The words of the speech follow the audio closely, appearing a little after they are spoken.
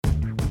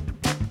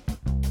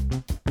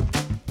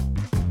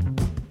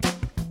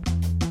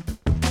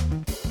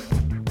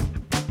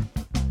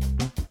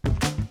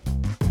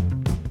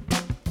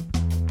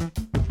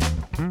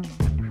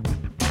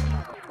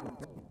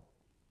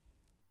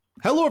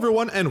Hello,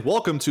 everyone, and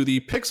welcome to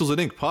the Pixels and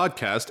Ink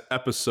podcast,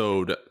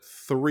 episode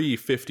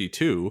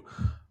 352.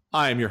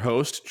 I am your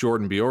host,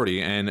 Jordan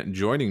Biordi, and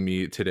joining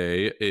me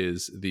today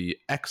is the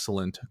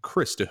excellent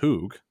Chris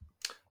DeHoog.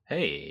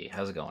 Hey,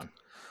 how's it going?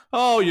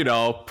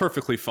 Oh,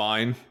 perfectly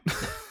fine.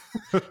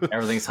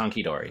 Everything's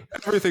hunky-dory.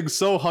 Everything's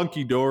so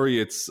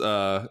hunky-dory, it's,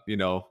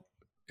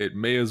 it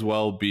may as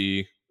well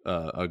be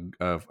a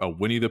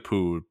Winnie the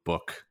Pooh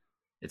book.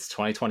 It's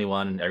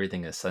 2021, and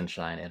everything is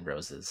sunshine and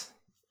roses.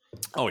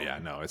 Oh yeah,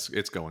 no,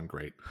 it's going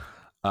great.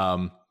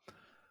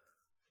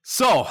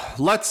 So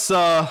let's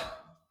dive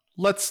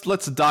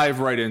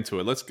right into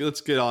it. Let's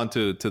get on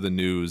to the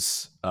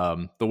news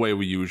the way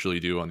we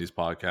usually do on these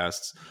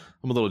podcasts.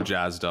 I'm a little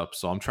jazzed up,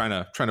 so I'm trying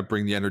to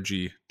bring the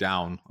energy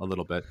down a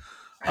little bit.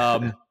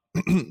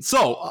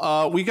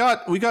 So we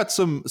got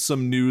some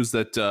news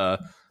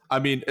that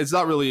it's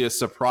not really a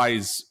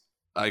surprise,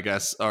 I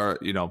guess, or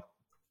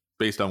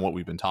based on what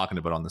we've been talking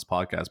about on this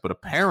podcast, but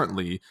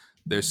apparently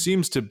there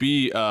seems to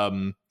be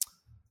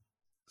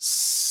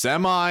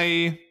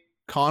semi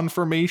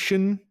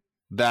confirmation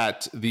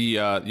that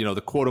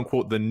the quote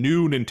unquote the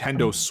new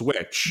Nintendo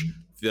Switch,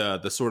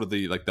 the sort of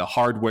the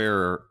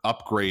hardware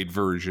upgrade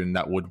version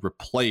that would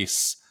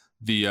replace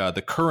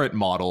the current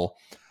model,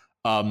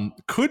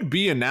 could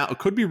be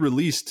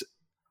released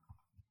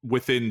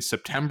within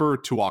September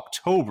to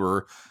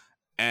October.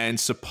 And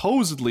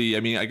supposedly,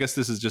 I guess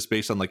this is just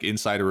based on like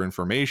insider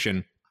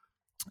information,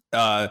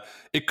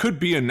 it could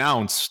be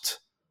announced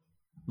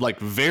like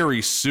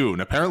very soon,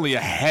 apparently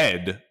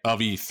ahead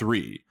of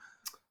E3.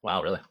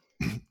 Wow, really?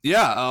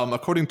 Yeah,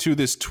 according to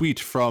this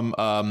tweet from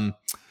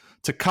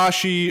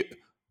Takashi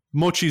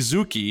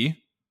Mochizuki,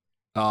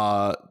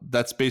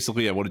 that's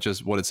basically what it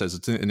says.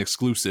 It's an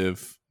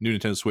exclusive. New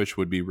Nintendo Switch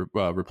would be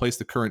replace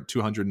the current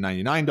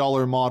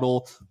 $299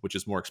 model, which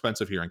is more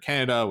expensive here in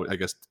Canada. I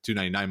guess the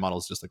 $299 model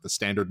is just like the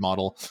standard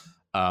model,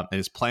 and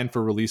is planned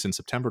for release in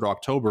September to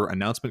October.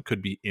 Announcement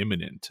could be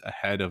imminent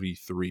ahead of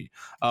E3,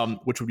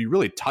 which would be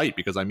really tight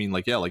because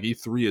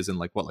E3 is in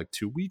like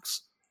 2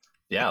 weeks.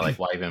 Yeah, like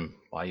why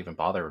even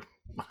bother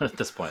at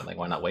this point? Like,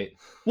 why not wait?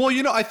 Well,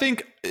 I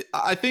think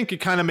it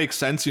kind of makes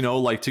sense,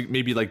 to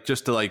maybe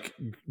just to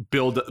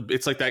build.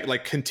 It's like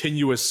that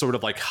continuous sort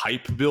of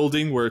hype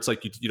building where it's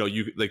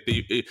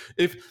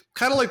if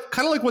kind of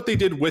like what they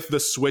did with the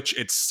Switch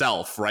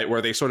itself, right?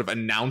 Where they sort of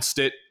announced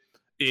it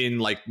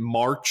in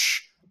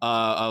March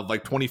of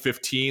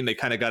 2015. They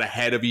kind of got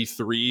ahead of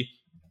E3,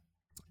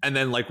 and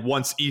then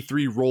once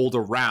E3 rolled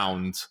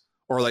around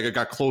or it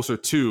got closer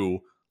to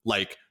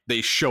they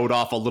showed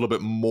off a little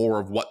bit more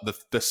of what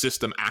the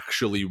system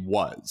actually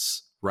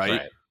was,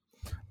 right?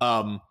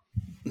 Or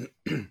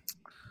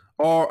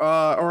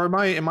am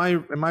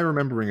I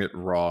remembering it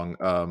wrong?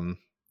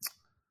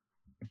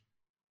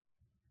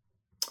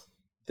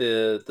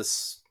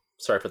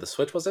 Sorry, for the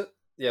Switch, was it?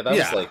 Yeah,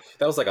 that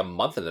was a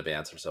month in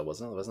advance or so,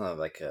 wasn't it? Wasn't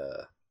it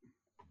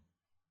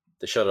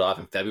they showed it off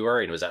in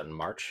February and it was out in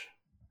March?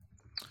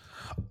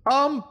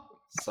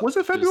 Was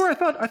it February?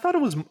 I thought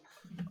it was.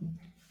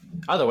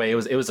 Either way, it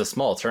was a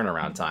small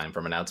turnaround time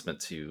from announcement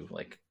to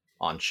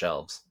on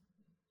shelves.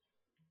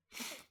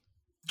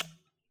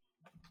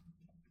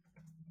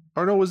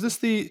 Or no, was this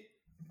the?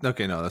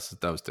 Okay, no,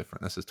 that was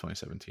different. This is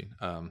 2017.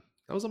 That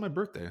was on my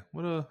birthday.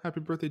 What a happy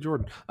birthday,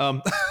 Jordan.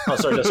 Oh,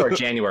 sorry,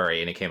 January,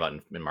 and it came out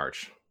in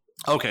March.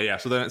 Okay, yeah.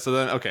 So then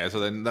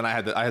I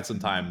had some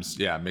times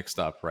mixed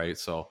up, right?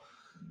 So,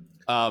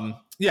 and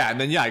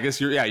then I guess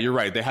you're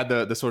right. They had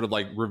the sort of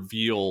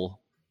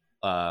reveal,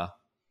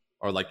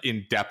 or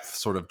in-depth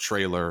sort of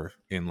trailer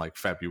in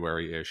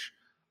February-ish.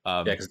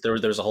 Because there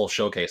was a whole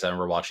showcase I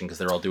remember watching because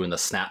they're all doing the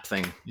snap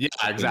thing. Yeah,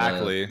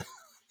 exactly.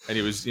 And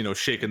he was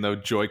shaking the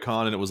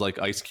Joy-Con and it was like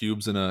ice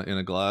cubes in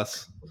a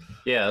glass.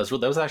 Yeah, that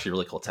was actually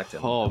really cool tech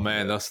demo. Oh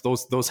man,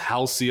 those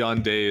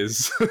Halcyon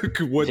days.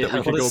 Would that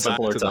we could go back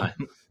to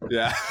time.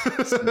 Yeah.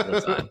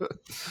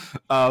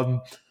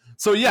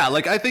 So yeah,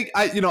 I think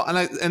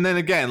and then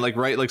again,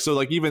 right,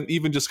 so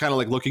even just kind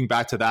of even just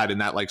back to that in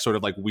that sort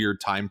of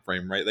weird time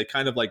frame, right? They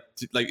kind of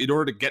in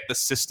order to get the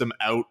system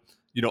out,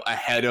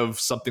 ahead of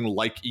something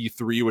like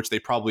E3, which they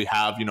probably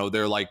have,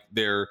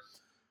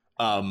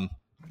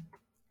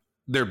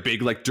 their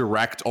big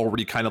direct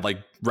already kind of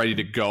ready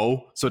to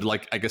go. So to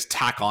I guess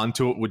tack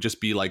onto it would just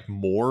be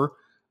more.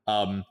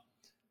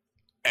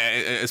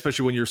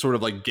 Especially when you're sort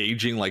of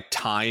gauging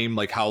time,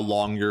 how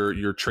long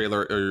your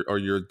trailer or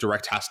your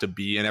direct has to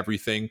be and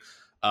everything.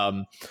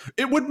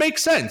 It would make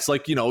sense,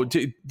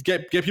 to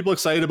get people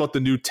excited about the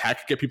new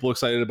tech, get people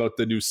excited about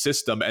the new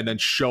system, and then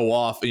show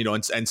off,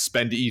 and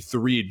spend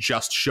E3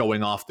 just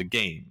showing off the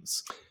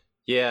games.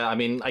 Yeah,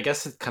 I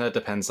guess it kind of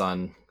depends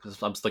on,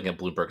 because I'm just looking at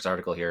Bloomberg's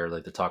article here,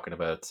 they're talking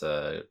about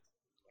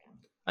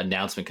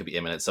announcement could be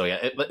imminent. So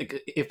yeah,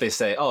 if they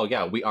say, oh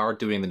yeah, we are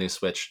doing the new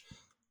Switch,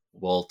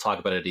 we'll talk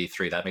about it at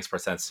E3. That makes more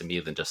sense to me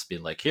than just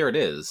being here it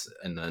is,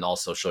 and then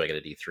also showing it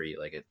at E3.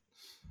 It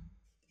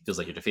feels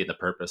like you're defeating the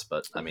purpose.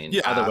 But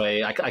either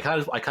way, I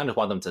kind of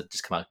want them to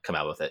just come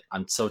out with it.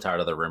 I'm so tired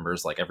of the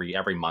rumors.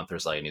 Every month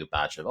there's a new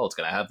batch of, oh, it's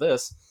gonna have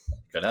this,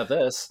 gonna have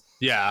this.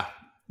 Yeah.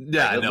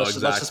 Yeah, Like, no, let's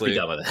just be exactly.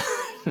 done with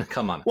it.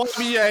 Come on. Well, I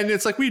mean, yeah, and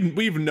it's like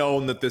we've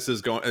known that this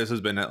has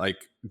been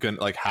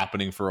like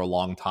happening for a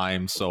long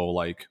time. So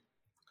like,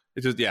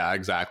 it's just, yeah,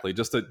 exactly.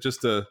 Just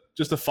to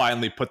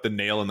finally put the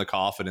nail in the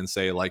coffin and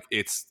say like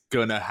it's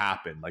gonna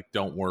happen. Like,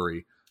 don't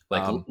worry.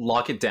 Like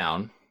lock it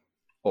down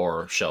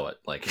or show it.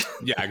 Like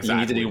Yeah, you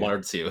need to do exactly. one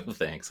or two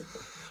things.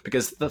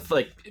 Because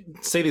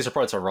say these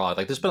reports are wrong.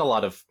 Like there's been a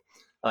lot of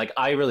like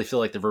I really feel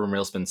like the rumor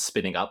mill's been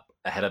spinning up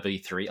ahead of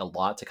E3 a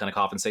lot to kind of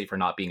compensate for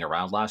not being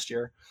around last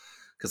year.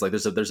 Because like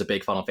there's a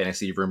big Final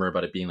Fantasy rumor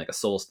about it being like a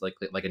Souls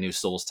like a new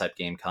Souls type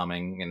game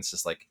coming, and it's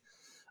just like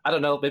I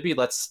don't know, maybe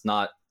let's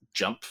not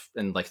jump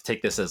and like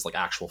take this as like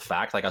actual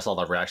fact. Like I saw a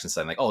lot of reactions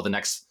saying like, oh, the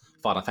next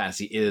Final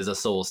Fantasy is a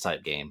Souls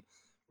type game,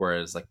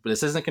 whereas like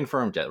this isn't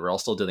confirmed yet. We're all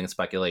still dealing in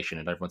speculation,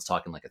 and everyone's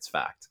talking like it's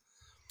fact.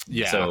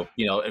 Yeah, So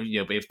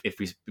if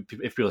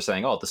people are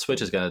saying, oh, the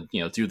Switch is gonna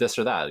do this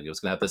or that, it's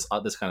gonna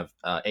have this kind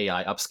of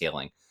AI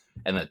upscaling,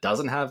 and it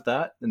doesn't have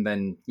that, and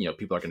then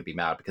people are gonna be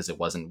mad because it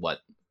wasn't what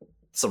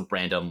some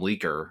random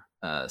leaker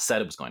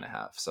said it was going to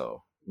have.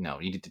 So you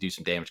need to do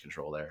some damage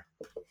control there.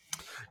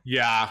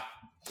 yeah.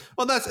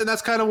 Well,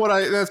 that's kind of what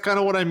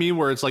I mean.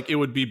 Where it's like it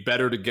would be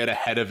better to get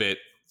ahead of it,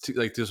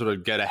 to sort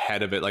of get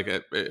ahead of it, like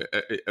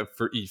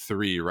for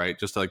E3, right?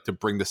 Just to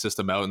bring the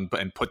system out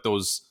and put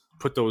those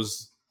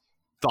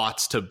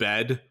thoughts to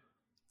bed,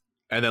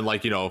 and then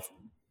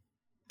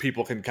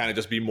people can kind of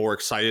just be more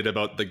excited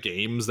about the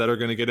games that are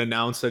going to get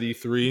announced at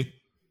E3,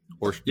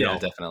 or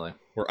definitely,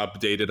 or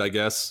updated, I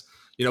guess.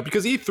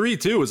 Because E3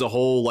 too is a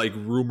whole like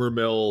rumor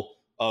mill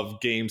of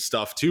game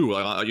stuff too,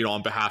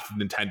 on behalf of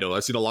Nintendo.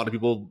 I've seen a lot of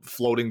people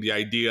floating the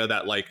idea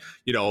that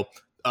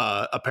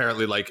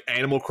apparently like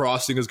Animal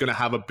Crossing is going to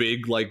have a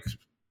big like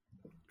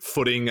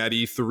footing at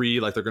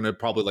E3. Like they're going to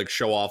probably like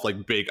show off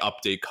like big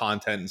update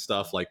content and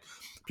stuff. Like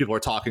people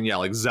are talking,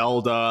 like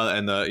Zelda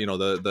and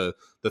the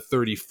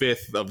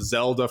 35th of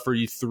Zelda for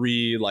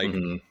E3. Like,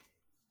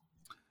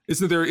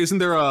 isn't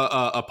there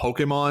a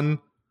Pokemon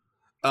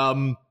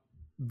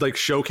like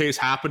showcase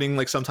happening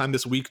like sometime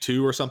this week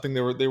too, or something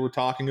they were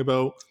talking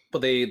about?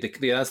 But they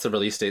announced the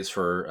release dates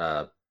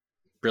for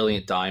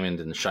Brilliant Diamond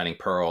and Shining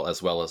Pearl,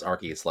 as well as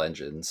Arceus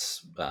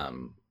Legends.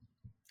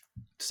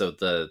 So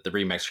the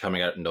remakes are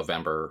coming out in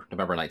November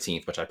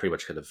 19th, which I pretty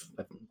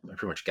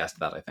much guessed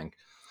that, I think.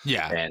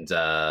 Yeah. And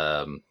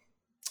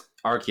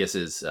Arceus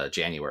is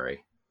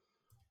January.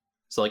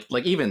 So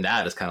like even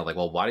that is kind of like,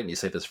 well, why didn't you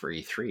say this for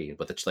E3?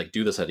 But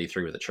do this at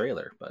E3 with a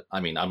trailer. But I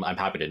mean, I'm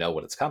happy to know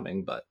what it's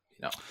coming, but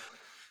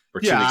we're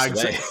 2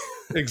 weeks away.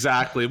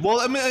 Exactly. Well,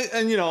 I mean,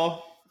 and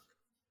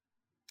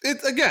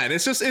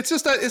it's just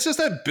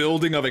that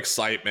building of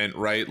excitement,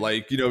 right?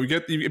 Like, you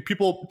get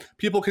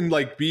people can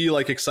like be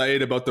like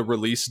excited about the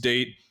release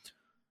date,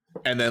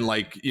 and then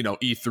like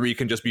E3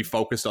 can just be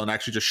focused on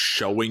actually just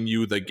showing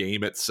you the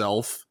game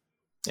itself.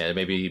 Yeah,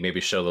 maybe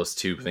show those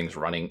two things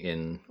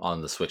running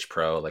on the Switch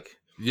Pro. Like,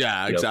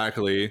 yeah,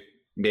 exactly.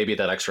 Maybe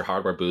that extra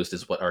hardware boost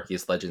is what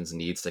Arceus Legends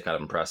needs to kind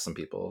of impress some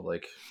people.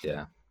 Like,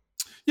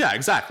 yeah,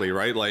 exactly,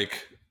 right?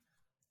 Like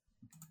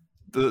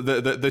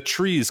the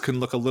trees can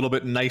look a little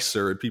bit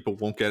nicer, and people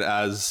won't get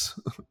as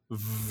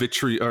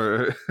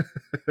vitriolic.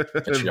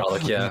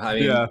 Yeah, I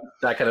mean,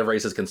 that kind of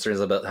raises concerns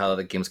about how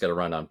the game's going to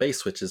run on base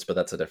switches, but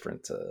that's a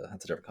different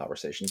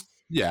conversation.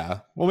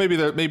 Yeah, well, maybe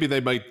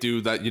they might do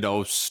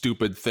that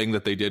stupid thing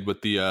that they did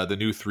with the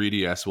new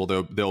 3DS.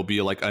 Well, there'll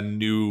be like a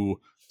new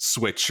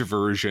Switch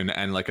version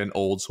and like an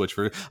old Switch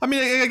version. I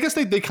mean, I guess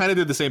they kind of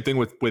did the same thing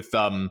with Breath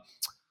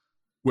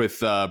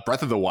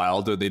of the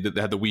Wild. They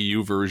had the Wii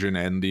U version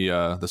and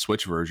the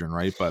Switch version,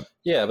 right? But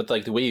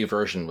like the Wii U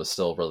version was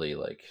still really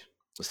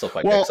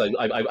quite good. So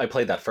I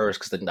played that first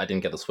because I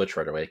didn't get the Switch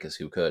right away, because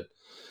who could?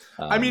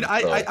 I mean,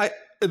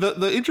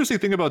 the interesting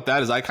thing about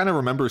that is I kind of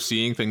remember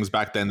seeing things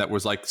back then that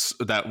was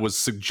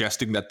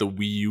suggesting that the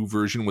Wii U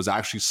version was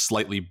actually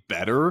slightly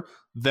better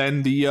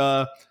than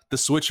the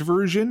Switch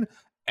version.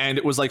 And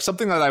it was like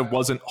something that I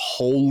wasn't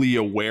wholly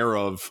aware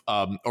of,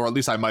 or at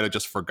least I might have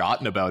just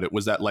forgotten about it,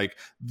 was that like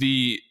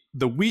the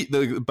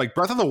like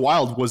Breath of the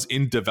Wild was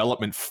in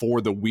development for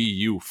the Wii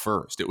U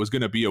first. It was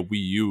going to be a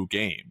Wii U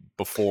game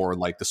before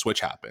like the Switch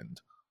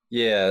happened.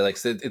 Yeah, like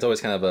it's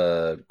always kind of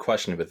a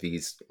question with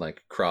these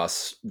like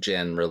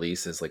cross-gen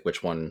releases, like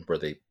which one were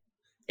they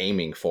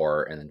aiming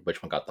for, and then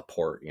which one got the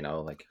port,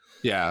 like.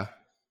 Yeah.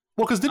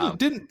 Well, because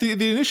didn't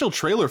the initial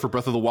trailer for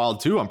Breath of the Wild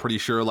 2, I'm pretty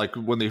sure, like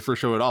when they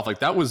first showed it off, like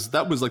that was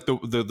like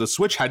the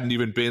Switch hadn't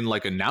even been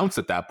like announced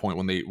at that point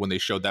when they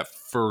showed that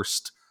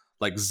first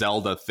like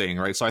Zelda thing,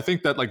 right? So I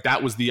think that like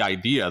that was the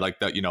idea,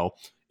 like that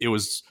it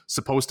was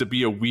supposed to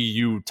be a Wii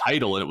U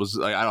title, and it was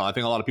like, I don't know, I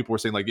think a lot of people were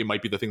saying like it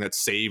might be the thing that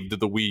saved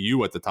the Wii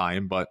U at the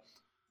time, but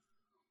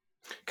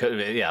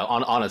yeah,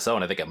 on its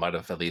own, I think it might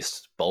have at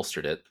least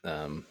bolstered it,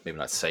 maybe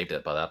not saved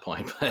it by that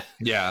point, but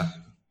yeah.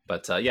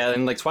 But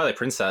and like Twilight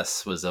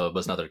Princess was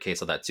another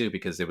case of that too,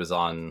 because it was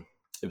on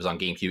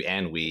GameCube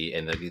and Wii,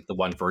 and the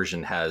one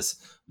version has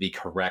the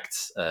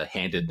correct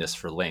handedness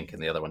for Link,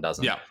 and the other one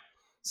doesn't. Yeah.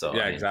 So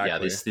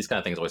exactly. These kind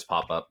of things always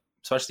pop up.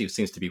 especially it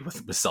seems to be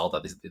with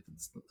Zelda.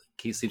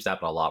 It seems to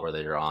happen a lot where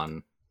they're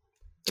on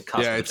the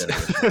cusp Yeah, of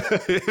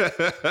generation.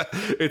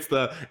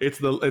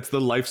 it's the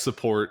life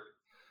support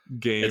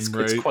game,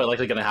 right? It's quite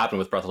likely going to happen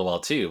with Breath of the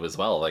Wild 2 as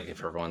well. Like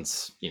if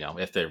everyone's,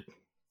 if they're,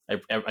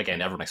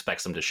 again, everyone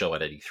expects them to show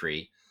at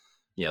 83.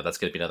 That's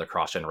going to be another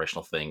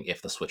cross-generational thing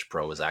if the Switch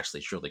Pro is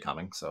actually truly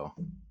coming. So,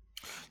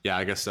 yeah,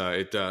 I guess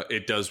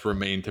it does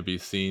remain to be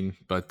seen.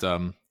 But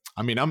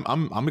I mean,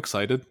 I'm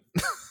excited.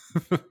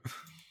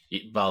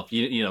 Well,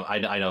 I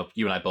know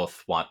you and I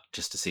both want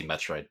just to see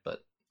Metroid, but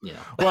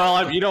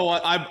Well, you know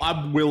what?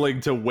 I'm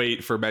willing to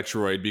wait for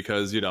Metroid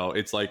because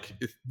it's like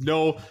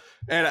no,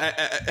 and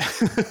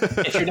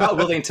if you're not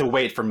willing to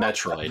wait for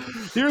Metroid,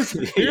 here's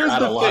the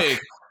thing.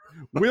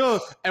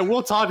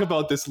 We'll talk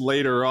about this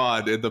later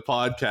on in the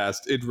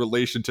podcast in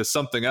relation to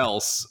something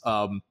else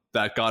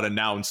that got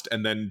announced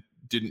and then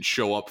didn't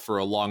show up for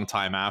a long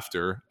time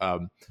after.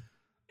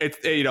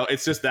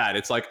 It's just that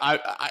it's like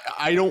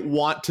I don't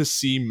want to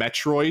see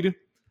Metroid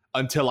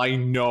until I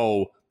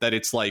know that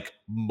it's like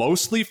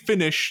mostly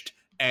finished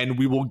and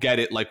we will get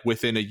it like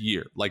within a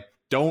year. Like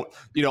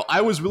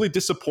I was really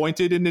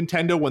disappointed in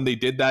Nintendo when they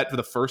did that for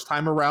the first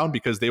time around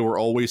because they were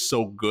always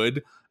so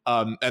good.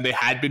 And they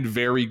had been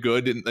very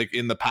good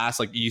in the past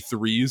like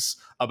E3s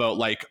about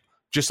like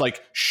just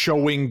like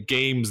showing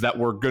games that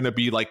were going to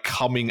be like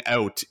coming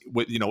out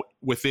with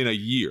within a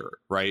year,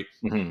 right?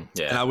 Mm-hmm,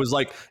 yeah. And I was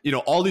like,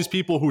 all these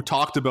people who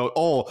talked about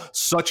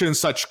such and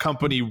such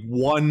company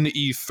won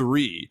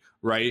E3,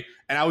 right?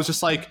 And I was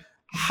just like,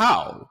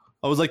 how?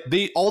 I was like,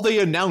 they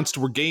announced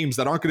were games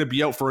that aren't going to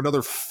be out for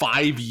another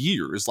 5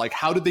 years. Like,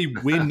 how did they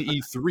win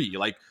E3?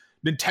 Like,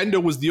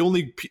 Nintendo was the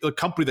only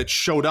company that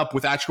showed up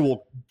with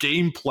actual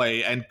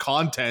gameplay and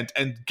content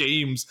and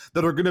games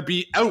that are going to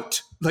be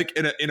out like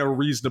in a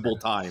reasonable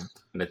time.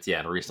 And it's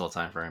in a reasonable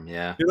time frame.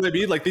 Yeah, you know what I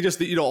mean. Like they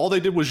just all they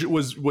did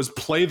was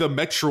play the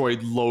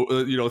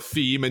Metroid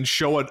theme and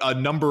show a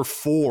number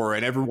 4,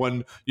 and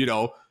everyone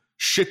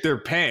shit their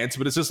pants.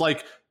 But it's just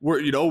like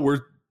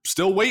we're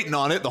still waiting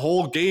on it. The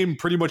whole game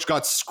pretty much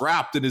got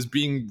scrapped and is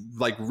being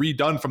like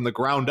redone from the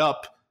ground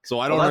up. So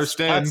I don't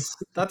understand.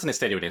 That's an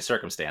extenuating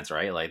circumstance,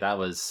 right? Like that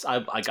was,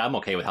 I'm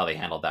okay with how they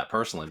handled that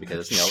personally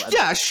because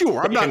yeah,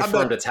 sure. I'm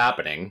not. It's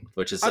happening,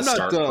 which is a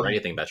start for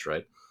anything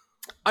Metroid.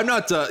 I'm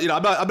not.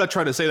 I'm not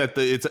trying to say that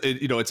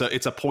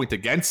it's a point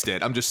against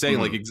it. I'm just saying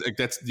like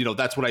that's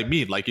that's what I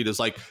mean. Like it's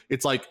like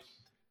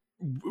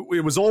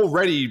it was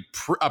already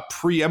a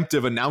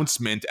preemptive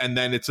announcement, and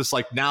then it's just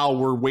like now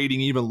we're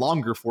waiting even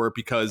longer for it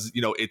because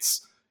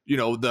it's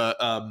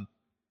the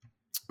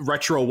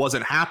Retro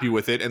wasn't happy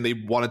with it and they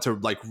wanted to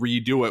like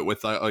redo it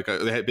with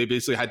they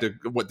basically had to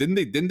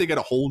didn't they get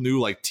a whole new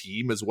like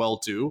team as well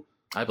too?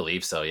 I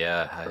believe so.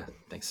 Yeah, I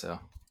think so.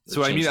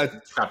 So I mean,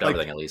 scrapped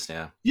everything at least.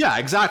 Yeah,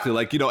 exactly.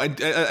 Like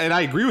and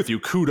I agree with you.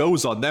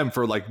 Kudos on them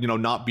for like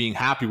not being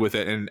happy with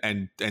it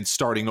and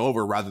starting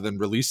over rather than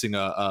releasing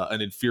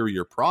an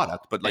inferior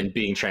product. But like and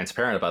being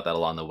transparent about that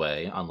along the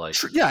way, unlike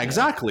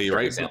exactly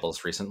right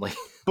examples recently.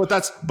 But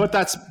that's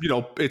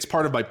it's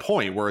part of my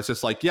point where it's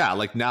just like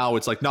like now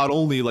it's like not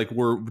only like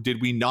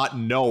did we not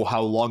know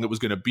how long it was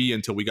going to be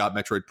until we got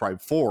Metroid Prime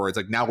 4. It's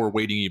like now we're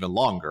waiting even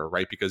longer,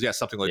 right? Because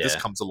something like this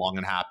comes along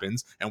and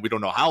happens, and we don't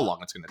know how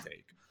long it's going to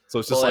take. So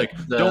it's just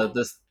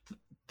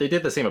they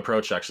did the same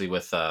approach actually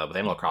with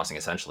Animal Crossing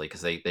essentially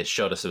because they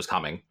showed us it was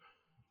coming,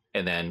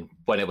 and then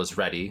when it was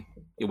ready,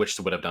 which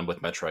they would have done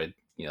with Metroid,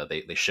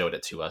 they showed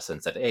it to us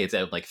and said, hey, it's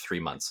out in like 3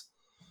 months.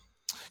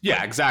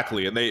 Yeah,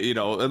 exactly. And they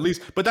at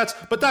least but that's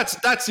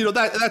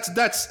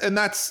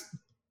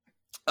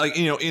like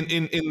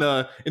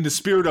in the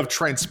spirit of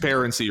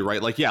transparency,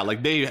 right? Like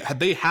like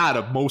they had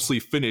a mostly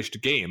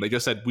finished game. They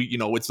just said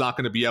it's not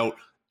going to be out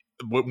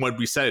when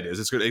we said it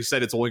is. They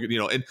said it's only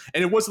and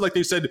it wasn't like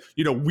they said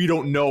we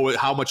don't know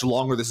how much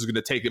longer this is going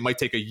to take. It might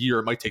take a year,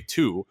 it might take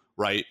 2,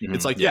 right? Mm-hmm.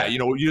 It's like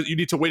you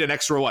need to wait an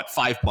extra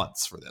 5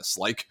 months for this,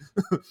 like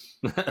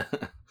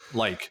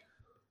like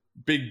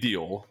big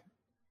deal.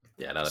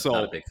 Yeah, not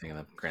a big thing in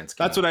the grand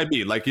scheme. That's what I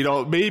mean. Like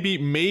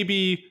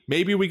maybe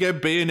we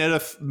get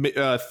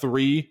Bayonetta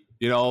 3.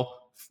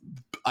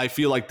 I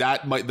feel like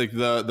that might like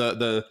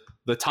the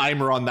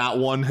timer on that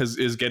one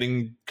is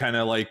getting kind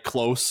of like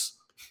close.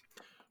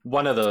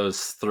 One of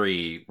those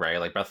 3, right?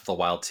 Like Breath of the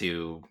Wild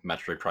 2,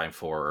 Metroid Prime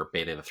 4, or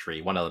Bayonetta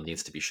 3. One of them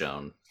needs to be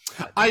shown.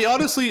 I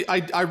honestly,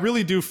 I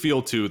really do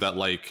feel too that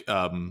like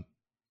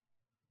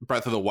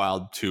Breath of the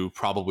Wild 2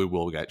 probably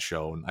will get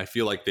shown. I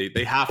feel like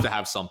they have to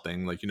have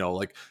something like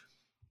like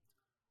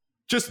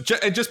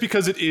just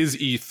because it is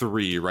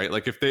E3, right?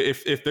 Like if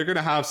they're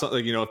gonna have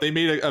something, if they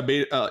made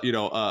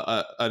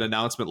an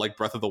announcement like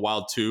Breath of the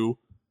Wild 2,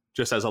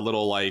 just as a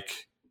little like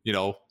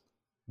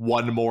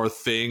one more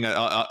thing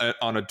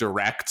on a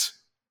direct,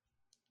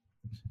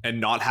 and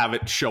not have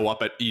it show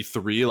up at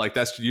E3, like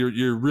that's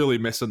you're really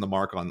missing the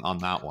mark on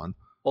that one.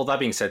 Well, that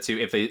being said, too,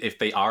 if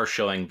they are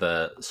showing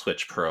the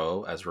Switch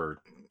Pro as we're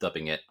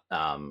dubbing it,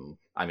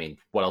 I mean,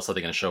 what else are they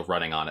going to show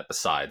running on it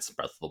besides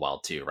Breath of the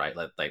Wild 2, right?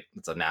 Like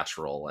it's a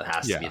natural. It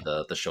has to be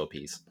the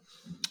showpiece.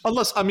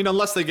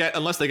 unless they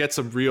get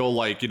some real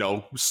like, you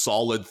know,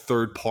 solid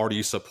third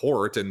party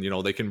support, and you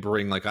know they can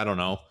bring like, I don't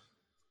know,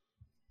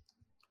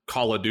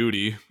 Call of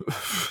Duty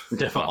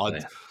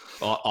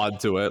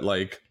onto it,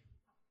 like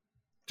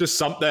just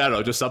something. I don't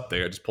know, just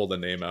something. I just pulled the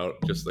name out,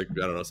 just like,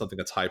 I don't know, something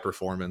that's high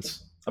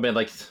performance.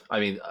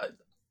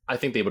 I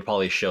think they would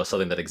probably show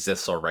something that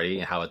exists already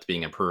and how it's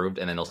being improved,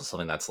 and then also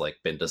something that's like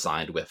been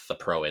designed with the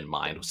pro in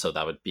mind. So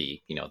that would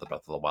be, you know, the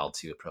Breath of the Wild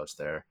 2 approach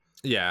there.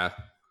 Yeah.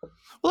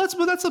 Well,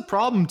 that's a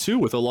problem too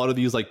with a lot of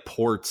these like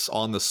ports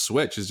on the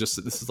Switch. Is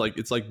just, this is like,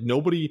 it's like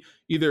nobody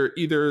either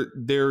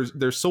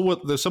they're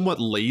somewhat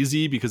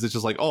lazy, because it's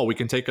just like, oh, we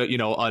can take a, you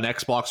know, an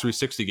Xbox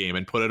 360 game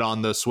and put it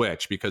on the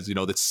Switch because, you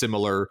know, that's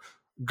similar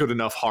good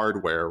enough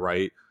hardware,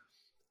 right?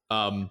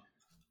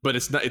 But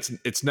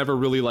it's never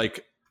really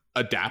like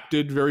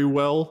adapted very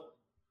well,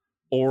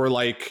 or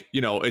like,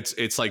 you know,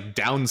 it's like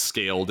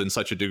downscaled in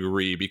such a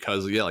degree,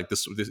 because yeah, like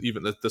this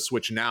even the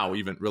Switch now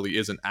even really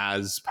isn't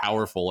as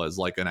powerful as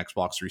like an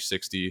Xbox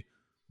 360,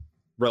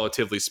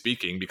 relatively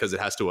speaking, because it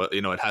has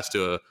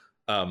to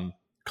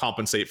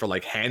compensate for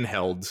like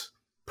handheld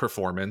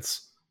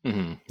performance.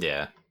 Mm-hmm.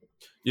 Yeah,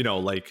 you know,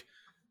 like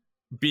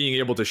being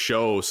able to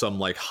show some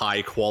like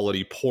high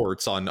quality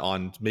ports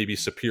on maybe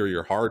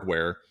superior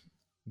hardware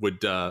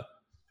would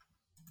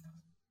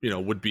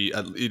would be,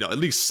 you know, at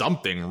least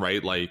something,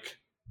 right? Like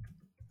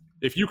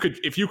if you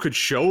could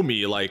show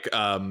me like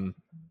I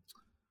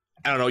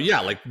don't know, yeah,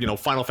 like, you know,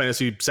 Final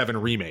Fantasy VII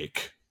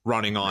Remake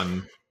running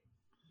on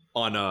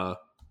a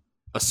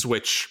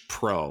Switch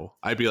Pro,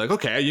 I'd be like,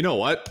 okay, you know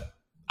what,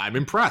 I'm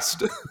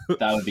impressed.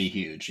 That would be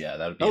huge. Yeah,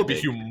 that would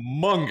be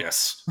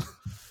humongous.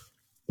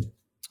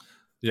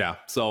 Yeah,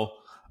 so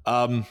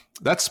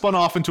that spun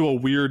off into a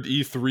weird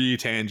E3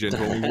 tangent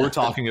when we were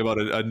talking about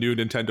a new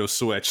Nintendo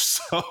Switch.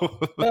 So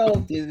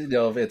well, you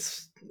know,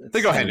 it's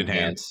they go hand in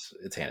hand.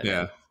 It's hand in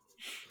hand.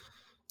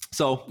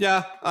 So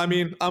yeah, I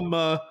mean,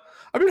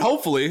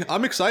 hopefully,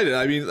 I'm excited.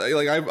 I mean,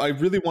 like, I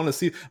really want to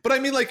see, but I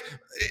mean, like,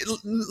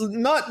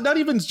 not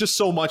even just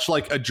so much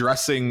like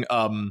addressing,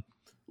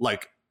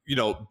 like, you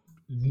know,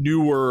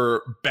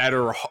 newer,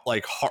 better,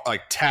 like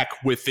tech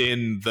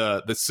within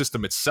the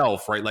system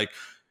itself, right? Like,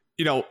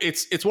 you know,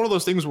 it's one of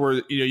those things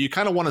where, you know, you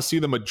kind of want to see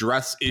them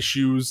address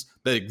issues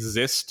that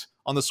exist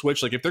on the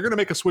Switch. Like if they're going to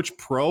make a Switch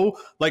Pro,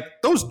 like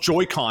those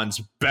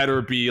Joy-Cons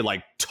better be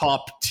like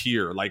top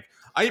tier. Like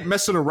I ain't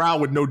messing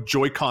around with no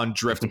Joy-Con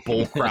drift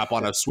bull crap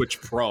on a Switch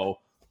Pro.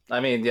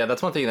 I mean, yeah,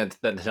 that's one thing that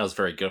Nintendo's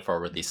very good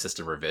for with these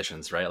system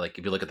revisions, right? Like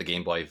if you look at the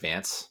Game Boy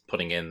Advance,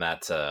 putting in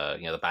that,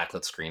 you know, the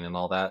backlit screen and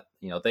all that,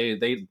 you know,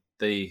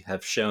 they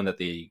have shown that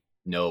they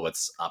know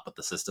what's up with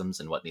the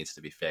systems and what needs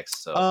to be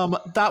fixed. So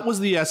that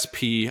was the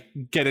SP.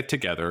 Get it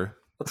together.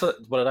 What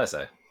did I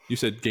say? You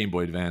said Game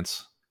Boy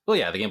Advance. Well,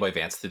 yeah, the Game Boy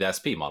Advance, the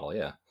SP model,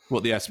 yeah. Well,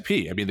 the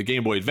SP. I mean, the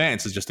Game Boy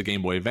Advance is just the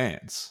Game Boy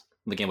Advance.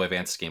 The Game Boy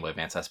Advance is Game Boy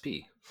Advance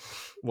SP.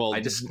 Well, I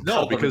just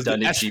no, because the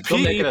SP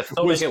don't make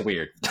it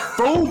weird.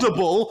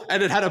 Foldable,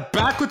 and it had a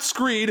backlit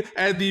screen,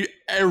 and the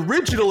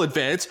original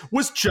Advance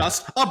was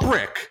just a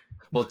brick.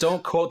 Well,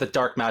 don't quote the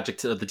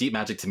deep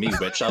magic to me,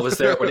 Witch. I was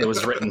there when it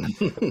was written.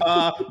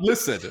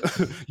 Listen,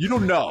 you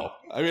don't know.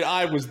 I mean,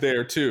 I was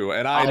there too,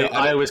 and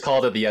I always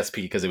called it the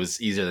SP because it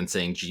was easier than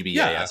saying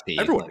GBA SP.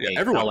 Everyone,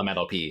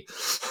 Elemental P.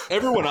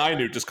 Everyone I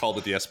knew just called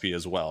it the SP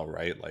as well,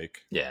 right?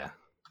 Like, yeah,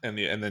 and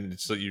then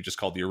so you just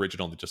called the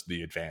original just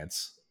the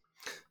Advance.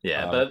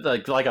 Yeah,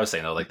 but like I was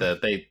saying though, like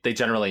they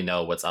generally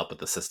know what's up with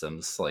the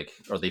systems, like,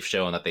 or they've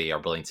shown that they are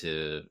willing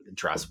to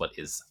address what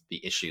is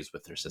the issues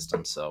with their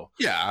system. So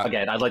yeah,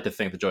 again, I'd like to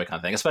think the Joy-Con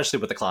thing, especially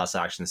with the class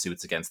action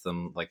suits against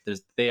them, like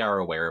they are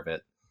aware of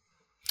it.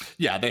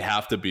 Yeah, they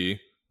have to be.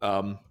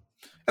 And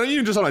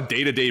even just on a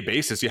day-to-day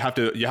basis, you have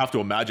to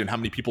imagine how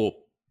many people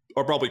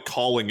are probably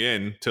calling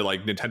in to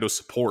like Nintendo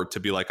support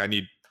to be like, I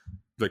need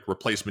like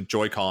replacement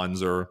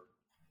Joy-Cons, or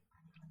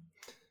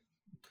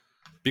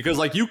because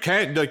like you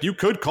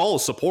could call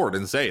support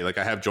and say like,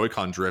 I have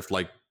Joy-Con drift,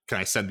 like can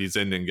I send these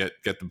in and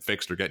get them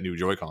fixed or get new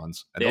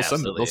Joy-Cons, and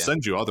they'll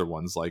send you other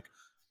ones. Like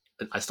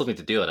I still need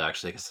to do it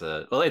actually, because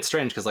well, it's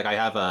strange because like I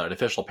have an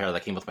official pair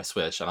that came with my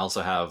Switch, and I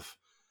also have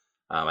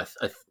I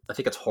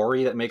think it's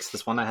Hori that makes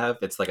this one I have.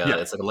 It's like a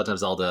Legend of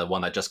Zelda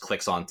one that just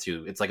clicks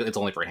onto. It's like it's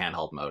only for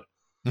handheld mode.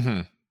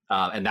 Mm-hmm.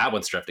 And that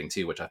one's drifting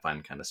too, which I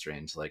find kind of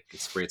strange. Like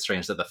it's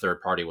strange that the third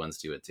party ones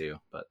do it too,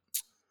 but.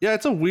 Yeah,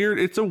 it's a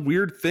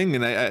weird thing,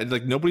 and I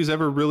like nobody's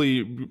ever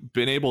really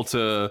been able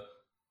to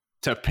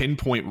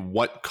pinpoint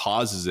what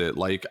causes it.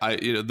 Like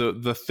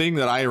the thing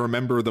that I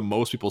remember the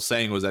most people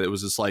saying was that it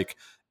was just like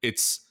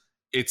it's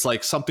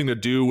like something to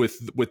do with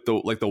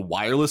the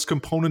wireless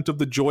component of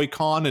the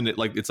Joy-Con, and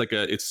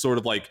it's sort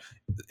of like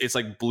it's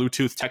like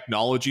Bluetooth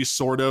technology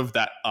sort of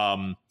that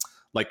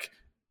like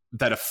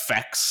that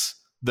affects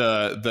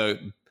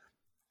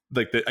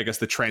I guess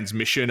the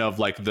transmission of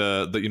like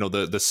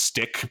the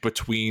stick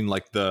between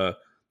like the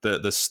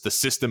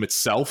system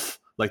itself,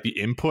 like the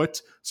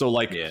input. So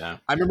like I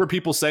remember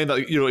people saying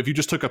that, you know, if you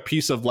just took a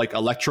piece of like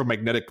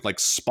electromagnetic like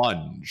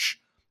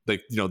sponge,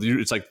 like, you know,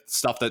 it's like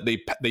stuff that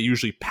they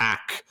usually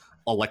pack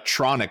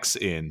electronics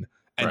in,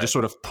 and just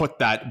sort of put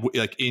that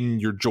like in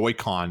your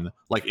Joy-Con,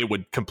 like it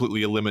would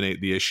completely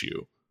eliminate the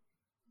issue.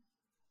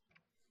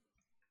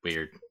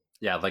 Weird.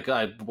 Yeah, like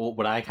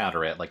when I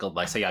counter it, like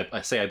say I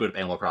boot up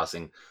Animal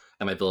Crossing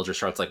and my villager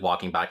starts like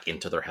walking back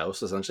into their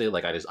house, essentially,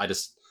 like I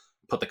just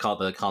put the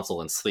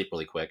console in sleep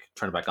really quick,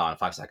 turn it back on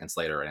 5 seconds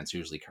later, and it's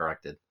usually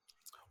corrected.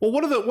 Well,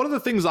 one of the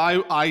things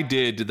I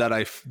did that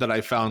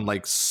I found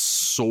like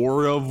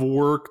sort of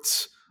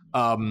worked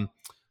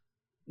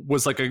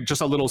was like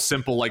just a little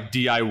simple like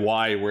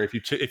DIY where if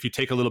you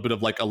take a little bit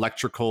of like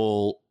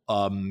electrical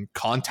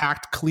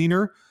contact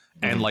cleaner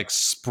and like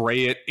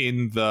spray it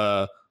in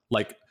the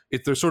like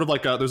there's sort of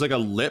like there's like a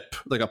lip,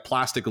 like a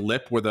plastic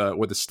lip where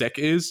the stick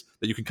is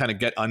that you can kind of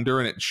get under,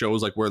 and it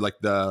shows like where like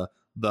the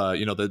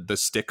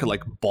stick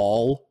like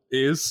ball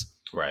is.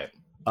 Right.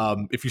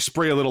 If you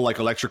spray a little like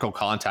electrical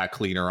contact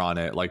cleaner on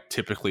it, like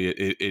typically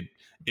it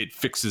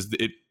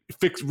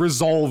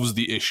resolves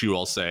the issue,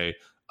 I'll say,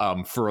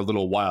 for a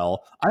little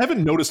while. I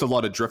haven't noticed a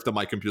lot of drift on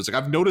my computers.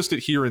 Like I've noticed it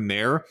here and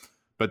there,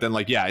 but then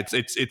like yeah,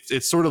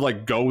 it's sort of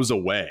like goes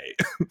away.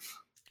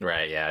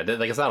 Right. Yeah.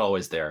 Like it's not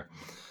always there.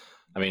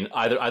 I mean,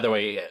 either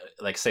way,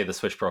 like say the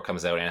Switch Pro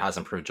comes out and it has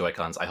improved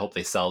Joy-Cons, I hope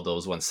they sell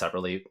those ones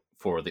separately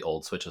for the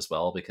old Switch as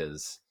well,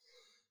 because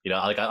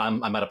like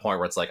I'm at a point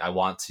where it's like I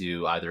want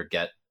to either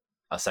get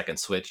a second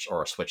Switch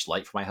or a Switch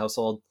Lite for my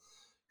household,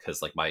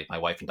 because like my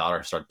wife and daughter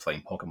have started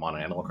playing Pokemon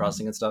and Animal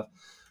Crossing and stuff,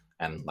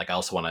 and like I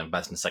also want to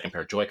invest in a second pair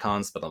of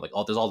Joy-Cons, but I'm like,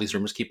 there's all these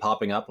rumors keep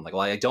popping up. I'm like,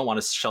 well, I don't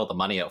want to shell the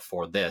money out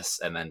for this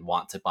and then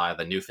want to buy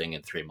the new thing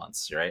in 3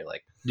 months, right?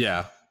 Like,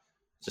 yeah.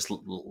 Just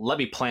let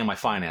me plan my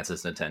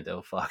finances,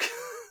 Nintendo. Fuck.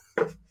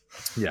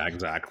 Yeah,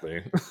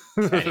 exactly.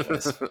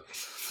 Anyways.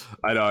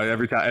 I know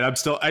every time, and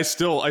I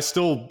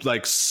still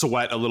like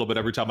sweat a little bit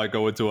every time I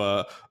go into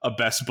a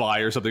Best Buy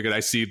or something and I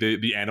see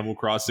the Animal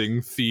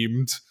Crossing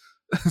themed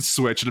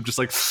Switch, and I'm just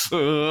like,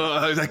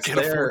 I can't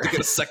afford to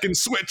get a second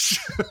Switch.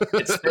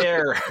 It's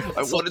there.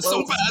 I want it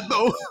so bad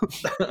though.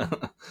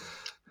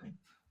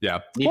 Yeah,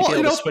 need to be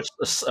able to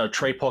switch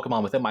trade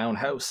Pokemon within my own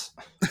house.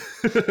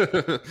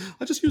 I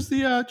just use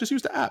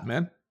the app,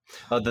 man.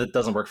 That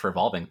doesn't work for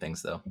evolving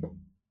things though.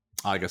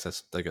 I guess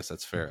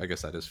that's fair. I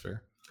guess that is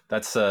fair.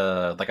 That's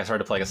like I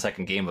started playing a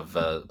second game of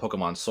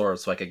Pokemon Sword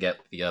so I could get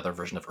the other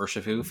version of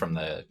Urshifu from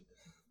the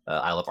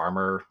Isle of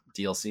Armor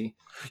DLC.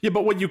 Yeah,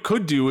 but what you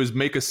could do is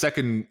make a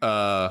second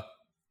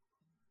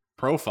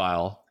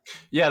profile.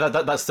 Yeah,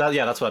 that's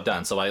what I've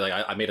done. So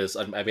I made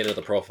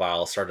the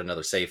profile, started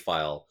another save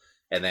file,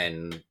 and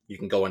then you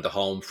can go into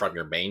home from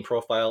your main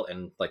profile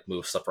and like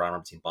move stuff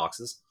around between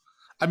boxes.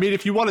 I mean,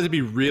 if you wanted to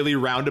be really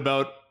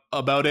roundabout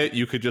about it,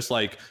 you could just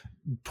like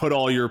put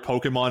all your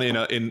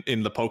Pokemon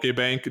in the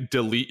Pokebank,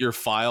 delete your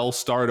file,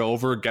 start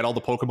over, get all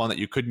the Pokemon that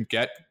you couldn't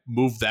get,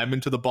 move them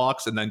into the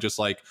box, and then just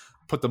like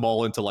put them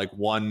all into like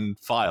one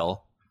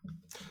file.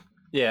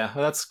 Yeah,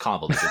 that's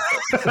convoluted.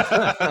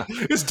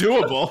 It's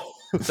doable.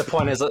 The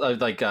point is,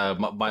 like,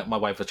 my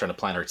wife was trying to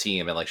plan her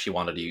team, and like she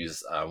wanted to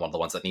use one of the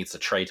ones that needs to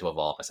trade to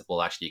evolve. I said,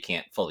 well, actually, you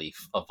can't fully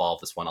evolve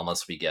this one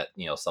unless we get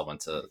someone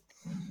to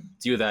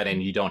do that,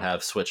 and you don't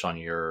have Switch on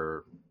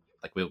your.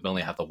 Like we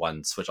only have the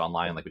one Switch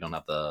online. Like we don't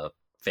have the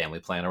family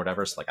plan or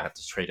whatever. So like I have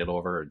to trade it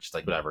over, or just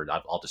like whatever.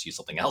 I'll just use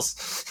something else.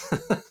 So.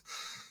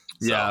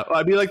 Yeah,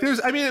 I mean, like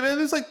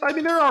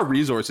there are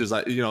resources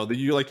that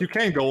you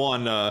can go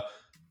on.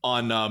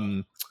 I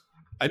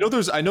know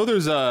there's a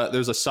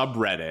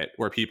subreddit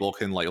where people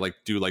can like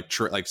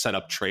set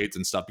up trades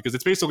and stuff, because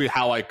it's basically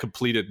how I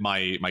completed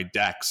my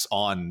decks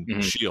on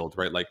Shield,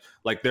 right?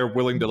 Like they're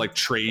willing to like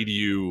trade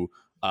you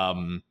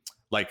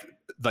like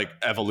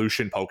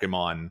evolution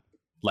Pokemon.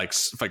 Like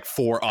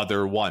 4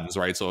 other ones,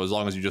 right? So as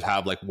long as you just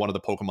have like one of the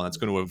Pokemon that's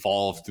going to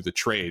evolve through the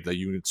trade, that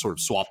you can sort of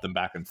swap them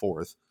back and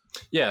forth.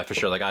 Yeah, for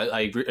sure. Like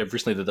I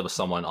recently did that with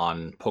someone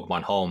on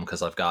Pokemon Home,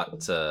 because I've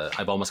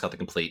almost got the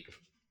complete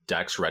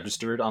decks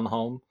registered on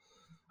Home.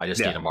 I just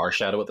need a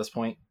Marshadow at this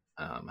point.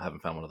 I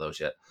haven't found one of those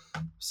yet.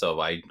 So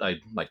I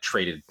like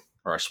traded,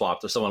 or I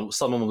swapped, or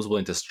someone was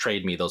willing to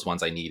trade me those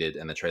ones I needed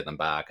and then trade them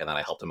back, and then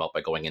I helped him out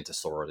by going into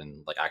Sword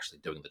and like actually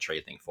doing the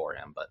trade thing for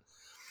him. But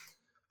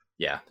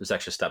yeah, there's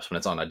extra steps when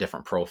it's on a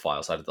different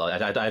profile. So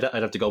I'd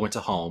have to go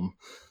into Home,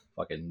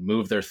 fucking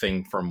move their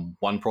thing from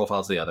one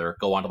profile to the other,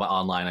 go onto my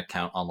online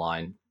account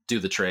online, do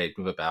the trade,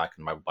 move it back.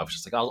 And my wife was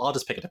just like, I'll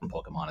just pick a different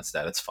Pokemon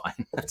instead. It's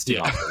fine. That's too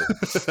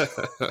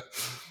awkward.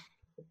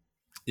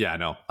 Yeah, I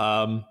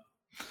know.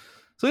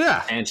 So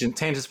yeah,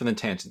 tangents within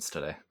tangents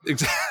today.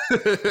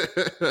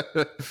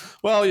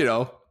 Well,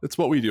 it's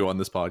what we do on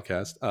this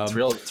podcast.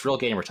 It's real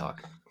gamer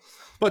talk.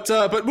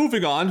 But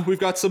moving on, we've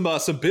got some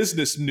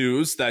business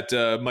news that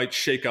might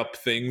shake up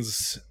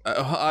things.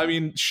 I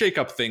mean, shake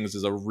up things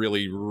is a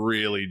really,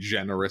 really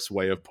generous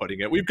way of putting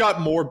it. We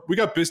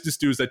got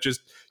business news that just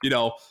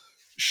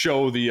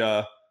show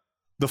the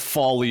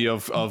folly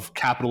of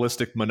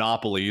capitalistic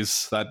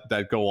monopolies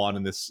that go on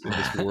in this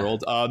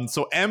world.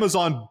 So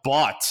Amazon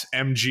bought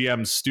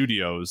MGM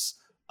Studios,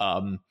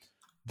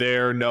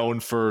 They're known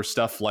for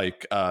stuff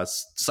like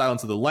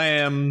Silence of the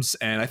Lambs,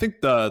 and I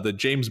think the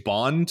James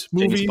Bond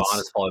movies.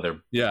 James Bond is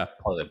Yeah,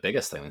 probably the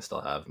biggest thing they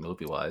still have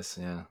movie wise.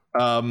 Yeah.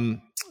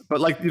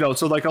 But like, you know,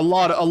 so like a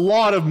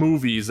lot of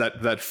movies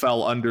that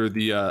fell under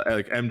the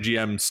like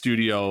MGM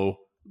studio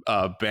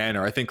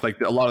banner. I think like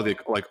a lot of the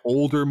like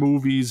older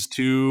movies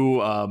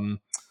too. I'm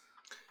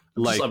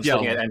just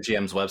looking at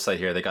MGM's website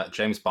here. They got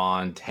James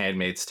Bond,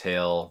 Handmaid's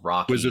Tale,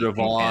 Rocky, Wizard of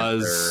Pink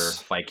Oz,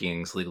 Panther,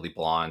 Vikings, Legally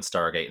Blonde,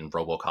 Stargate, and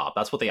RoboCop.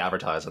 That's what they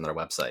advertise on their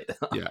website.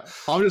 Yeah,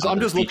 I'm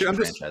just looking.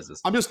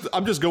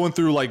 I'm just going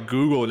through like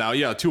Google now.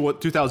 Yeah,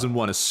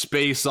 2001: A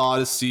Space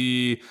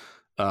Odyssey,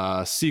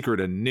 Secret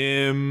of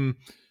NIMH,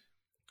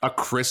 A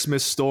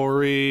Christmas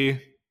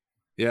Story.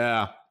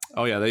 Yeah.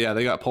 Oh yeah.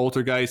 They got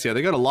Poltergeist. Yeah,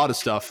 they got a lot of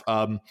stuff.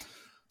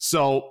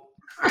 So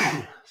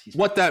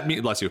what that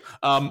means, bless you.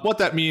 What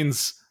that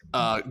means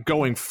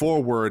going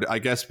forward, I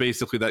guess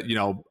basically that, you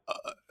know,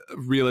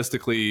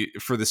 realistically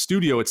for the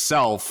studio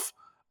itself,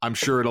 I'm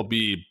sure it'll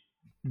be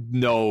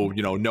no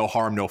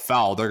harm, no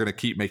foul. They're going to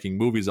keep making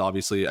movies.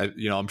 Obviously,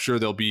 I'm sure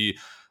there'll be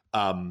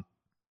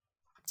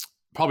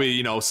probably,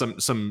 you know,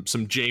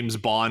 some James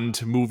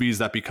Bond movies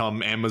that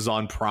become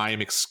Amazon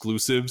Prime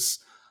exclusives.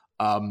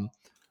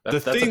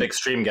 That's a big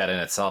stream get in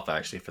itself,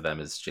 actually, for them,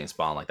 is James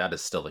Bond. Like, that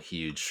is still a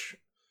huge,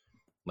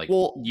 like,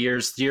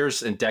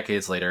 years and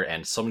decades later,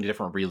 and so many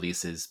different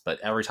releases.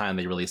 But every time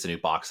they release a new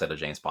box set of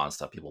James Bond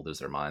stuff, people lose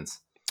their minds.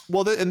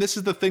 Well, and this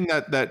is the thing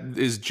that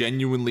is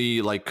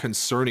genuinely like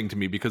concerning to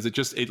me, because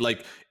it's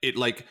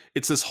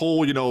this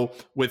whole, you know,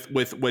 with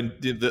when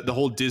the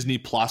whole Disney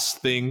Plus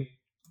thing,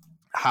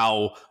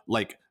 how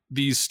like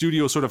these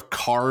studios sort of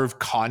carve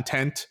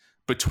content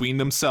between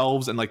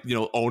themselves, and like, you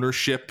know,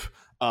 ownership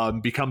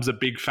becomes a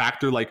big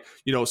factor. Like,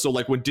 you know, so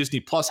like when Disney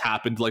Plus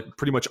happened, like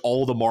pretty much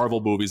all the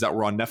Marvel movies that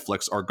were on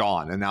Netflix are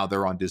gone, and now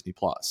they're on Disney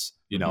Plus,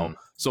 you know? Mm-hmm.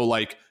 So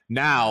like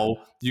now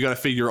you got to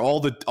figure all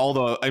the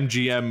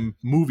MGM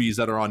movies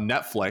that are on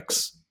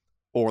Netflix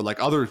or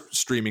like other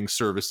streaming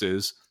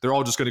services, they're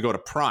all just going to go to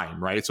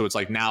Prime, right? So it's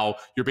like now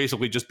you're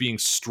basically just being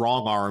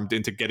strong armed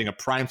into getting a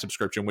Prime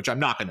subscription, which I'm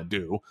not going to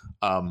do.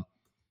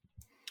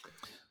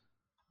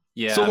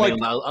 Yeah, so like a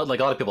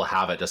lot of people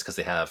have it just because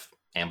they have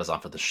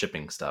Amazon for the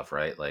shipping stuff,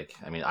 right? Like,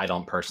 I mean, I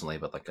don't personally,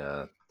 but like,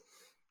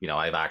 you know,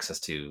 I have access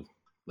to,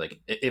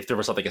 like, if there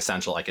was something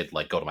essential, I could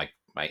like go to my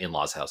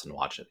in-laws' house and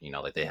watch it. You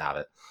know, like they have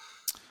it.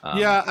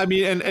 Yeah, I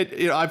mean, and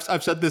you know,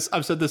 I've said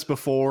this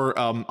before.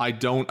 I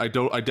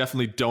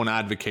definitely don't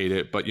advocate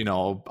it, but you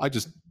know, I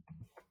just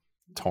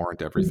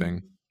torrent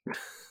everything.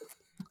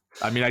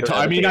 I mean, I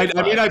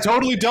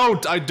totally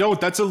don't. I don't.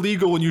 That's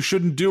illegal, and you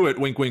shouldn't do it.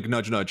 Wink, wink,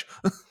 nudge, nudge.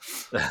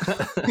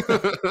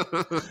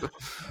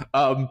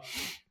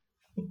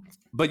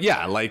 But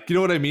yeah, like, you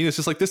know what I mean? It's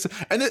just like this,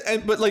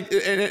 but like,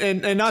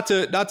 and not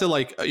to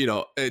like, you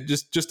know,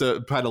 just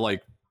to kind of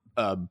like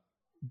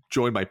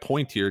join my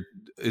point here,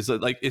 is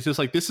that like, it's just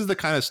like, this is the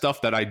kind of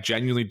stuff that I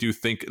genuinely do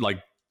think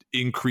like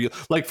increase,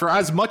 like, for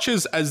as much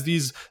as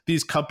these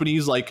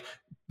companies, like,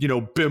 you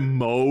know,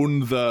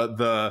 bemoan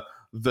the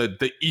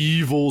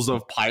evils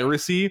of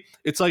piracy,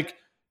 it's like,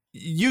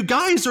 you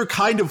guys are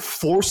kind of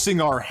forcing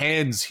our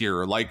hands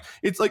here. Like,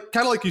 it's like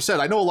kind of like you said,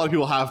 I know a lot of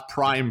people have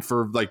Prime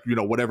for like, you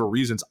know, whatever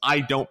reasons. I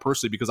don't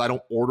personally, because I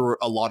don't order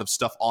a lot of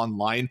stuff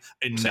online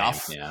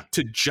enough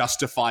to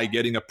justify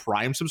getting a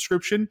Prime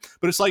subscription.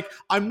 But it's like,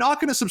 I'm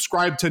not going to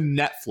subscribe to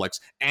Netflix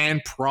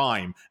and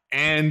Prime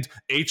and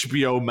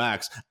HBO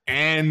Max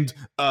and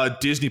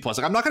Disney Plus.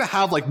 Like, I'm not going to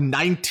have like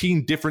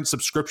 19 different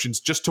subscriptions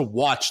just to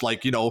watch,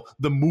 like, you know,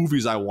 the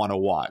movies I want to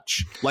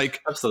watch.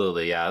 Like,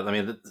 absolutely, yeah. I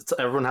mean,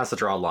 everyone has to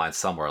draw a line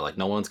somewhere. Like,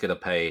 no one's going to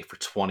pay for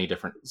 20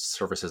 different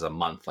services a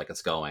month like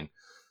it's going.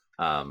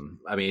 I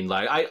mean,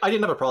 like, I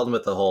didn't have a problem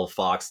with the whole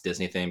Fox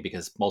Disney thing,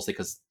 mostly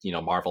because, you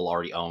know, Marvel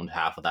already owned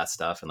half of that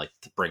stuff, and like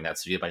to bring that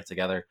studio back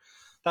together,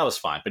 that was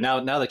fine. But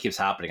now that keeps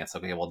happening, it's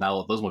okay, well,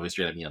 now those movies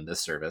are going to be on this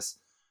service,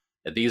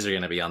 these are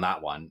going to be on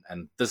that one,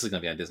 and this is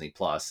going to be on Disney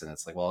Plus. And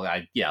it's like, well,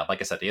 like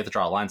I said, you have to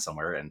draw a line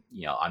somewhere. And,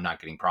 you know, I'm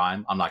not getting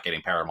Prime, I'm not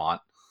getting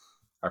Paramount,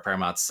 or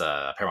Paramount's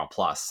Paramount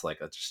Plus. Like,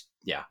 it's just,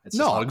 yeah, it's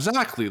just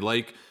exactly.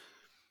 Like,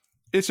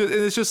 it's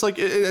just like,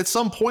 at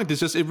some point,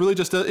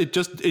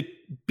 it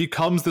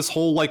becomes this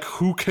whole like,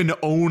 who can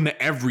own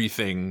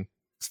everything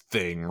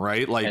thing,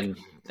 right? Like,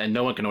 and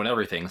no one can own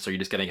everything, so you're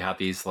just going to have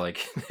these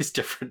like these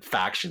different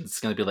factions.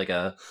 It's going to be like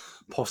a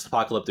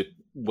post-apocalyptic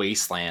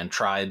wasteland,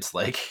 tribes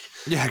like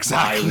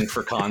vying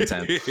for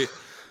content.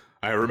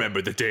 I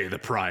remember the day the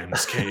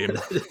Primes came.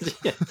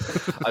 Yeah.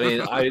 I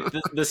mean,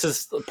 this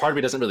is part of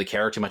me doesn't really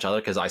care too much either,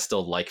 because I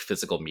still like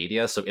physical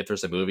media. So if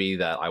there's a movie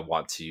that I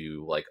want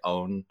to like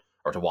own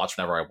or to watch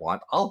whenever I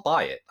want, I'll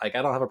buy it. Like,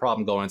 I don't have a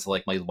problem going to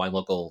like my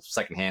local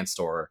secondhand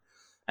store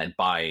and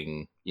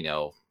buying, you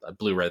know, a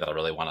Blu-ray that I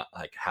really want to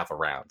like have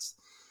around.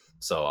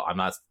 So I'm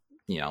not,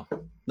 you know,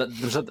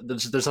 there's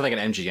something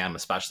at MGM,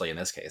 especially in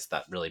this case,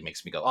 that really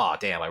makes me go, oh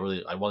damn, I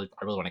really want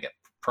to get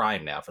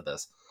Prime now for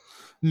this.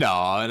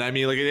 No, and I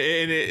mean, like,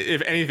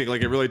 if anything,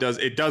 like,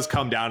 it does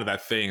come down to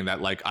that thing that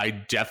like, I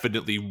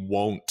definitely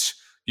won't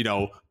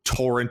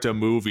torrent a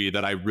movie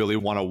that I really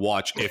want to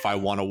watch if I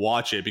want to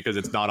watch it because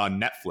it's not on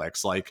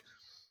Netflix. Like,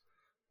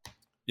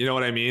 you know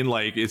what I mean?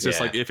 Like, it's just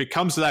like, if it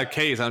comes to that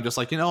case, I'm just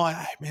like,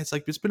 man,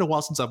 it's been a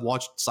while since I've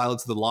watched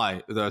Silence of the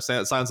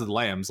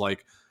Lambs.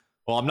 Like,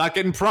 well, I'm not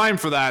getting Prime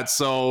for that,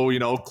 so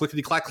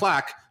clickety clack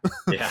clack.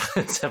 Yeah,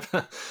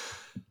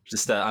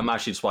 just I'm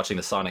actually just watching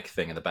the Sonic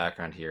thing in the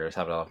background here. Just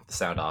have the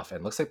sound off,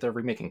 and it looks like they're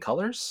remaking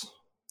Colors.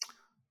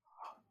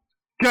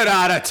 Get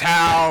out of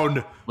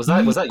town! Was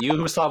that you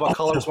who was talking about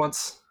Colors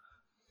once?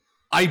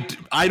 I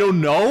don't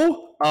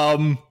know.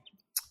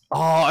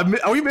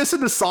 Are we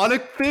missing the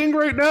Sonic thing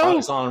right now? Oh,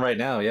 it's on right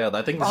now. Yeah,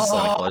 I think this is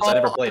Sonic Colors. I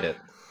never played it.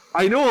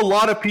 I know a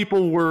lot of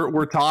people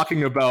were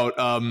talking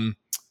about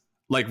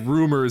like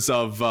rumors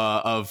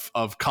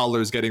of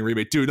Colors getting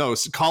remade. Dude, no,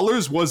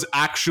 Colors was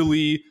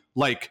actually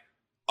like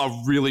a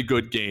really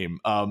good game.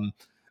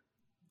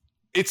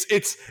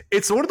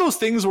 It's one of those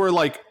things where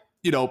like,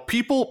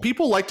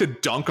 people like to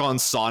dunk on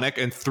Sonic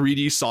and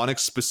 3D Sonic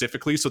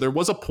specifically. So there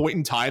was a point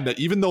in time that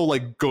even though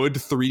like good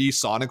 3D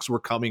Sonics were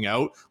coming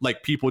out,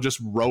 like people just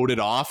wrote it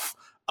off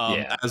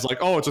as like,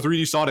 oh, it's a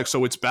 3D Sonic,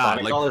 so it's bad.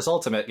 Sonic Colors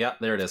Ultimate. Yeah,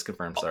 there it is.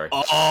 Confirmed. Sorry.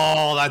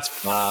 Oh, that's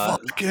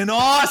fucking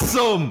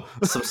awesome.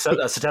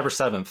 September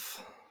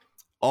 7th.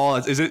 Oh,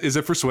 is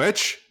it for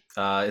Switch?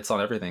 It's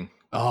on everything.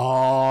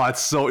 Oh,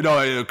 that's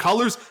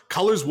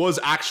Colors was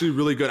actually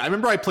really good. I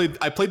remember I played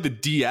the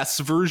DS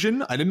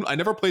version. I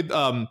never played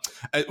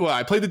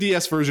I played the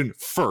DS version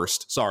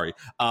first, sorry.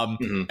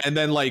 And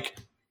then like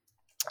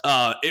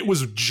it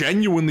was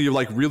genuinely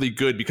like really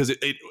good because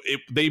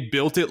they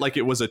built it like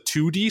it was a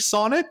 2D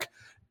Sonic,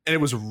 and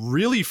it was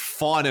really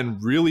fun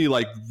and really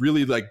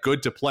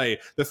good to play.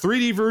 The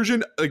 3D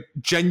version like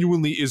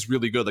genuinely is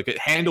really good. Like it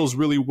handles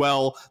really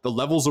well. The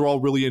levels are all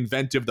really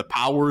inventive. The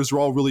powers are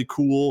all really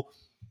cool.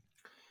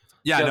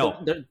 Yeah, no.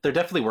 There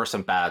definitely were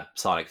some bad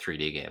Sonic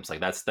 3D games. Like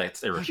that's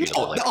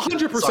irrefutable. Like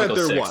 100%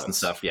 there was and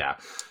stuff. Yeah,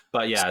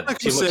 but yeah,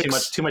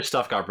 too much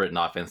stuff got written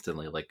off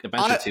instantly. Like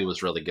Adventure 2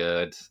 was really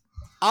good.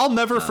 I'll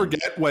never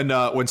forget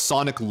when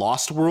Sonic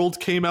Lost World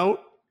came out,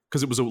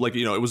 because it was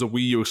it was a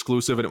Wii U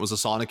exclusive and it was a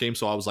Sonic game.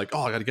 So I was like,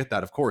 oh, I got to get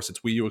that. Of course,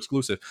 it's Wii U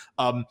exclusive.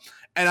 And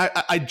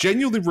I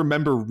genuinely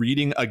remember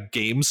reading a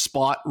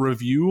GameSpot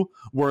review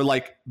where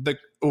like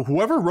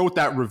whoever wrote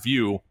that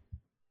review,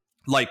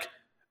 like,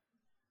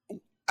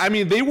 I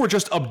mean, they were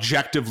just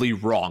objectively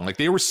wrong. Like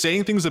they were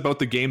saying things about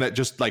the game that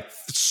just like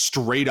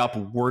straight up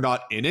were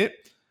not in it.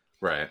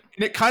 Right.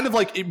 And it kind of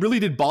like, it really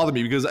did bother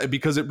me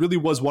because it really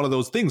was one of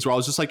those things where I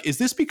was just like, is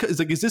this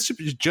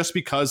just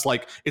because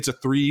like it's a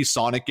 3D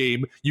Sonic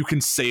game, you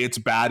can say it's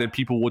bad and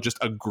people will just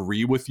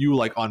agree with you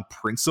like on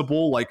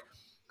principle? Like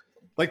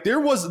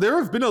there's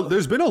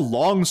been a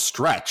long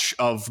stretch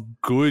of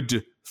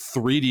good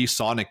 3D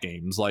Sonic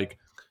games. Like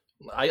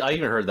I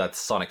even heard that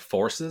Sonic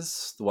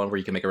Forces, the one where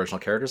you can make original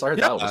characters, I heard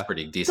that was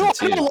pretty decent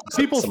too.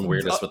 Some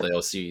weirdness with the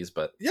OCs,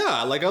 but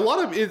yeah, like a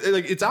lot of it,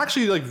 like it's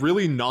actually like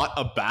really not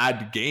a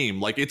bad game.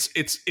 Like it's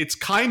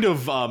kind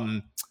of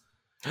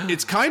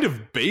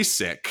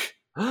basic.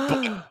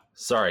 But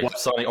sorry, what?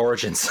 Sonic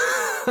Origins.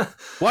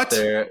 What?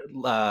 They're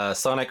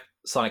Sonic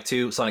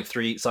 2, Sonic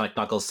 3, Sonic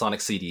Knuckles,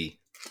 Sonic CD.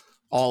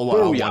 All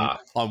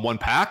on one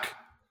pack?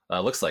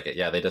 Looks like it.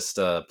 Yeah, they just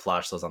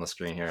flashed those on the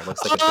screen here. It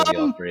looks like it's gonna be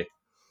all three.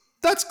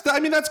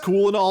 That's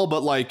cool and all,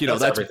 but like,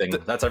 that's everything.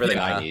 That's everything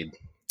I need.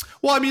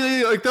 Well, I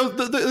mean, like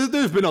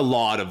there's been a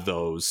lot of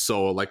those,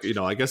 so like,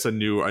 I guess a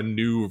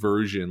new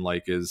version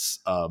like is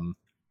to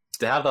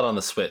have that on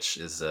the Switch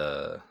is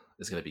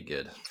gonna be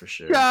good for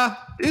sure. Yeah,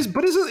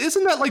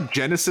 isn't that like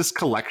Genesis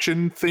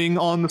Collection thing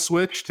on the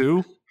Switch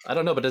too? I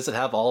don't know, but does it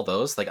have all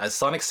those? Like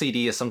Sonic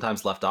CD is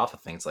sometimes left off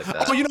of things like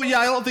that. Oh,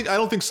 I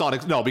don't think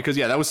Sonic. No, because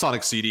that was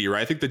Sonic CD,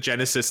 right? I think the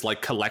Genesis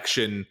like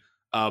collection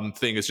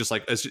thing is just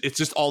like it's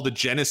just all the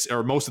Genesis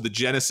or most of the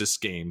Genesis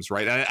games,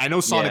 right? I know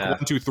Sonic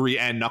 1, 2, 3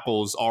 and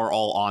Knuckles are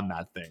all on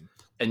that thing.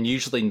 And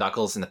usually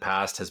Knuckles in the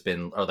past has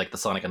been, or like the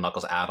Sonic and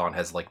Knuckles add-on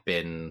has like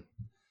been,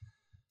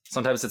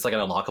 sometimes it's like an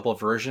unlockable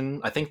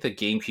version. I think the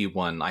GameCube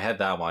one, I had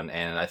that one,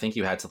 and I think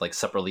you had to like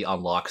separately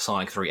unlock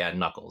Sonic 3 and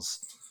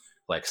Knuckles.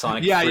 Like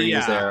Sonic 3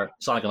 was there,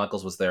 Sonic and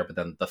Knuckles was there, but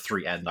then the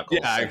 3 and Knuckles,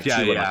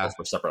 Knuckles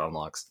were separate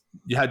unlocks.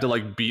 You had to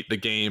like beat the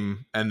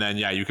game, and then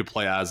you could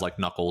play as like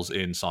Knuckles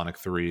in Sonic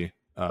 3.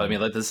 But I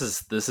mean, like this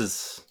is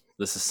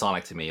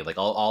Sonic to me. Like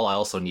all I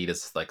also need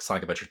is like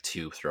Sonic Adventure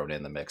 2 thrown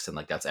in the mix, and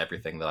like that's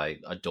everything that I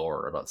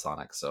adore about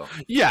Sonic. So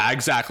yeah,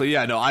 exactly.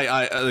 Yeah, no,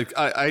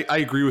 I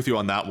agree with you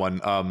on that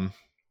one.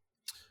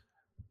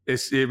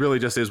 It really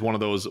just is one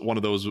of those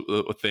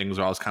things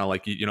where I was kind of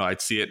like,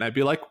 I'd see it and I'd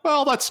be like,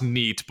 well, that's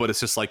neat, but it's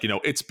just like,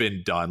 it's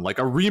been done. Like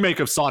a remake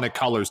of Sonic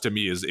Colors to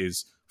me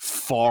is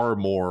far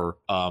more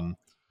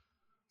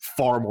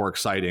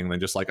exciting than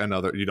just like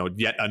another,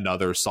 yet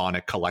another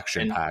Sonic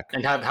collection pack.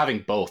 And having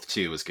both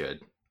too is good.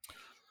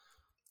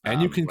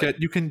 And you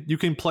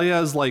can play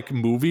as like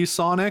movie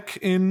Sonic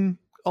in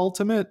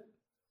Ultimate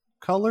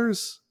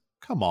Colors.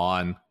 Come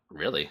on,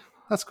 really?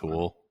 That's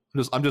cool.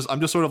 I'm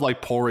just sort of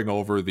like poring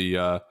over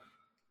the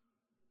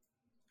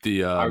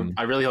The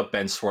I really hope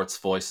Ben Schwartz's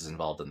voice is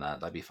involved in that.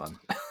 That'd be fun.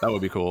 That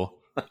would be cool.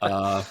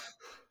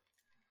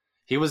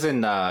 He was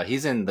in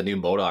he's in the new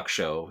MODOK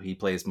show. He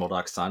plays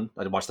MODOK's son.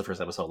 I watched the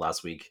first episode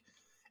last week,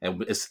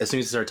 and as soon as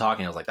he started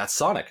talking, I was like, "That's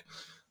Sonic."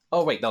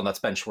 Oh wait, no, that's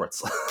Ben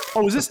Schwartz.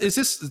 Oh, is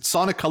this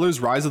Sonic Colors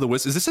Rise of the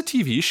Wisp? Is this a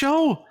TV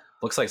show?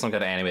 Looks like some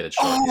kind of animated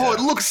show. Oh, yeah.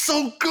 It looks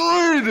so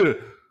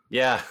good.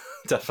 Yeah,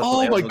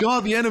 definitely. Oh my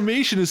god, the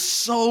animation is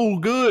so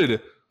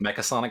good.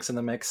 Mecha Sonic's in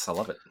the mix. I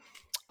love it.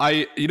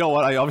 You know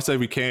what? Obviously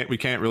we can't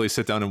really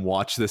sit down and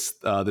watch this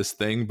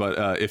thing,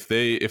 but if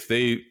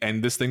they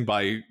end this thing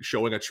by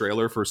showing a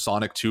trailer for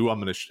Sonic 2, I'm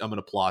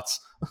gonna plot.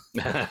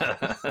 Now,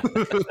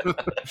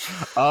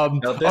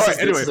 This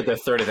is like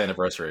the 30th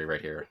anniversary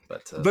right here.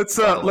 But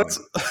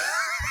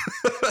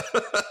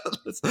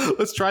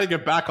let's try to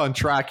get back on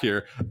track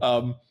here.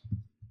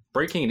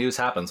 Breaking news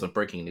happens when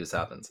breaking news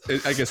happens.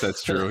 I guess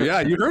that's true.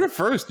 Yeah, you heard it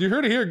first. You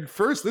heard it here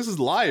first. This is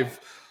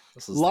live.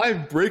 This is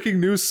live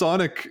breaking news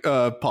Sonic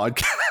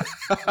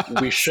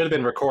podcast. We should have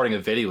been recording a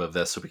video of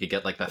this so we could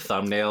get like the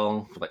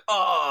thumbnail, like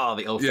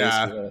the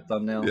O-face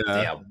thumbnail.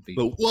 Yeah.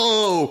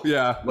 Whoa,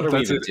 yeah. What are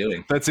we even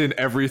doing? That's in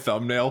every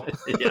thumbnail.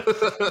 Yeah.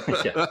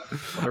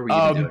 What are we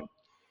even doing?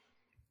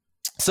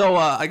 So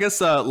I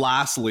guess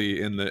lastly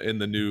in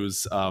the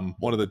news,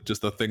 one of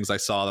the things I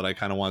saw that I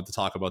kind of wanted to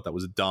talk about that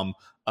was dumb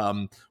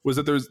was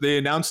that they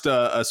announced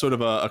a sort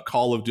of a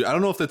Call of Duty. I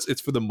don't know if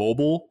it's for the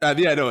mobile.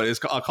 Yeah, no, it's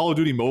Call of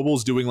Duty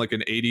Mobile's doing like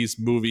an 80s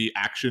movie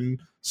action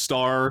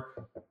star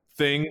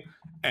thing,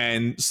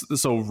 and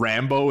so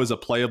Rambo is a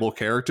playable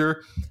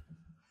character.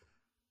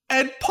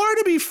 And part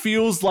of me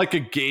feels like a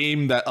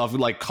game of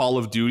like Call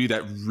of Duty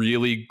that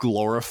really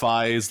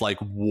glorifies like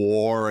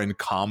war and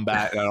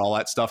combat and all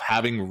that stuff.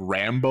 Having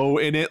Rambo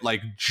in it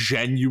like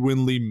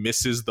genuinely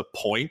misses the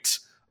point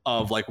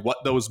of like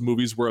what those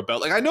movies were about.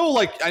 Like I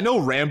know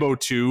Rambo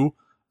 2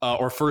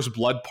 or First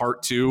Blood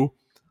Part 2.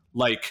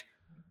 Like,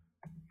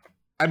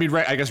 I mean,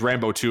 I guess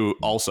Rambo 2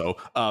 also.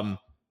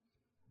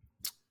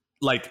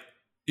 Like,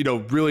 you know,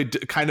 really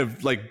kind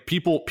of like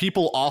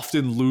people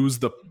often lose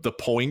the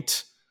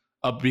point.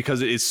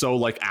 Because it is so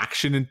like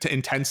action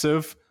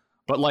intensive,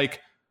 but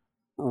like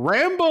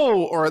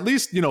Rambo, or at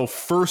least, you know,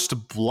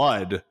 First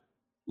Blood,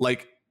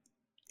 like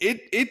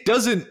it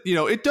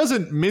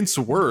doesn't mince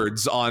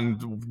words on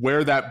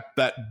where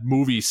that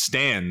movie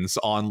stands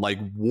on like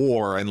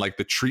war and like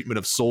the treatment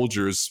of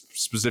soldiers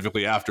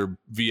specifically after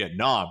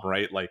Vietnam,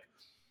 right? Like,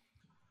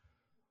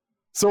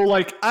 so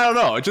like I don't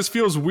know, it just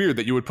feels weird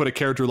that you would put a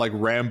character like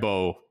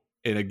Rambo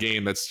in a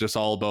game that's just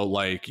all about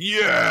like,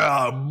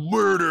 yeah,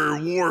 murder,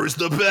 war is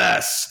the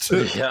best.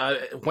 Yeah,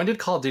 when did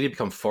Call of Duty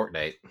become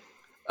Fortnite?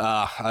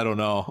 I don't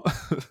know.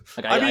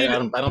 Like, I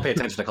don't pay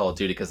attention to Call of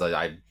Duty because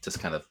I just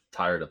kind of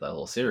tired of that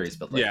whole series.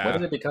 But like, when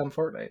did it become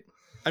Fortnite?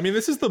 I mean,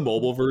 this is the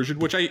mobile version,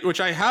 which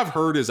I have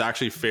heard is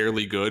actually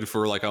fairly good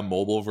for like a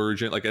mobile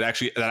version. Like that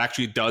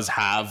actually does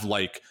have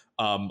like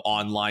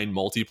online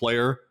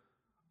multiplayer.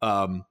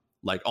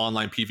 Like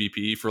online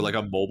PvP for like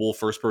a mobile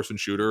first person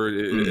shooter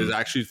is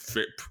actually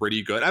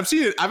pretty good.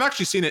 I've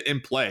actually seen it in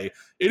play.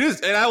 It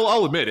is, and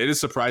I'll admit, it is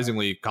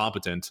surprisingly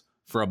competent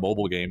for a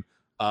mobile game.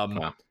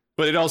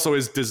 But it also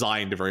is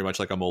designed very much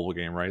like a mobile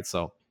game, right?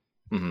 So,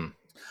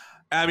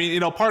 I mean, you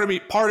know, part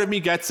of me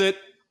gets it,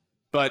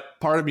 but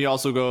part of me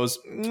also goes,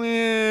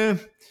 I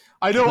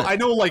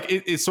know, like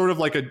it's sort of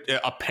like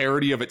a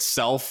parody of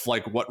itself,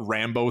 like what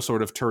Rambo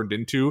sort of turned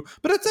into.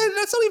 But that's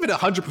not even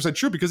 100%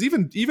 true, because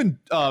even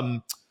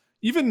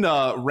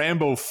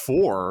Rambo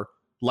 4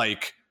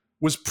 like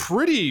was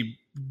pretty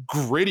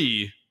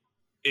gritty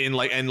in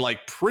like, and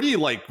like pretty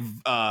like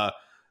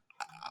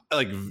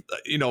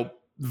you know,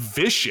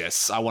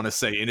 vicious, I want to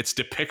say, in its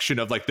depiction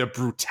of like the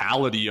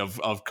brutality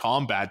of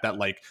combat, that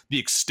like the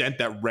extent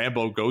that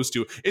Rambo goes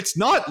to. It's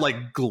not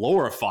like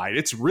glorified,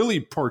 it's really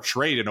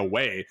portrayed in a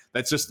way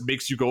that just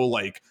makes you go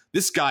like,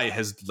 this guy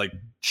has like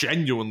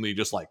genuinely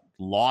just like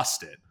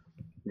lost it.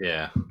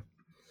 Yeah.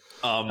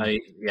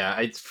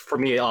 For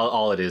me,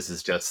 all it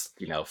is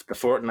just, you know, the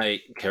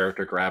Fortnite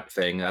character grab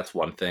thing. That's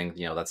one thing,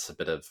 you know, that's a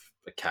bit of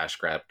a cash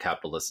grab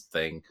capitalist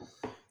thing.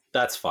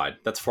 That's fine.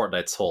 That's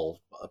Fortnite's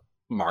whole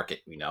market,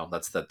 you know,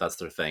 that's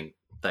their thing.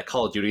 That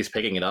Call of Duty is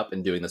picking it up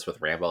and doing this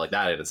with Rambo, like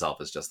that in itself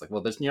is just like,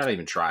 well, you're not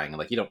even trying.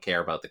 Like, you don't care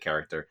about the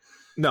character.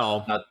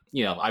 No,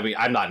 you know, I mean,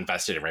 I'm not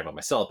invested in Rambo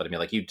myself, but I mean,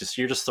 like, you're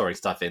just throwing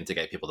stuff in to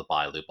get people to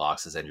buy loot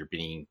boxes, and you're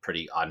being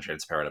pretty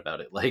untransparent about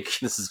it. Like,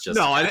 this is just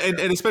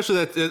and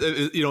especially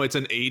that, you know, it's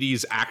an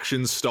 80s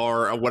action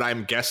star. What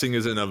I'm guessing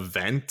is an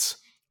event.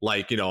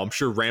 Like, you know, I'm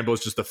sure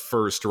Rambo's just the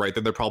first, right?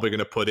 Then they're probably going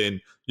to put in,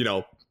 you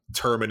know,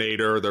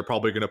 Terminator. They're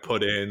probably going to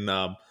put in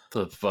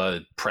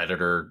the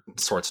Predator,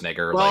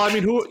 Schwarzenegger. Well, like, I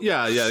mean, who?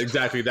 Yeah,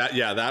 exactly.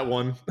 That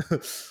one.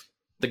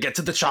 To get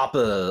to the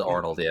chopper,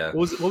 Arnold. Yeah.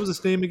 What was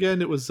his name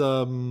again? It was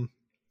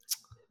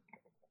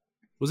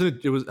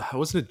wasn't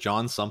it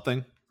John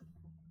something?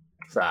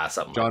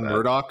 Something John like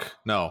Murdoch?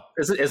 No.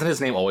 Isn't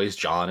his name always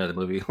John in the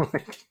movie? I feel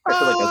like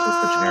that's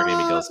just the generic name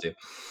he goes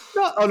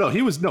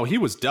to. He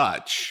was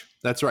Dutch.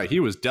 That's right. He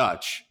was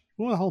Dutch.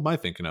 What the hell am I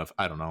thinking of?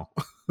 I don't know.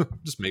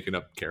 Just making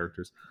up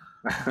characters.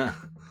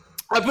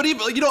 But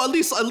even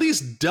at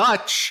least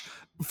Dutch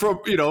from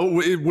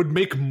it would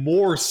make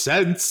more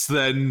sense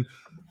than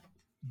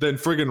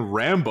friggin'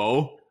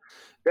 Rambo.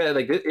 Yeah,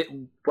 like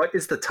what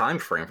is the time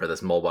frame for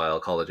this mobile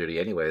Call of Duty,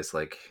 anyways?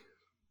 Like,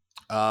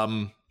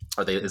 are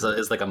they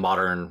is like a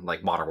modern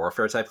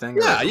warfare type thing?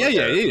 Yeah.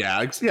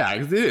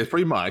 It is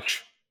pretty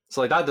much.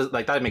 So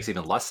that makes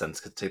even less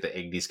sense to take the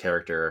 80s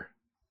character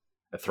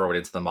and throw it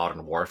into the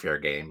modern warfare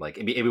game. Like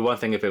it'd be one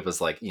thing if it was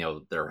like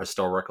their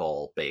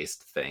historical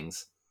based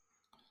things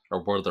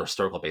or were the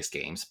historical based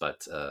games, but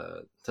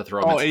to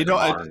throw them into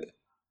modern...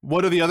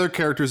 One of the other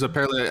characters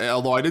apparently,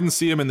 although I didn't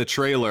see him in the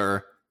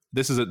trailer,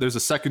 there's a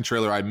second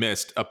trailer I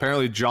missed.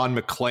 Apparently, John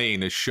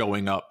McClane is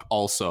showing up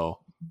also.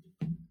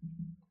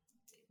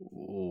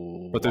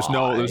 But there's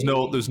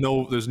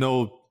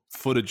no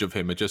footage of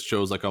him. It just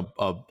shows like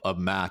a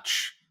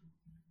match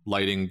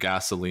lighting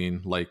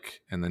gasoline,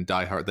 and then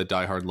Die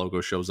Hard logo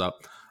shows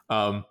up.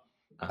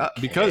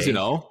 Because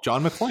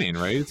John McClane,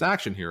 right? It's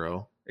action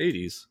hero,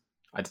 80s.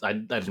 I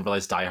didn't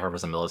realize Die Hard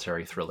was a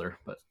military thriller,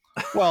 but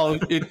well,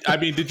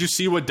 did you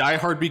see what Die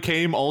Hard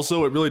became?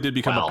 Also, it really did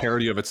become a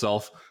parody of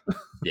itself.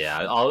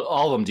 Yeah,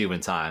 all of them do in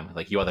time.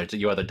 Like you either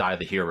die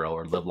the hero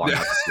or live long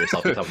enough to see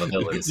yourself become the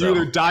villain. So. You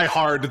either die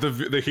hard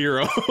the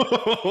hero,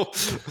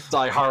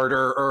 die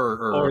harder,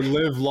 or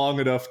live long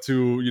enough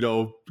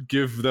to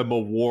give them a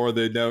war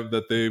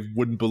that they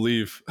wouldn't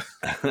believe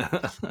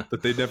that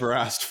they never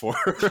asked for.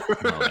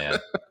 Oh man,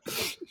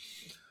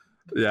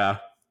 yeah,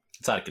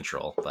 it's out of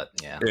control, but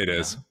yeah, it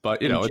is.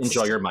 But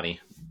enjoy your money.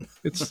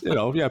 It's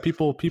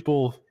people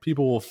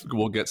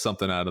will get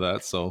something out of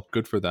that, so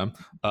good for them.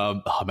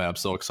 Oh man, I'm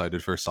so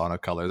excited for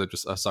Sonic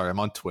Colors. I'm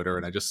on Twitter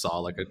and I just saw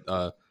like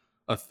a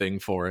thing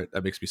for it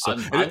that makes me so.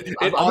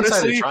 I'm honestly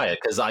excited to try it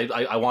because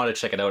I wanted to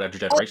check it out after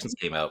Generations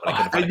came out, but I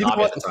couldn't find a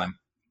copy at the time.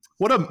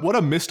 What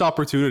a missed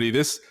opportunity!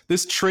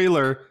 This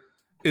trailer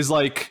is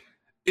like.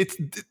 They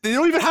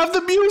don't even have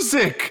the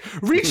music.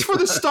 Reach for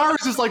the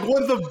Stars is like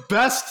one of the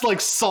best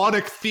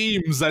Sonic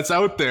themes that's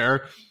out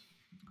there.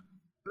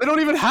 They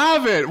don't even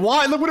have it.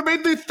 Why? Look what it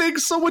made the thing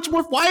so much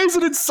more. Why is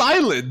it in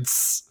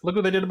silence? Look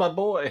what they did to my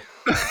boy.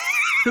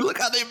 Look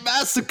how they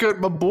massacred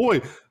my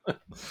boy.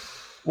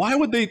 Why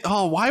would they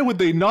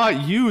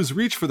not use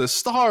Reach for the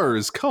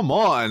Stars? Come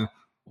on.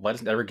 Why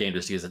doesn't every game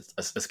just use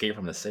Escape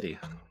from the City?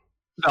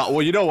 No,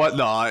 well, you know what?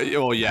 No,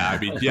 well,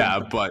 yeah, yeah,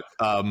 but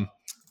that's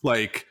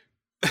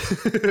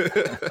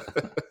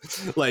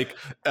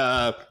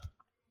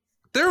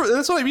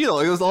what I mean.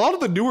 Like, a lot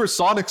of the newer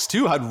Sonics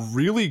too had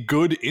really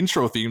good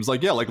intro themes.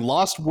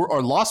 Lost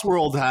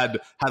World had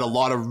a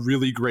lot of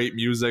really great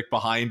music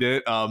behind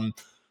it.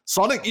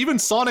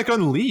 Sonic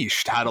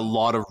Unleashed had a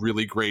lot of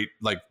really great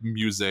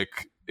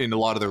music in a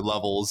lot of their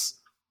levels.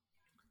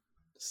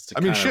 I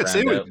mean, shit.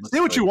 Say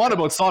what you want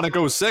about Sonic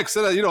 06.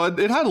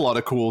 It had a lot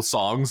of cool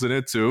songs in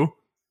it too.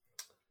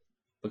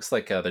 Looks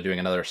like they're doing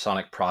another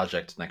Sonic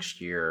project next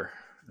year.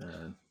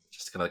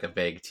 Just kind of like a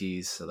vague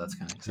tease, so that's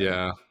kind of exciting.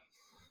 Yeah.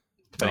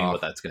 Depending on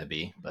what that's going to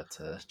be, but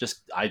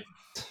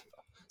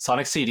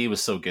Sonic CD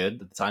was so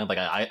good at the time. Like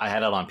I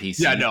had it on PC.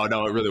 Yeah,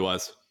 no, it really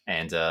was.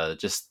 And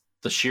just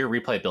the sheer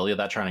replayability of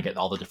that, trying to get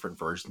all the different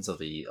versions of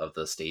the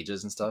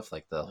stages and stuff,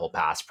 like the whole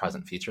past,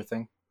 present, future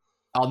thing.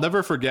 I'll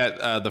never forget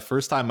the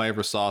first time I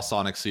ever saw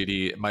Sonic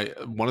CD.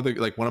 One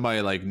of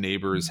my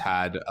neighbors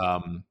had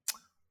a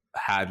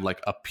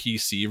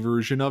PC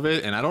version of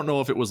it, and I don't know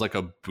if it was like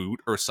a boot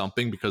or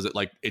something because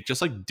it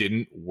just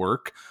didn't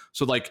work.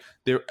 So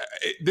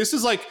this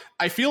is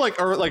I feel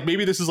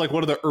maybe this is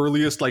one of the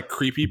earliest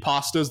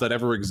creepypastas that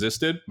ever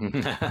existed.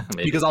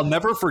 Because I'll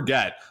never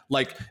forget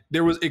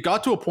it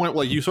got to a point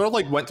where you sort of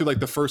went through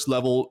the first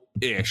level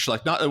ish,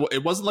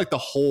 it wasn't the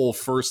whole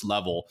first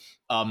level,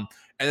 and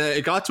then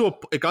it got to a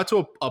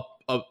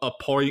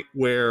point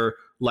where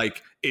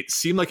it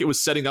seemed like it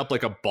was setting up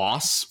a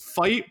boss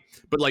fight,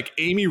 but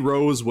Amy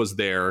Rose was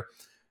there,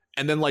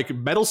 and then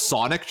Metal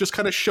Sonic just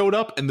kind of showed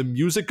up, and the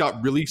music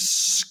got really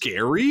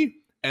scary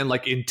and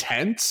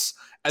intense,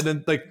 and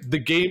then the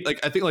game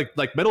I think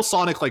Metal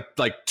Sonic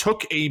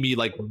took Amy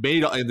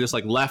made and just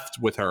left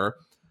with her,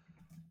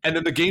 and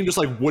then the game just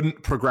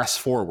wouldn't progress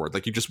forward.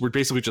 You just were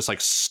basically just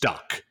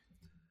stuck.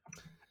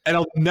 And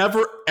I'll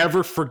never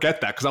ever forget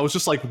that because I was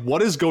just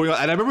what is going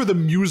on? And I remember the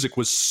music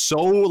was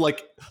so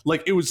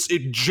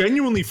it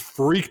genuinely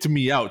freaked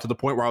me out to the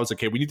point where I was like,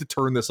 okay, we need to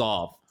turn this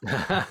off.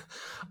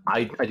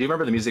 I do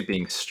remember the music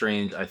being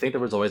strange. I think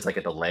there was always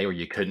a delay where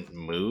you couldn't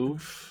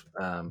move,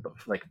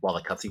 while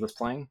the cutscene was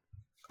playing.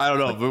 I don't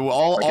know. But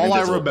all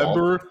I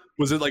remember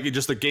was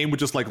the game would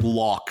just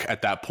lock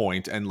at that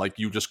point, and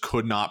you just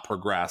could not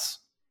progress.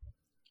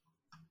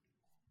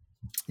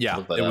 Yeah,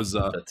 it was.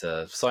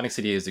 But Sonic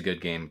CD is a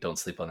good game. Don't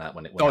sleep on that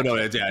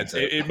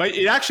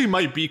it actually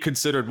might be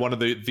considered one of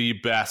the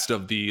best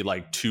of the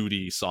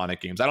 2D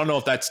Sonic games. I don't know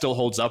if that still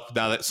holds up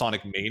now that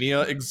Sonic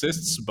Mania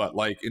exists, but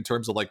in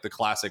terms of the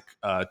classic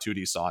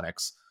 2D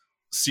Sonics,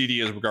 CD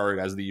is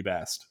regarded as the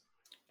best.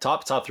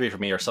 Top three for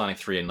me are Sonic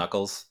 3 and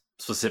Knuckles.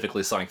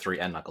 specifically Sonic 3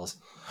 and Knuckles.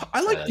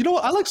 I like,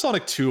 I like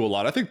Sonic 2 a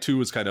lot. I think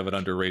 2 is kind of an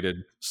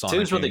underrated Sonic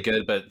 2 is really game.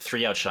 good, but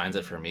 3 outshines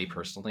it for me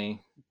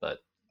personally. But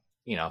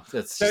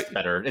it's just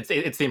better. It's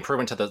the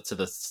improvement to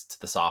the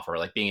software,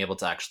 like being able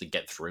to actually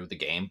get through the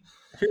game.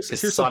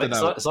 Here's Sonic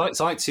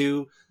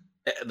 2,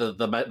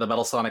 the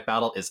Metal Sonic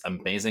battle is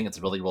amazing. It's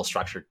a really well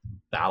structured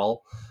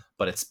battle,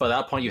 but by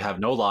that point you have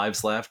no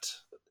lives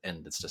left,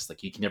 and it's just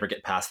like you can never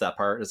get past that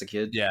part as a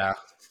kid. Yeah.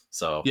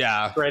 So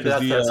yeah, granted,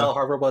 that's how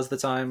hardware was at the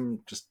time,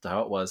 just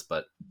how it was.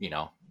 But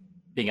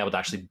being able to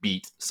actually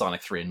beat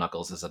Sonic 3 and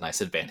Knuckles is a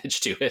nice advantage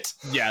to it.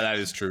 Yeah, that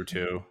is true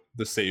too.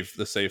 The save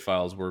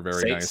files were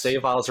very nice.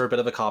 Save files are a bit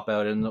of a cop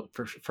out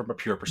from a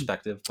pure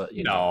perspective, but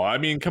No, I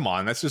mean, come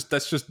on, that's just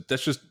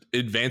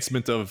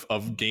advancement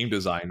of game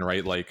design,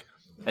 right? Like,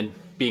 and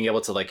being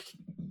able to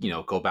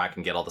go back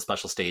and get all the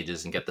special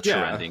stages and get the true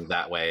ending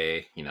that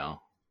way,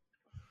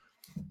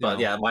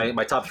 But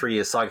my top 3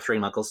 is Sonic 3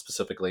 and Knuckles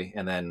specifically,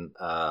 and then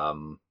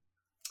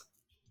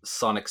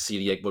Sonic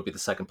CD would be the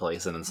second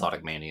place, and then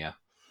Sonic Mania.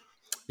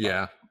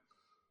 Yeah.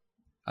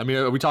 I mean,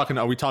 are we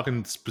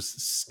talking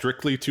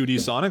strictly 2D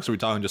Sonics, or are we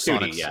talking just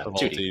 2D, Sonics? Yeah,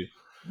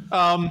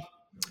 2D.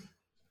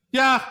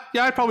 Yeah,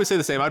 I'd probably say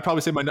the same. I'd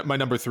probably say my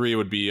number 3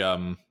 would be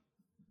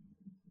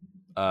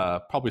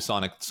probably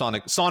Sonic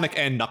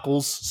and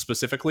Knuckles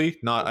specifically.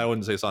 I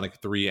wouldn't say Sonic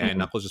 3 and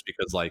Knuckles, just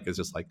because it's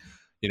just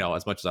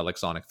as much as I like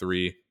Sonic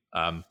 3,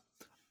 I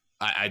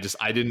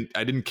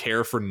didn't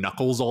care for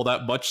Knuckles all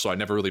that much, so I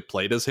never really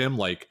played as him.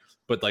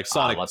 But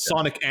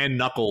Sonic and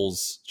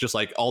Knuckles, just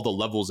all the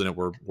levels in it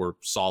were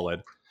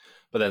solid.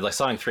 But then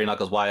Sonic 3 and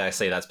Knuckles, why I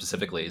say that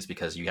specifically is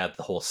because you had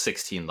the whole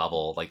 16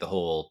 level, the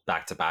whole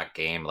back-to-back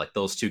game.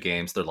 Those two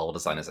games, their level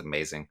design is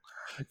amazing.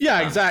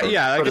 Yeah, exactly.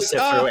 To sit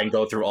through and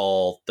go through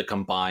all the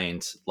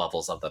combined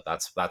levels of that.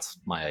 That's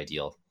my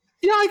ideal.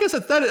 Yeah, I guess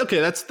that. Okay,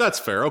 that's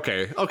fair.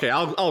 Okay,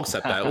 I'll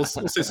accept that. We'll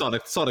say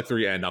Sonic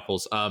 3 and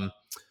Knuckles. And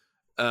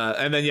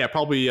then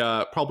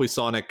probably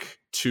Sonic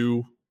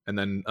 2, and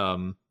then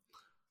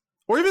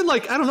or even I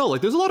don't know,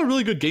 there's a lot of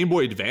really good Game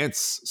Boy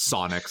Advance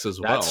Sonics as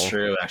well. That's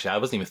true. Actually, I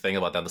wasn't even thinking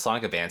about that. The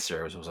Sonic Advance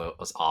series was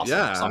awesome.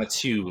 Yeah. Sonic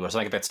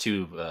Advance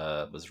 2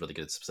 was really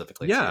good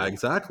specifically. Yeah, too.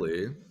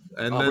 Exactly.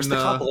 And where's the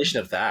compilation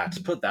of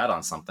that? Put that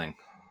on something.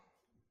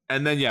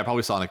 And then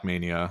probably Sonic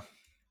Mania.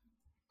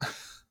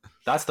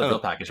 That's the real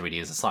package we need,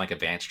 is a Sonic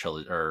Advance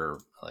trilogy or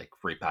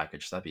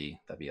repackage.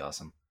 That'd be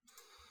awesome.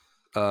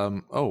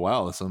 Oh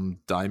wow, some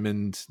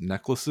diamond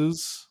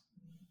necklaces.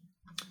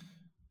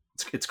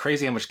 It's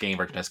crazy how much game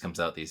merchandise comes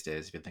out these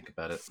days, if you think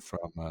about it.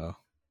 From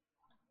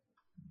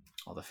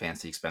all the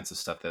fancy, expensive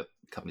stuff that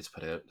companies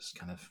put out, is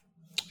kind of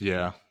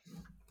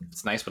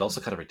it's nice, but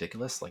also kind of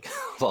ridiculous.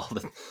 All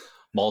the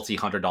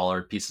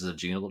multi-$100 pieces of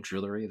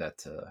jewelry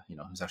that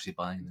who's actually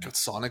buying. Got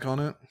Sonic on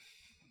it.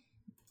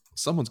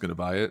 Someone's gonna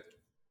buy it.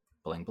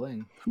 Bling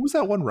bling. Who was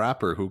that one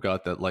rapper who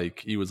got that?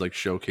 He was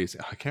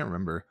showcasing. I can't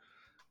remember.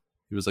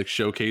 He was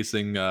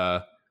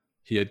showcasing.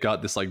 He had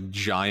got this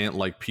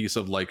giant piece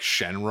of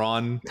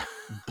Shenron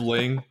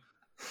bling.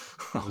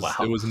 Wow.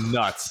 It was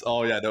nuts.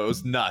 Oh yeah, no, it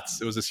was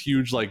nuts. It was this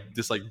huge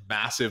this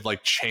massive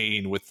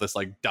chain with this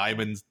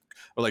diamonds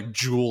or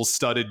jewel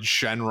studded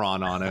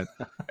Shenron on it,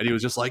 and he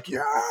was just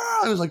yeah.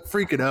 I was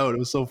freaking out. It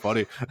was so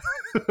funny.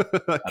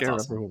 I can't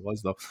remember who it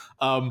was though.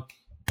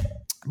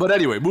 But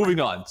anyway,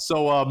 moving on.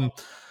 So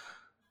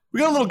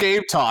we got a little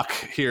game talk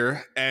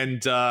here,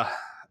 and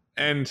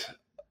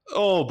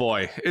oh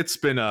boy, it's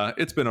been a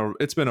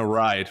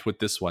ride with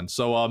this one.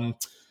 So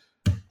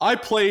I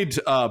played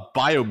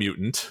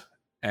Biomutant,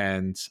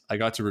 and I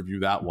got to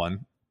review that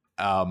one.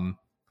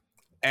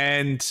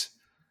 And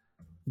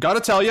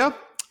gotta tell you,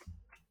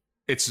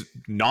 it's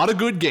not a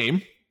good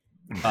game.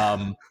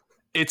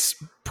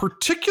 It's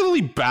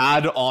particularly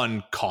bad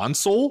on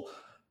console.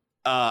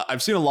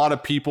 I've seen a lot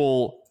of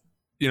people,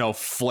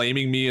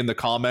 flaming me in the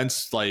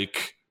comments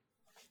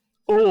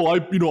oh, I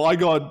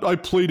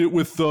played it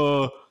with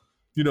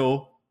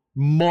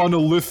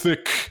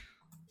monolithic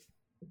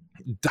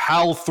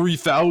HAL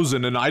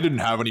 3000 and I didn't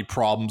have any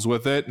problems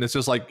with it. And it's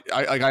just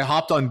I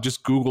hopped on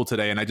just Google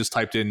today and I just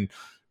typed in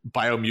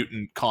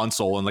Biomutant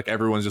console, and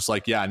everyone's just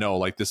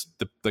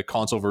the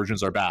console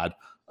versions are bad.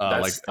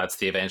 That's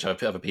the advantage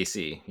of a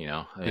PC,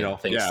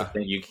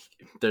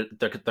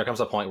 there comes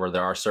a point where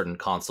there are certain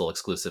console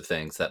exclusive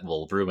things that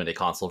will ruin a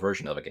console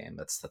version of a game.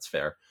 That's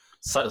fair.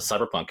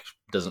 Cyberpunk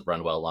doesn't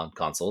run well on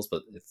consoles,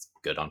 but it's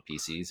good on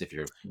PCs if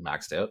you're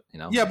maxed out,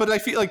 Yeah, but I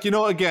feel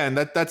again,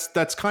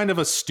 that's kind of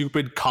a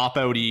stupid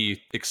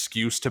cop-outy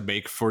excuse to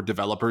make for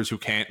developers who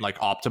can't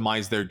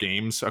optimize their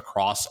games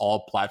across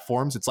all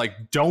platforms. It's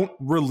don't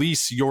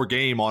release your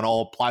game on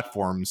all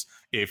platforms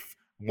if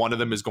one of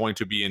them is going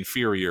to be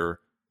inferior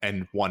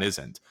and one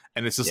isn't.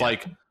 And it's just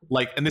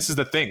and this is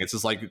the thing. It's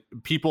just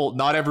people,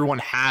 not everyone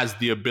has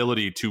the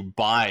ability to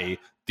buy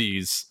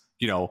these,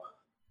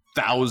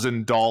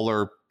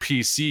 $1,000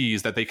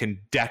 PCs that they can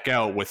deck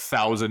out with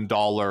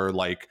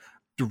 $1,000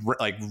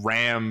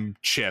 RAM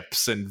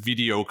chips and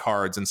video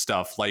cards and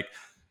stuff. A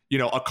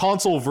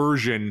console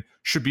version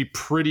should be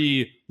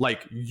pretty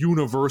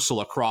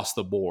universal across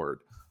the board.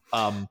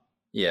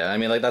 Yeah, I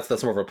mean, like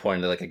that's more of a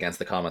point like against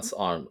the comments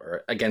on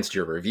or against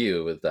your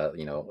review is that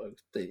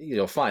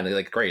fine,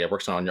 like great, it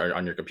works on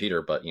your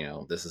computer, but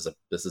this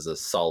is a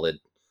solid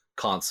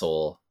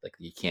console. Like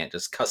you can't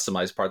just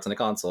customize parts in a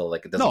console.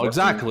 Like it doesn't No, work. It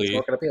doesn't exactly.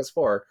 work on a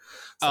PS4.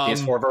 It's a Um,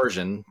 PS4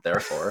 version,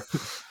 therefore.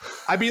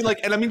 I mean, like,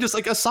 and I mean, just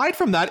like aside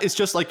from that, it's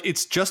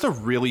just a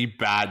really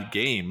bad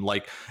game.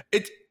 Like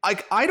it,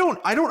 like I don't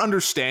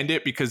understand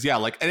it because yeah,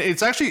 like, and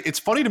it's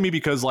funny to me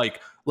because like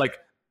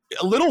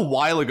a little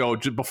while ago,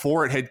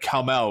 before it had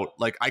come out,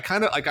 like I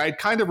kind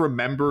of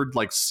remembered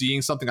like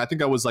seeing something. I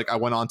think I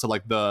went on to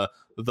like the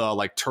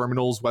like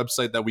terminals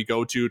website that we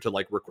go to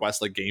like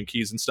request like game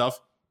keys and stuff.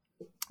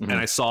 And Mhm.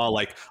 I saw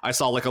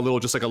like a little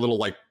just like a little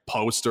like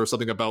post or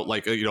something about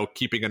like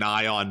keeping an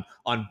eye on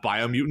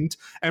Biomutant,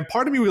 and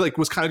part of me like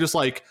was kind of just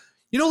like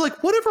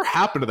like whatever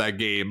happened to that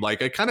game.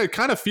 Like it kind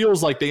of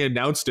feels like they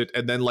announced it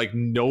and then like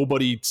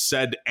nobody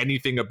said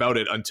anything about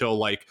it until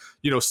like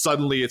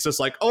suddenly it's just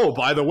like, oh,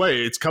 by the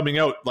way, it's coming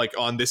out like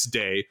on this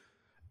day.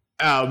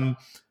 um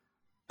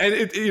and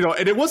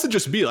it wasn't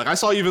just me. Like I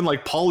saw even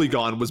like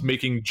Polygon was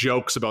making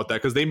jokes about that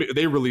because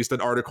they released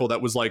an article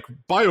that was like,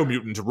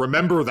 Biomutant,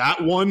 remember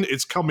that one?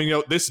 It's coming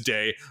out this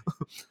day.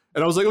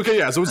 And I was like, okay,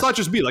 yeah. So it's not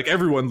just me. Like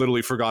everyone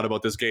literally forgot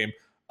about this game,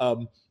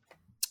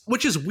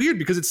 which is weird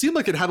because it seemed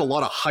like it had a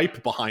lot of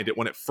hype behind it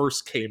when it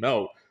first came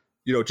out.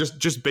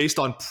 Just based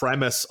on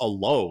premise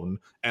alone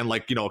and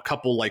like a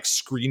couple like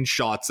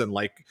screenshots and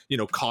like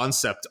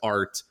concept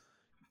art.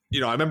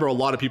 I remember a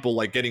lot of people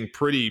like getting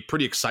pretty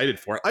excited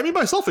for it. I mean,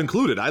 myself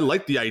included. I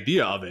liked the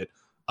idea of it.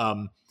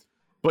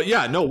 But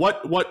yeah, no.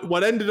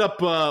 What ended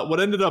up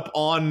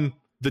on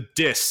the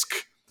disc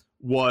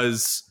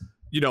was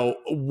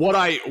what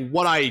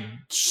I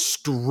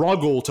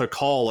struggle to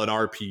call an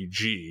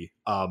RPG.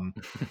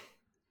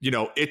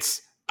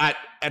 It's at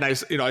and I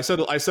said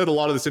a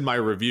lot of this in my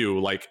review.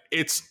 Like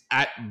it's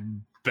at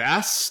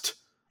best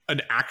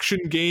an action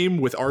game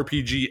with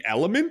RPG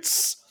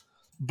elements,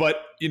 but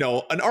an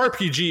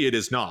RPG it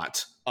is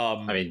not.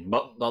 I mean,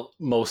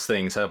 most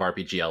things have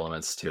RPG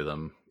elements to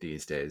them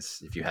these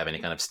days. If you have any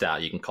kind of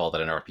stat, you can call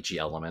that an RPG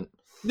element.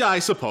 Yeah, I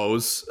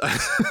suppose.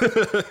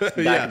 That,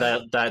 Yeah,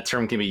 that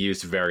term can be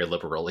used very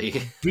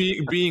liberally.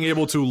 being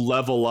able to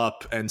level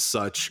up and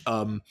such.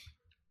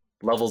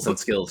 Levels But and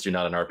skills do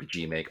not an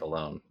RPG make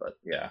alone, but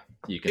yeah,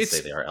 you can say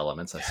it's they are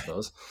elements, I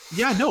suppose.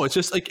 yeah, no, it's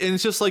just like, and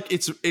it's just like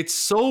it's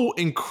so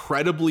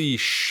incredibly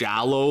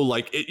shallow.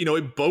 Like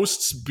it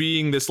boasts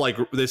being this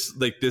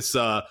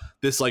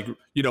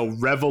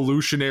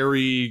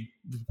revolutionary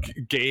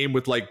game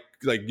with like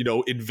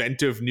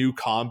inventive new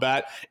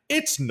combat.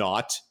 It's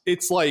not.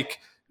 It's like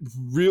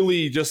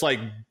really just like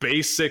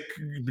basic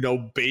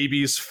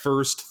baby's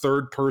first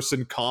third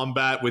person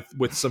combat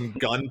with some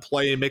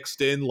gunplay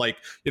mixed in. Like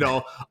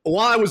while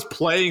I was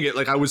playing it,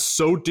 like I was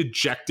so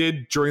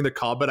dejected during the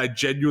combat, I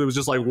genuinely was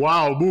just like,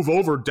 wow, move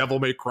over, Devil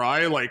May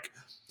Cry. Like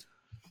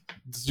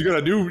you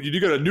got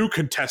a new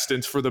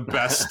contestant for the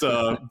best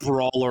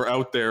brawler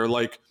out there.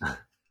 Like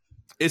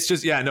it's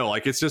just, yeah, no,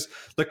 like it's just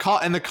the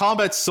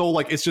combat's so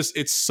like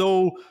it's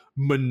so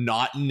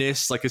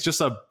monotonous. Like it's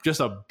just a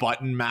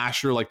button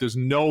masher. Like there's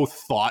no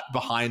thought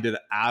behind it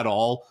at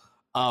all.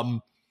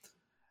 And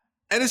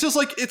it's just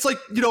like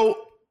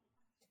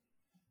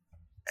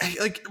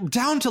like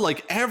down to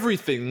like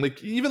everything,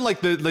 like even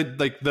like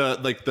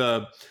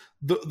the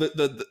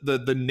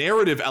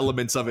narrative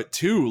elements of it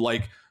too.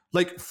 Like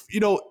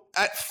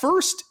at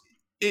first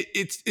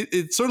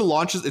it sort of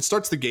launches, it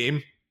starts the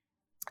game,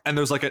 and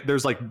there's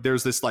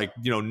this like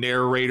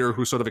narrator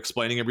who's sort of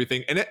explaining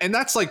everything, and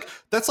that's like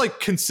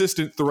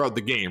consistent throughout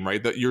the game,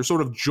 right? That you're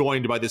sort of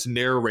joined by this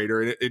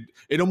narrator, and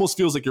it almost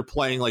feels like you're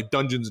playing like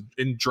Dungeons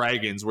and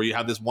Dragons, where you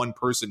have this one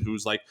person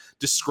who's like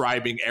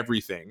describing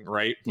everything,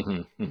 right?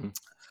 Mm-hmm, mm-hmm.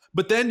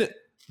 But then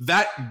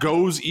that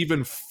goes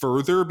even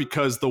further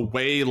because the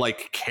way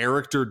like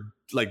character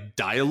like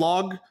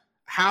dialogue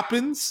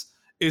happens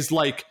is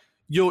like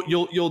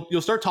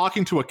you'll start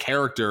talking to a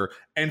character,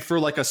 and for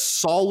like a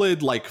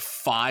solid like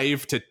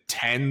 5 to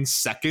 10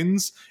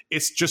 seconds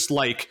it's just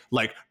like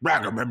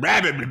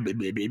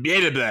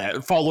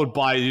followed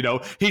by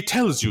he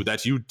tells you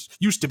that you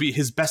used to be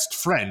his best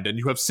friend and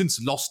you have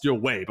since lost your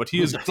way, but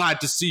he is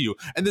glad to see you.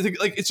 And then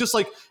like it's just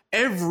like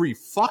every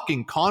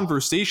fucking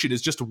conversation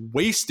is just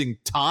wasting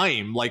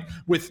time, like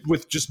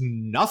with just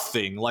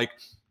nothing. Like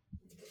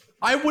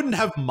I wouldn't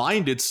have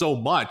minded so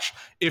much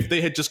if they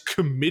had just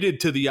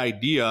committed to the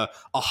idea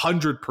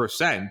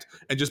 100%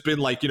 and just been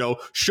like,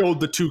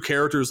 showed the two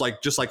characters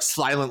like just like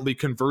silently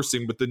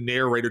conversing with the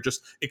narrator,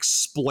 just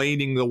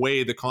explaining the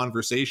way the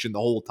conversation the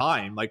whole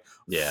time. Like,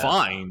 Yeah,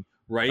 fine,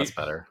 right? that's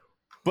better.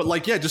 But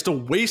like, yeah, just to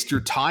waste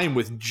your time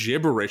with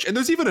gibberish. And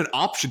there's even an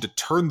option to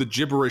turn the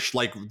gibberish,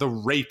 like the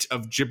rate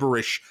of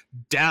gibberish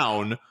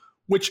down,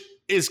 which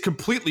is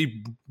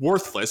completely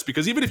worthless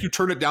because even if you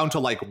turn it down to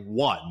like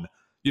 1,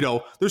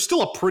 there's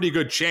still a pretty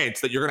good chance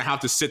that you're going to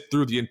have to sit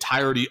through the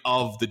entirety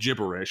of the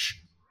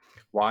gibberish.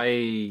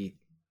 Why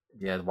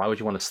Yeah, why would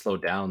you want to slow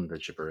down the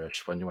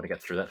gibberish when you want to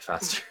get through that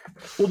faster?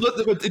 Well,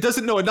 it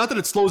doesn't know. Not that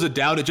it slows it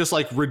down. It just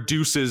like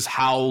reduces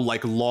how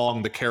like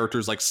long the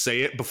characters like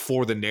say it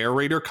before the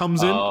narrator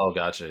comes in. Oh,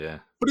 gotcha. Yeah,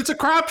 but it's a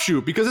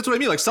crapshoot because that's what I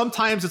mean. Like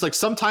sometimes it's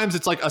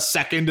like a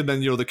second, and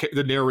then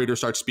the narrator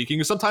starts speaking.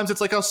 And sometimes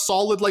it's like a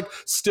solid like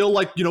still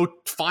like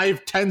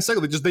 5-10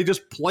 seconds. They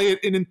just play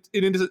it in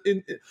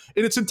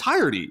its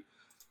entirety.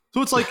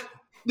 So it's like.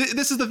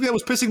 This is the thing that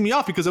was pissing me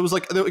off because it was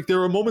like there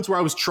were moments where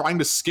I was trying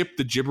to skip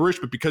the gibberish,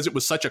 but because it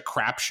was such a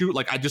crapshoot,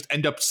 like I just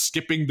end up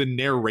skipping the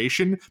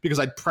narration because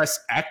I'd press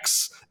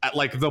X at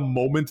like the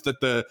moment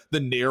that the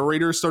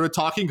narrator started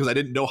talking because I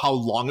didn't know how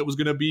long it was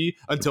going to be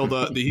until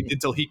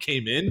until he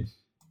came in.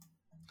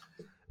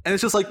 And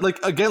it's just like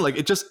again, like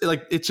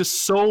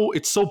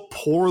it's so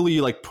poorly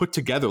like put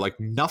together. Like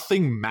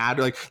nothing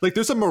matters. Like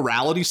there's a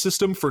morality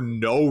system for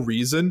no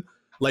reason.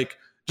 Like.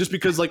 Just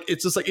because like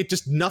it's just like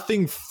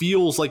nothing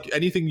feels like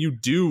anything you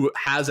do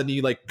has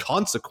any like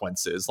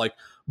consequences. Like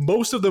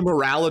most of the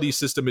morality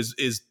system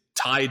is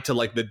tied to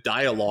like the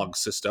dialogue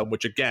system,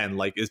 which again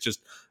like is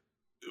just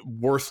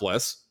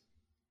worthless.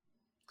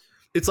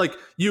 It's like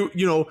you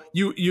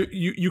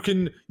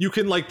can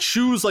like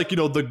choose like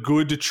the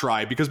good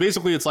tribe because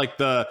basically it's like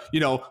the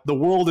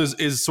world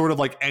is sort of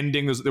like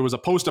ending. There was a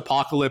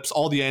post-apocalypse.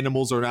 All the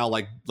animals are now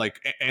like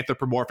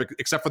anthropomorphic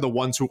except for the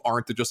ones who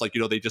aren't. They're just like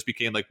they just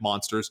became like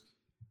monsters.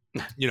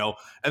 And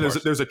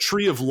there's a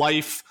tree of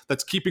life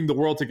that's keeping the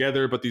world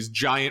together, but these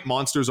giant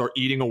monsters are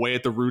eating away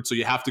at the root, so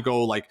you have to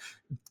go like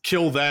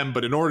kill them.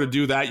 But in order to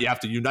do that, you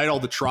have to unite all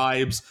the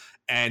tribes,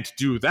 and to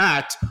do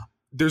that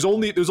there's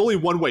only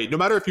one way. No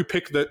matter if you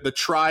pick the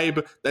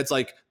tribe that's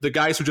like the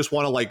guys who just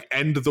want to like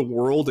end the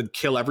world and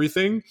kill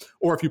everything,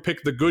 or if you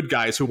pick the good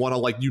guys who want to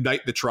like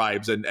unite the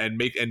tribes and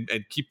make and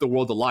keep the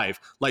world alive.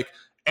 Like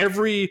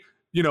every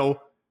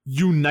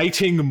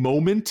uniting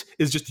moment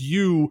is just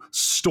you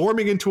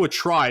storming into a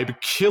tribe,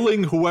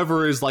 killing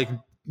whoever is like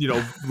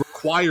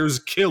requires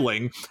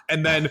killing,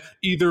 and then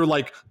either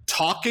like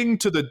talking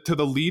to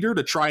the leader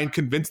to try and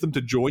convince them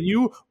to join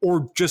you,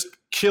 or just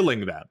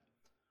killing them.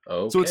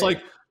 Okay. So it's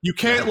like you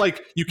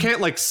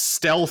can't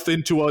stealth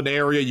into an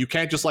area. You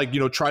can't just like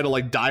try to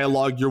like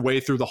dialogue your way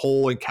through the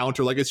whole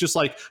encounter. Like it's just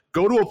like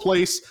go to a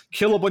place,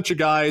 kill a bunch of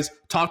guys,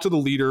 talk to the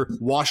leader,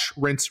 wash,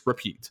 rinse,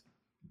 repeat.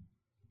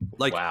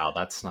 Like wow,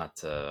 that's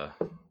not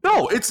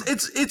no,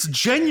 it's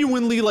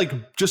genuinely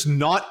like just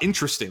not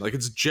interesting. Like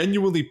it's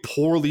genuinely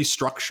poorly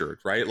structured,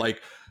 right? Like,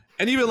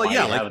 and even like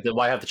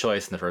why have the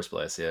choice in the first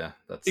place? Yeah,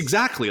 that's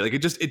exactly like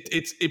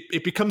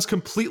it becomes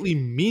completely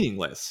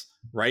meaningless,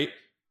 right?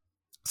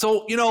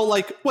 So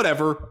like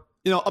whatever,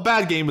 a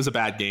bad game is a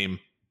bad game.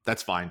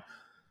 That's fine.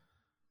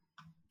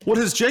 What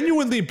has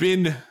genuinely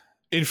been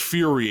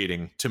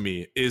infuriating to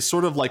me is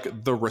sort of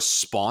like the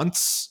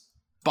response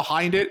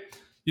behind it.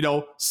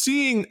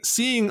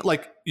 Seeing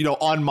like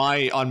on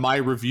my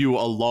review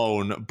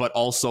alone, but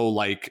also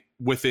like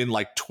within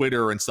like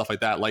Twitter and stuff like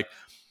that, like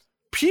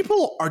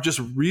people are just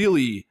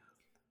really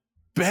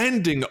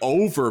bending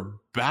over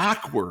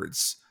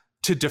backwards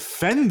to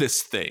defend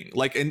this thing.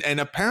 Like and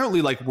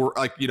apparently like we're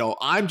like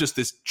I'm just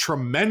this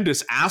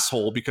tremendous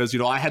asshole because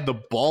I had the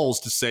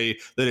balls to say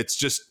that it's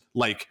just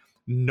like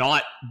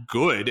not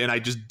good, and I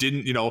just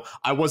didn't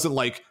I wasn't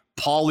like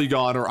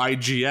Polygon or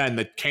IGN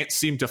that can't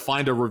seem to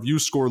find a review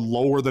score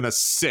lower than a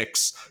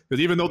 6,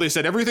 because even though they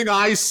said everything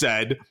I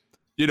said,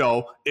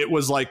 it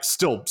was like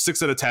still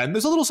 6 out of 10.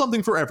 There's a little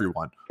something for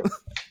everyone.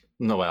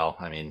 No, well,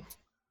 I mean,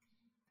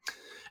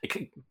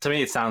 to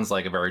me it sounds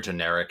like a very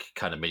generic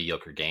kind of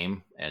mediocre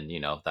game, and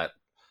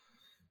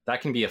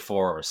that can be a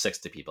 4 or a 6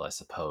 to people, I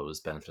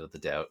suppose, benefit of the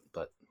doubt.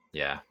 But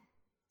yeah,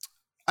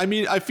 I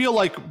mean, I feel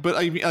like, but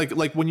I mean,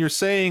 like when you're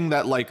saying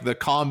that like the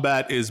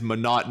combat is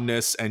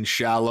monotonous and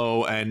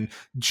shallow and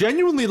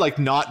genuinely like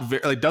not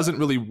very, like doesn't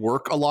really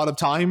work a lot of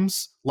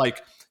times,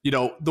 like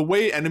the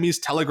way enemies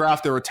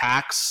telegraph their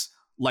attacks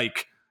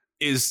like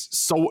is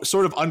so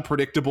sort of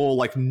unpredictable.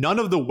 Like none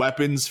of the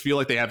weapons feel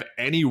like they have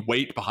any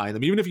weight behind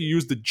them. Even if you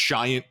use the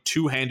giant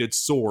 2-handed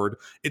sword,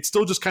 it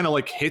still just kind of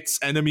like hits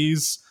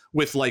enemies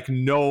with like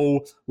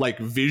no like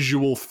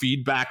visual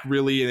feedback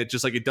really, and it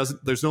just like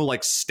there's no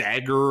like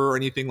stagger or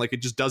anything. Like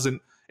it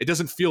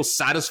doesn't feel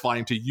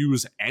satisfying to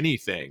use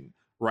anything,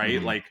 right?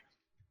 Mm.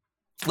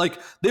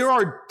 Like there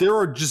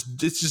are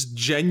just, it's just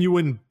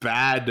genuine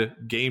bad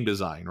game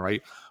design,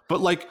 right?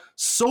 But like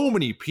so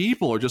many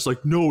people are just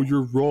like, no,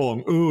 you're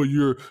wrong. Oh,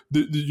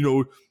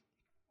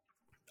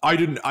 I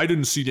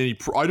didn't see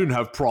I didn't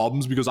have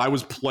problems because I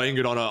was playing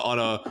it on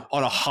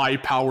a high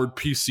powered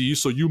PC,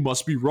 so you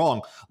must be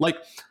wrong. Like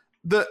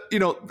the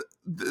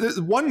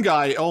one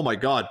guy, oh my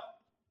god,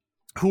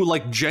 who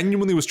like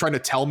genuinely was trying to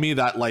tell me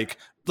that like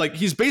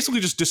he's basically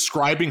just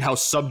describing how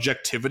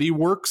subjectivity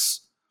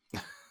works,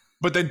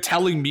 but then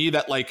telling me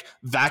that like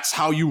that's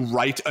how you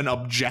write an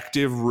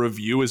objective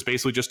review, is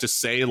basically just to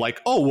say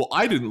like, oh well,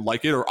 I didn't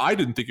like it or I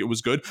didn't think it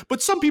was good,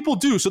 but some people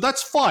do, so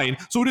that's fine,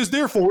 so it is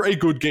therefore a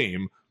good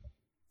game.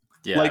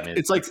 Yeah, like I mean,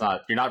 it's like,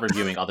 you're not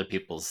reviewing other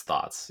people's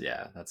thoughts.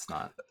 Yeah, that's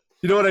not.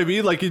 You know what I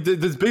mean? Like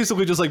it's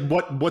basically just like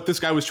what this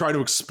guy was trying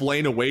to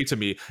explain away to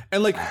me,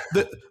 and like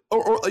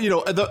or you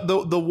know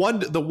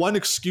the one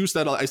excuse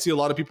that I see a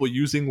lot of people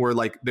using where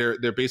like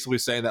they're basically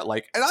saying that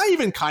like, and I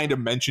even kind of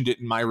mentioned it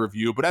in my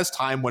review, but as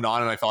time went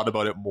on and I thought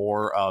about it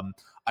more,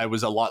 I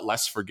was a lot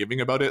less forgiving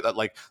about it. That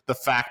like the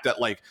fact that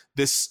like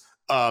this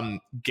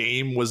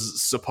game was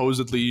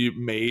supposedly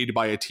made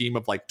by a team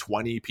of like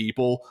 20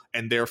 people,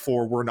 and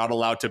therefore we're not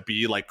allowed to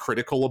be like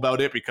critical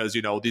about it because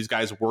you know these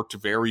guys worked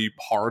very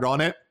hard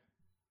on it.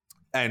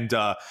 And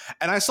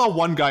I saw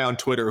one guy on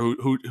Twitter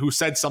who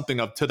said something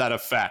to that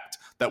effect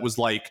that was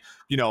like,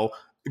 you know,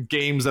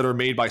 games that are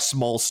made by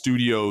small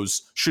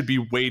studios should be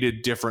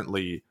weighted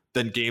differently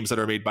than games that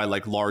are made by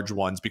like large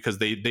ones because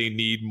they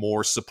need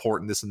more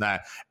support and this and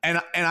that. And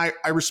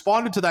I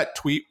responded to that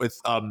tweet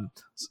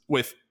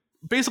with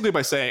basically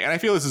by saying, and I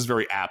feel this is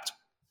very apt.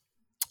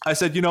 I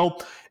said, you know,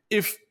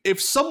 if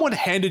someone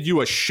handed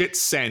you a shit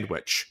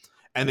sandwich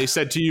and they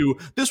said to you,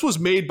 this was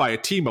made by a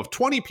team of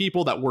 20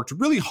 people that worked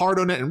really hard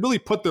on it and really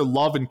put their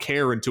love and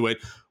care into it,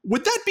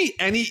 would that be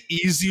any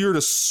easier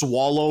to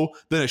swallow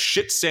than a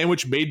shit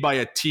sandwich made by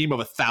a team of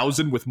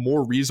 1,000 with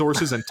more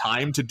resources and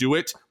time to do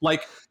it?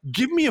 Like,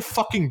 give me a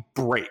fucking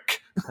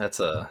break. That's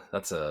a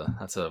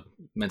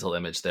mental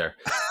image there.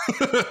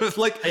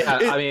 Like, yeah,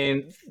 I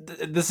mean,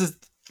 this is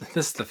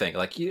the thing.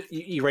 Like,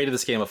 you rated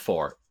this game a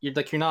 4. You're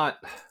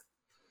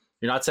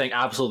not saying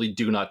absolutely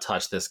do not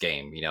touch this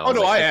game. You know? Oh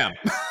no, like, I am.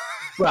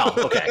 Well,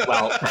 okay.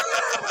 Well,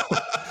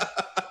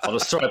 I'll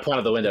just throw my point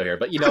out the window here.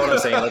 But you know what I'm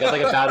saying? Like, I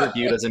think a bad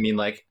review doesn't mean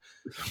like,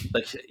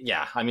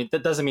 yeah. I mean,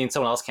 that doesn't mean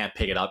someone else can't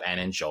pick it up and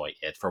enjoy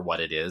it for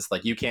what it is.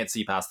 Like, you can't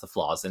see past the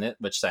flaws in it,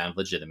 which sound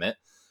legitimate.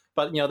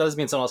 But you know, that doesn't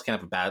mean someone else can't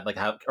have a bad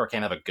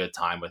can't have a good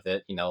time with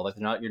it. You know, like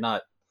you're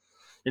not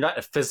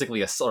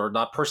physically or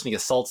not personally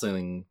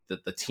assaulting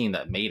the team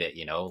that made it.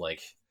 You know,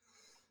 like.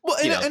 Well,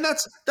 and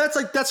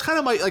that's kind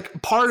of my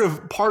like part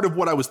of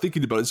what I was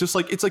thinking about. It's just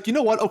like it's like, you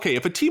know what? Okay,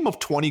 if a team of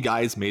 20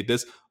 guys made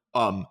this,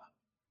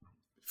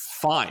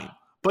 fine.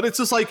 But it's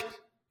just like,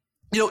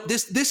 you know,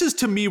 this is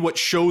to me what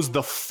shows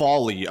the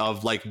folly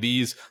of like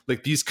these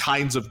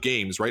kinds of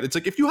games, right? It's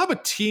like if you have a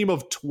team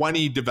of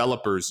 20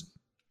 developers,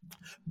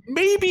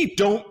 maybe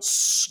don't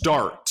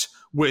start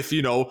with,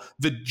 you know,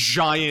 the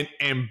giant,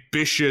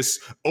 ambitious,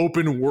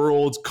 open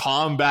world,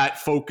 combat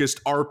focused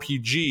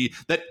RPG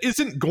that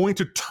isn't going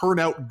to turn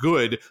out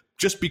good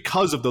just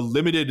because of the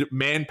limited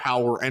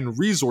manpower and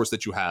resource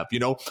that you have. You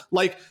know,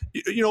 like,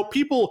 you know,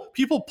 people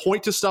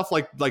point to stuff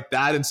like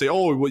that and say,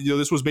 oh, well, you know,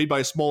 this was made by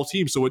a small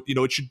team, so it, you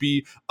know, it should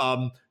be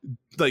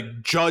like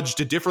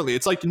judged differently.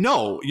 It's like,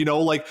 no, you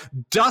know, like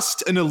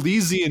Dust: An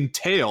Elysian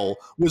Tale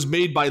was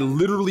made by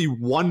literally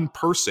one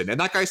person, and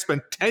that guy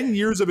spent 10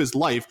 years of his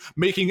life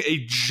making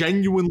a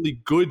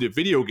genuinely good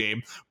video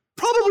game,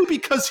 probably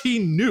because he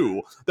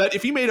knew that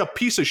if he made a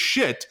piece of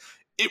shit,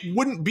 it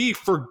wouldn't be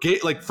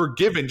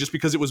forgiven just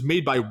because it was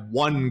made by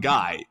one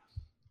guy.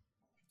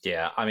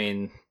 Yeah, I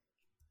mean,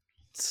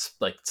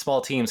 like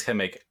small teams can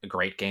make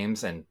great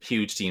games and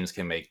huge teams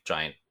can make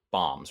giant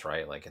bombs,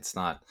 right? Like it's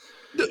not.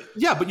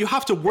 Yeah, but you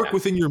have to work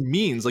within your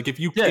means. Like if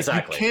you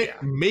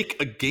can't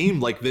make a game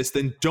like this,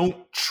 then don't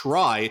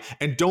try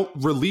and don't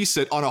release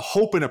it on a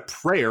hope and a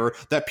prayer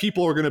that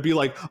people are going to be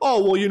like,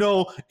 oh, well, you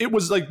know, it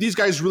was like these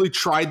guys really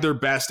tried their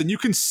best and you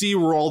can see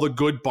where all the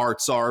good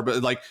parts are,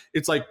 but like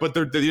it's like, but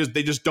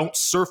they just don't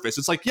surface.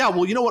 It's like, yeah,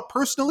 well, you know what?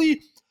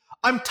 Personally,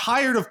 I'm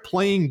tired of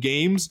playing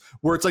games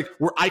where it's like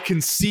where I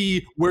can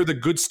see where the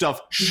good stuff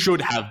should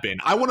have been.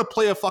 I want to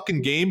play a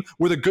fucking game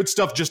where the good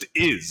stuff just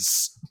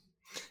is.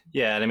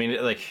 Yeah, and I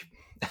mean, like,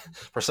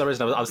 for some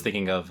reason, I was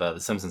thinking of the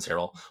Simpsons here.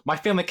 Well, my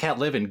family can't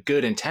live in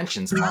good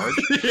intentions, Marge.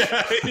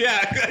 yeah,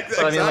 exactly.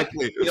 But I mean, like,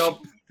 you know,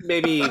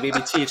 maybe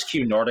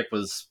THQ Nordic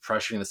was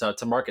pressuring this out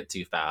to market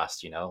too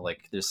fast. You know,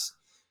 like this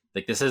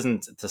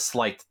isn't to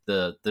slight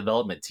the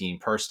development team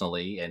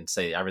personally and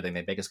say everything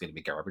they make is going to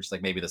be garbage.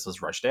 Like maybe this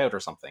was rushed out or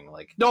something.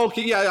 Like no,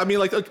 okay, yeah, I mean,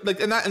 like,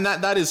 and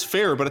that is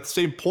fair, but at the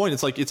same point,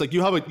 it's like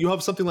you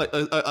have something like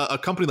a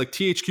company like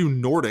THQ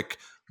Nordic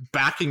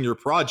backing your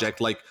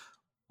project, like.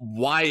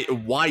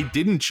 Why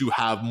didn't you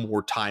have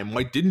more time?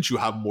 Why didn't you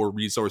have more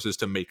resources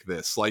to make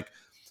this? Like,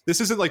 this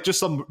isn't like just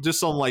some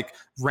like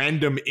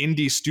random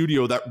indie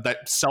studio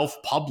that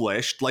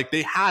self-published. Like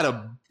they had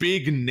a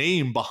big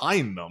name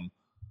behind them.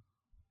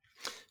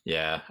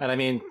 Yeah, and I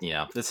mean, you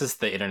know, this is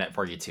the internet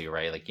for you too,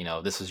 right? Like, you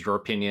know, this is your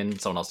opinion.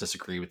 Someone else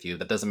disagree with you.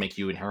 That doesn't make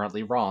you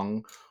inherently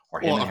wrong. Or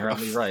him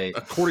inherently right.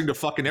 According to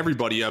fucking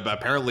everybody,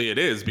 apparently it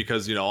is,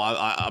 because, you know,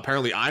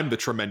 apparently I'm the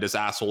tremendous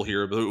asshole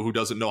here who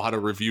doesn't know how to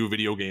review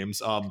video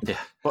games. Yeah.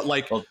 But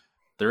like, well,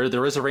 there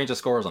is a range of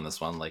scores on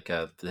this one. Like,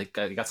 they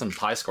got some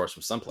high scores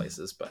from some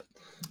places, but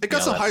it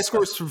got some high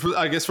scores,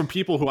 I guess, from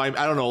people who I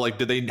don't know. Like,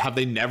 have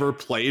they never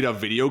played a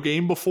video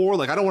game before?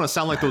 Like, I don't want to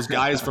sound like those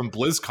guys from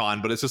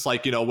BlizzCon, but it's just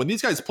like, you know, when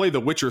these guys play The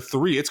Witcher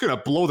 3, it's gonna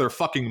blow their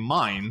fucking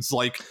minds.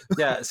 Like,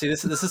 yeah. See,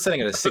 this is sitting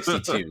at a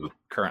 62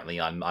 currently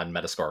on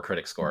Metascore,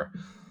 Critic Score,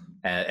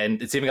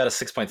 and it's even got a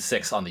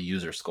 6.6 on the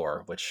user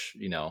score, which,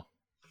 you know,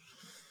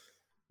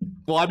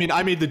 Well, I mean,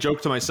 I made the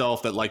joke to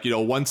myself that, like, you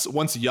know,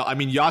 I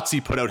mean,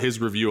 Yahtzee put out his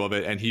review of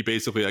it, and he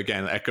basically,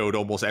 again, echoed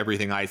almost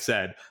everything I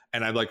said.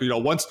 And I'm like, you know,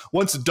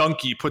 once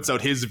Donkey puts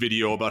out his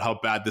video about how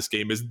bad this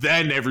game is,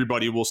 then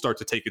everybody will start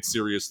to take it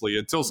seriously.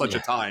 Until such a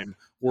time,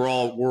 we're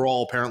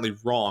all apparently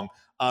wrong.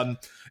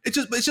 It's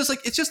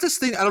just this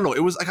thing. I don't know.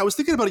 It was like, I was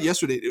thinking about it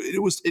yesterday.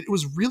 It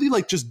was really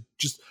like just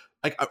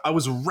like I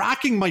was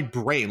racking my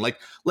brain, like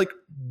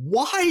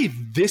why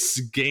this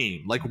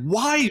game? Like,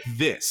 why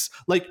this?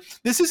 Like,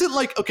 this isn't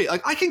like, okay,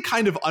 like I can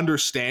kind of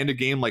understand a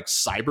game like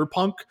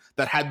Cyberpunk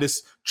that had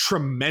this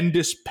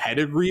tremendous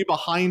pedigree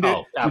behind it,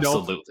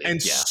 absolutely, you know,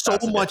 and so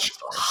much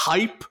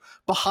hype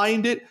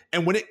behind it.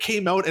 And when it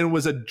came out and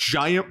was a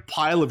giant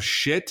pile of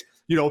shit,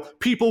 you know,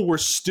 people were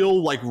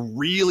still like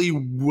really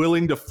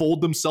willing to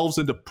fold themselves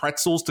into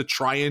pretzels to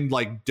try and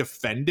like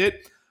defend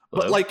it.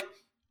 But like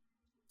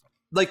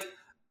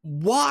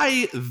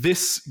why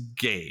this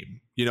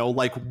game? You know,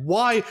 like,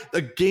 why a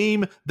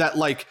game that,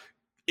 like,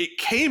 it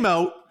came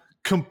out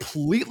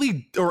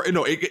completely, or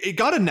no, it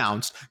got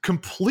announced,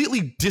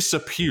 completely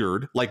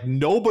disappeared, like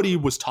nobody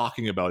was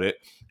talking about it,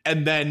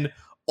 and then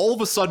all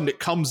of a sudden it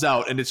comes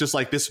out and it's just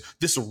like this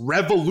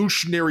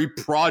revolutionary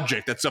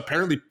project that's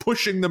apparently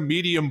pushing the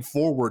medium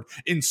forward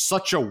in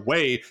such a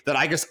way that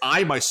I guess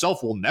I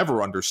myself will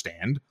never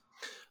understand.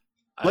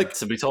 Like,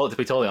 to be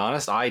totally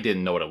honest, I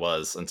didn't know what it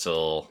was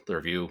until the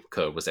review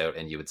code was out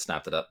and you had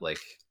snapped it up. Like,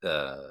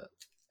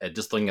 and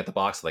just looking at the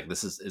box, like,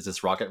 is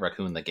this Rocket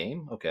Raccoon the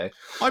game? Okay.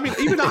 I mean,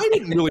 even I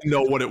didn't really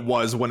know what it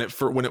was when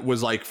it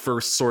was like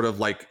first sort of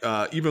like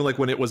even like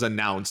when it was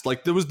announced.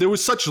 Like, there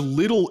was such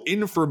little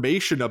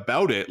information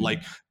about it.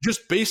 Like,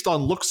 just based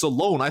on looks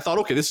alone, I thought,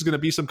 okay, this is going to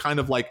be some kind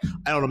of like,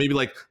 I don't know, maybe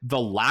like The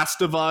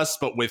Last of Us,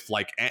 but with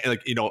like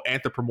you know,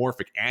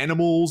 anthropomorphic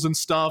animals and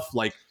stuff.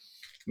 Like,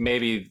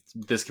 maybe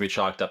this can be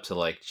chalked up to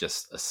like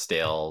just a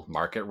stale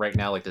market right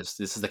now. Like, this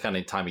is the kind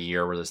of time of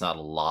year where there's not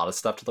a lot of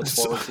stuff to look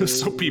forward to.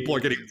 So people are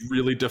getting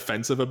really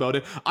defensive about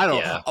it. I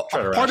don't know.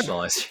 Try to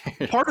rationalize.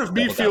 Part of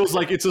me feels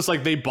like it's just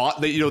like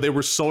they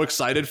were so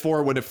excited for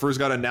it when it first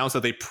got announced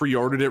that they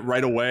pre-ordered it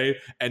right away,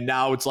 and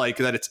now it's like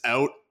that it's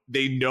out.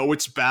 They know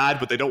it's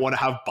bad, but they don't want to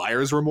have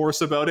buyer's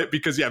remorse about it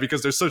because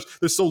there's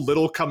so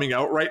little coming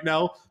out right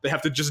now. They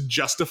have to just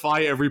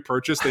justify every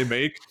purchase they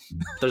make.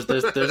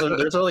 there's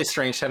a really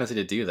strange tendency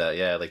to do that.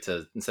 Yeah, like,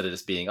 to, instead of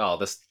just being, oh,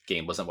 this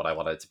game wasn't what I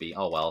wanted it to be.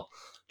 Oh well,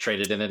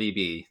 trade it in at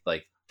EB.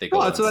 Like, they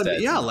go instead.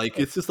 Like,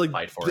 it's just like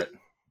fight for it.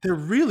 They're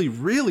really,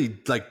 really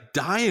like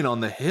dying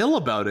on the hill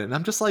about it. And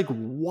I'm just like,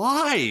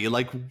 why?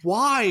 Like,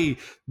 why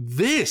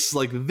this?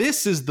 Like,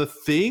 this is the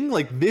thing?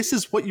 Like, this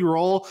is what you're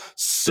all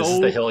so... This is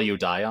the hill you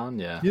die on?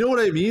 Yeah. You know what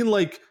I mean?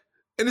 Like,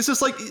 and it's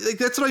just like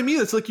that's what I mean.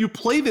 It's like you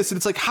play this and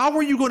it's like, how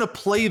are you going to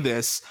play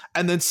this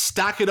and then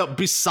stack it up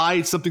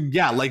beside something,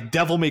 like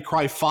Devil May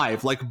Cry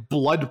 5, like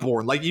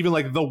Bloodborne, like even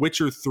like The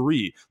Witcher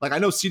 3. Like, I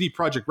know CD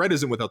Projekt Red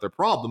isn't without their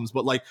problems,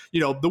 but like, you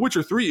know, The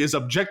Witcher 3 is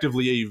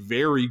objectively a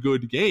very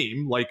good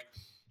game. Like,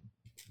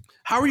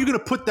 how are you going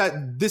to put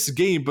this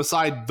game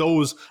beside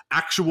those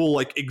actual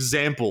like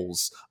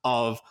examples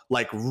of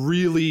like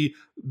really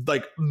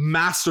like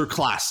master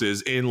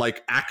classes in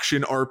like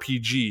action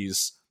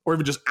RPGs or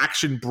even just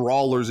action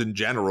brawlers in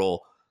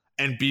general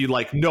and be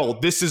like, no,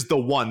 this is the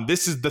one,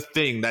 this is the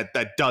thing that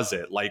does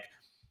it. Like,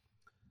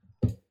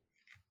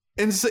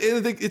 and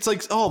it's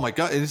like, oh my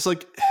God. And it's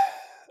like,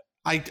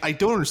 I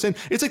don't understand.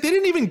 It's like they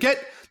didn't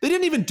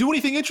even do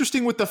anything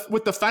interesting with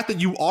the fact that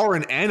you are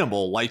an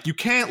animal. Like, you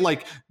can't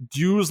like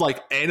use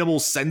like animal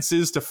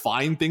senses to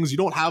find things. You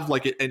don't have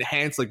like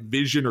enhanced like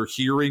vision or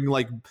hearing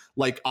like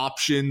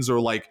options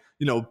or like,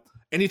 you know,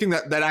 anything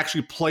that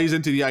actually plays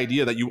into the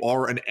idea that you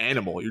are an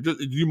animal.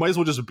 You might as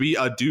well just be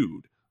a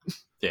dude.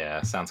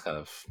 Yeah, sounds kind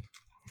of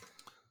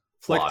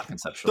flawed like,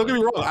 conceptually. Don't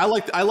get me wrong.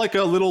 I like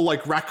a little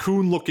like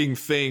raccoon looking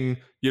thing,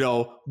 you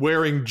know,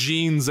 wearing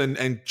jeans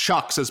and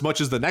chucks as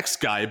much as the next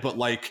guy, but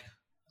like,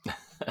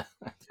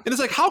 and it's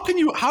like, how can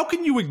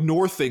you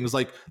ignore things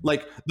like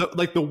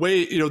the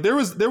way, you know, there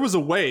was a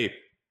way.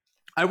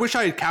 I wish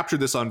I had captured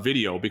this on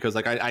video because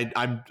like I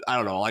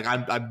don't know, like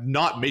I'm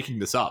not making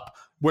this up,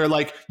 where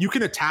like you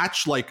can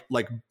attach like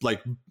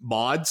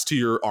mods to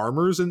your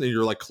armors and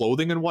your like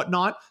clothing and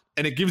whatnot,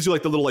 and it gives you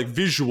like the little like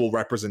visual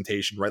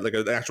representation, right? Like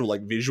an actual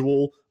like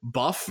visual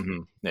buff.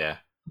 Mm-hmm. Yeah.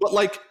 But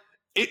like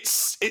it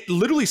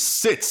literally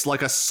sits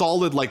like a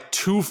solid like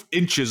 2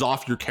 inches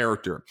off your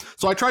character.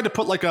 So I tried to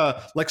put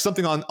like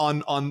something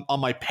on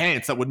my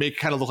pants that would make it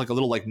kind of look like a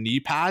little like knee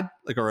pad,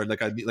 like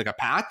a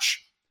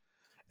patch.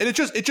 And it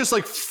just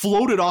like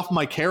floated off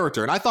my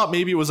character. And I thought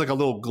maybe it was like a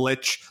little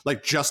glitch,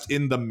 like just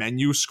in the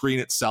menu screen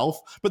itself.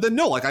 But then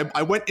no, like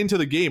I went into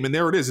the game and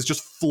there it is. It's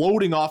just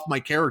floating off my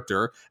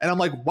character. And I'm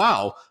like,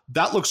 wow,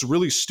 that looks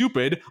really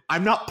stupid.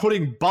 I'm not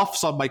putting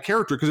buffs on my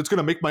character because it's going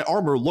to make my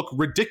armor look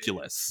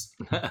ridiculous.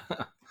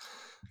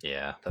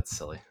 Yeah, that's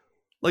silly.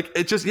 Like,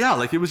 it just,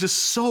 like it was just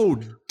so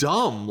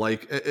dumb.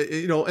 Like,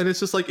 you know, and it's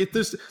just like,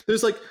 there's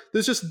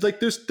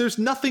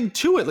nothing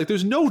to it. Like,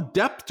 there's no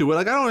depth to it.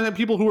 Like, I don't have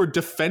people who are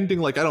defending,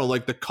 like, I don't know,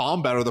 like the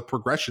combat or the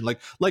progression.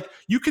 Like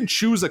you can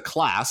choose a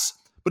class,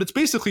 but it's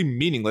basically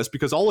meaningless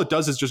because all it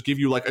does is just give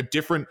you like a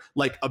different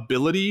like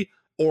ability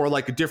or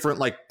like a different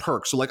like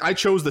perk. So like I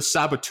chose the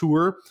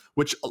Saboteur,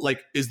 which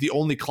like is the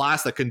only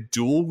class that can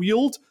dual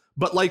wield,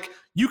 but like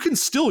you can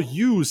still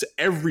use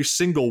every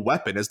single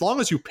weapon as long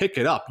as you pick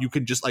it up. You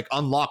can just like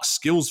unlock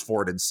skills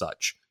for it and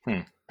such.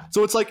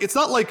 So it's like, it's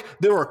not like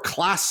there are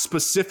class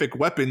specific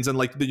weapons and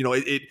like, you know,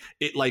 it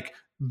like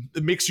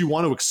it makes you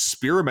want to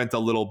experiment a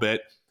little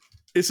bit.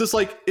 It's just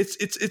like,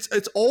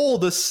 it's all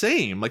the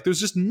same. Like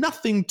there's just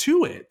nothing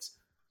to it.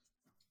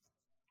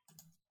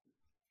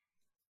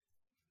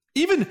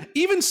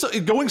 Even so,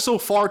 going so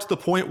far to the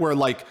point where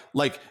like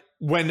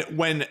when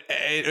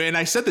and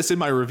I said this in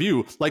my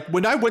review, like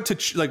when I went to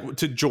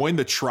to join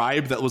the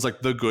tribe that was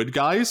like the good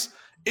guys,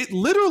 it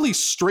literally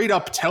straight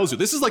up tells you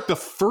this is like the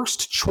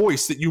first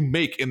choice that you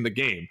make in the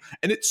game,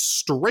 and it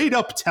straight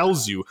up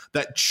tells you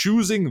that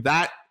choosing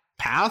that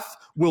path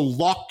will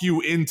lock you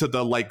into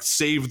the like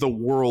save the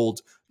world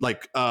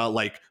like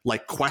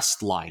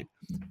quest line.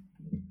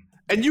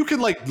 And you can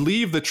like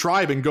leave the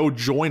tribe and go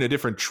join a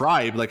different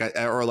tribe, like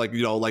or like,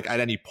 you know, like at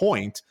any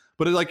point.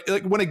 But it,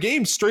 like when a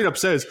game straight up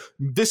says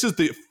this is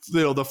the,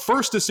 you know, the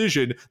first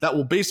decision that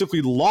will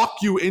basically lock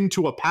you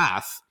into a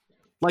path,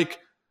 like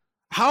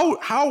how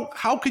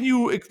can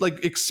you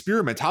like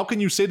experiment? How can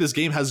you say this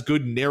game has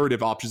good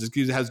narrative options?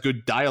 It has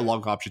good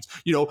dialogue options,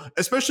 you know,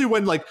 especially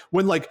when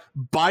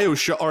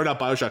BioShock, or not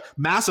BioShock,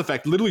 Mass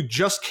Effect literally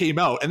just came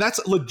out, and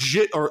that's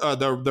legit, or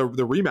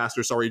the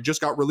remaster, sorry,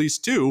 just got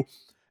released too.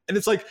 And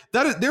it's like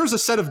there's a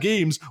set of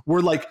games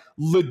where like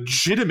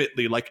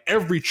legitimately like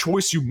every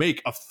choice you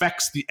make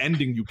affects the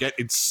ending you get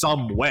in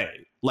some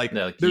way. Like,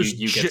 no,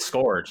 you get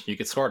scored. You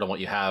get scored on what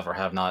you have or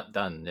have not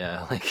done.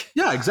 Yeah, like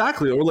yeah,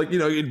 exactly. Or like, you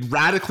know, it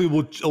radically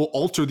will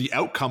alter the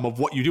outcome of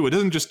what you do. It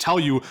doesn't just tell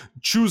you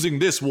choosing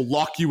this will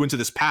lock you into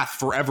this path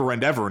forever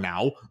and ever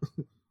now.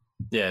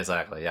 Yeah,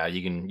 exactly. Yeah,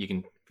 you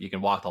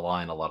can walk the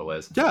line a lot of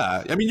ways.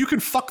 Yeah, I mean, you can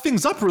fuck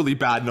things up really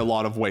bad in a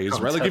lot of ways,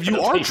 right? Like if you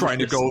are trying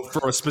to go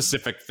for a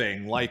specific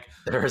thing, like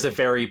there is a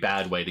very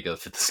bad way to go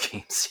through this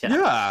games.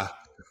 Yeah,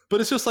 but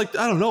it's just like,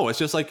 I don't know. It's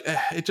just like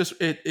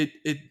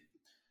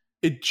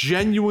it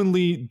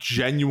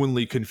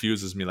genuinely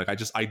confuses me. Like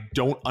I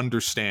don't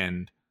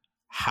understand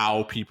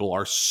how people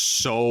are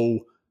so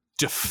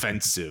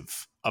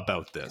defensive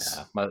about this.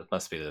 Yeah,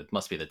 must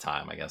be the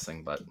time, I'm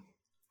guessing. But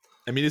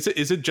I mean, is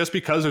it just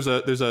because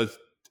there's a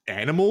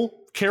animal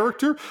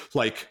character,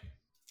 like,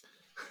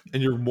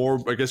 and you're more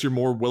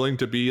willing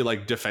to be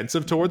like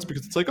defensive towards,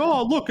 because it's like,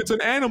 oh look, it's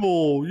an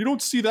animal, you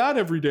don't see that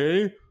every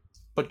day.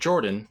 But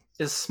Jordan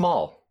is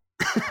small.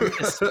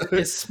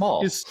 is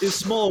small. Is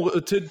small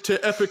to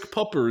epic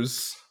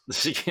puppers.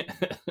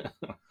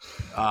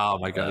 Oh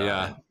my god,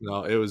 yeah.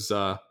 No, it was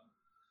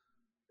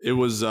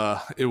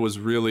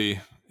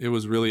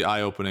really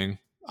eye-opening.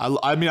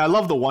 I mean, I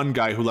love the one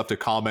guy who left a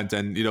comment,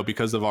 and you know,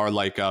 because of our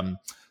like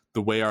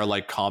the way our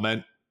like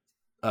comment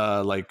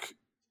like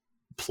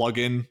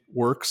plugin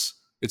works,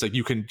 it's like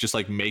you can just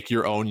like make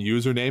your own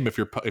username if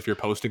you're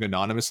posting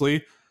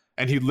anonymously,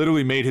 and he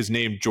literally made his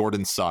name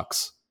Jordan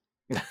Sucks.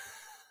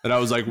 And I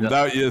was like,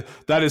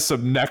 that is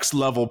some next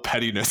level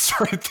pettiness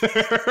right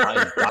there.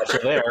 I got you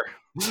there.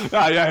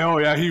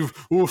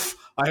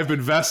 I have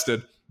been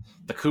vested.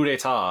 The coup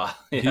d'etat.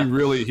 Yeah.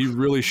 He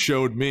really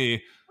showed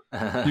me.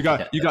 You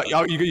got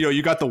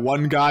the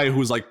one guy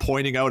who's like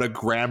pointing out a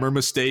grammar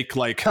mistake,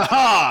 like,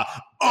 haha,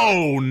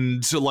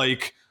 owned.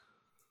 Like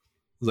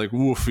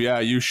woof, yeah,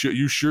 you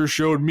sure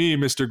showed me,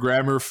 Mr.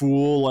 Grammar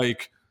Fool.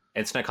 Like,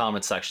 internet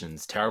comment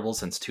sections terrible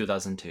since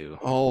 2002.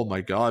 Oh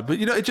my god. But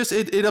you know,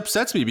 it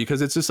upsets me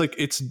because it's just like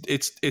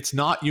it's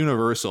not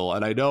universal.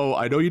 And I know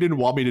you didn't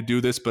want me to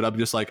do this, but I'm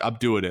just like, I'm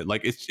doing it.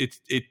 Like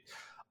it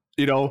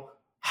you know,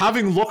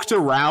 having looked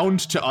around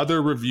to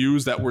other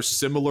reviews that were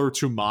similar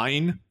to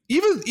mine,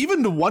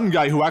 even the one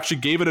guy who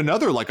actually gave it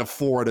another like a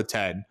 4 out of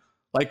 10.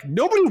 Like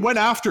nobody went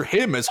after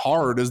him as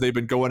hard as they've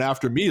been going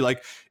after me.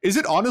 Like, is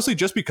it honestly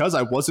just because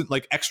I wasn't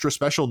like extra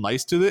special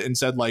nice to it and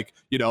said like,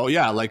 you know,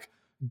 yeah, like,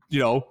 you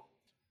know,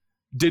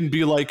 didn't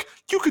be like,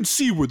 you can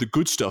see where the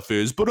good stuff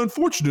is, but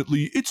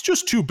unfortunately it's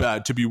just too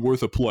bad to be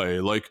worth a play.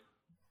 Like,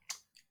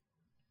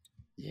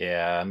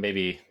 yeah,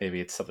 maybe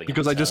it's something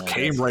because I just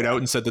came right out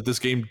and said that this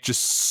game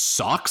just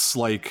sucks.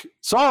 Like,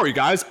 sorry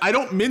guys, I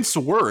don't mince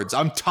words.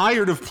 I'm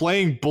tired of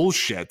playing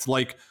bullshit.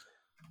 Like,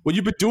 when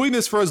you've been doing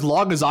this for as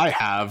long as I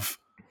have,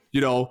 you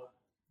know,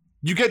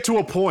 you get to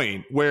a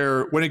point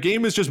where when a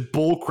game is just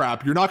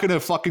bullcrap, you're not going to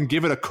fucking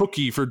give it a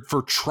cookie for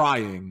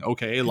trying,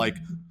 okay? Like,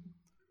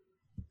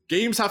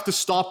 games have to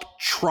stop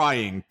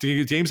trying.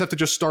 Games have to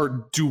just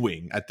start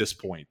doing at this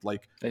point.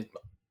 Like,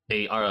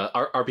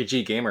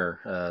 RPG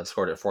Gamer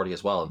scored at 40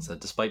 as well and said,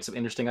 despite some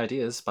interesting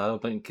ideas,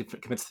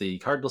 BioBlink commits the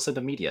cardinal sin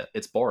of media.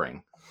 It's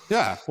boring.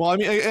 Yeah, well, I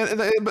mean, and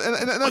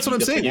that's what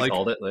I'm saying. Like,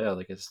 called it. Yeah,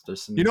 like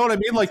there's some, you know what I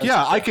mean? Like,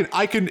 yeah, I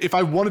can, if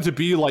I wanted to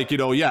be like, you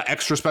know, yeah,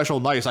 extra special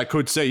nice, I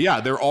could say,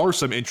 yeah, there are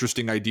some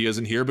interesting ideas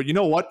in here, but you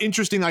know what?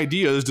 Interesting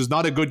ideas does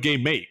not a good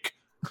game make.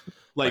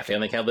 Like, my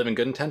family can't live in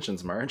good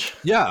intentions, Marge.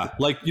 Yeah,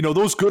 like, you know,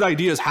 those good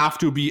ideas have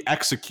to be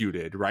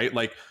executed, right?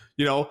 Like,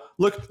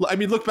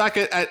 look back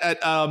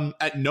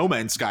at No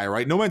Man's Sky,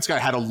 right? No Man's Sky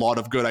had a lot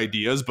of good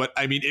ideas, but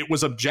I mean, it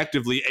was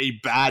objectively a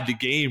bad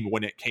game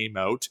when it came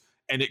out,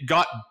 and it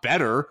got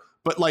better.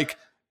 But like,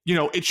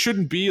 it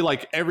shouldn't be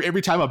like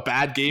every time a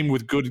bad game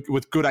with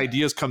good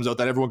ideas comes out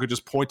that everyone could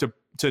just point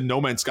to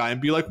No Man's Sky and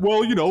be like,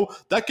 well,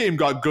 that game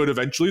got good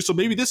eventually, so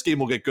maybe this game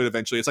will get good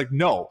eventually. It's like,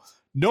 no.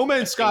 No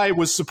Man's Sky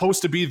was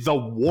supposed to be the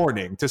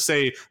warning to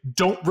say,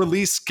 don't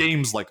release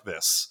games like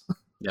this.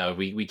 No,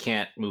 we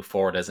can't move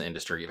forward as an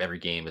industry if every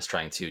game is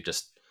trying to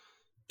just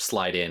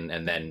slide in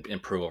and then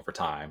improve over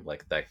time.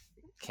 Like that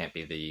can't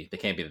be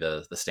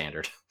the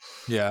standard.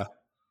 Yeah.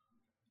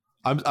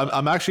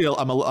 I'm actually a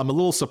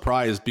little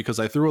surprised because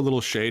I threw a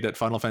little shade at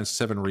Final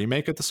Fantasy VII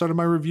Remake at the start of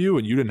my review,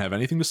 and you didn't have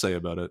anything to say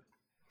about it.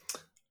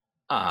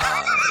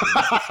 I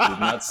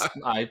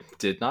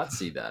did not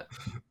see that.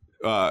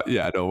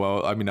 Yeah, no.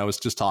 Well, I mean, I was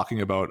just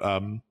talking about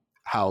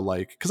how,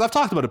 like, because I've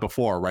talked about it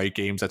before, right?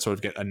 Games that sort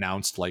of get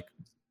announced like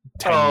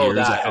 10 years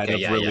ahead of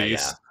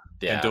release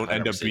and don't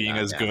end up being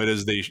as good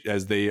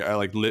as they are.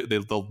 Like,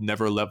 they'll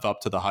never live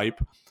up to the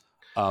hype.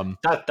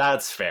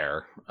 That's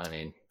fair. I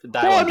mean,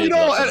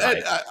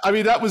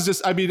 that was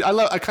just. I mean,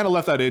 I kind of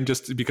left that in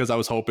just because I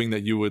was hoping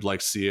that you would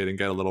like see it and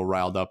get a little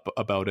riled up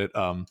about it.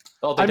 They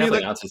definitely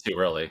announced it too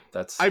early.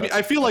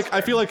 I feel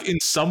like in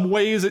some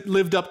ways it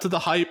lived up to the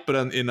hype,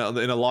 but in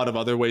a lot of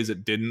other ways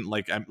it didn't.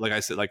 Like I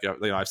said,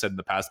 I've said in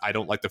the past, I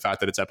don't like the fact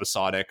that it's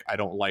episodic. I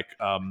don't like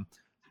a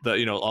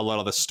lot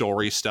of the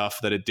story stuff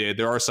that it did.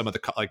 There are some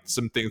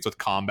things with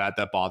combat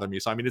that bother me.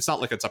 So I mean, it's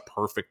not like it's a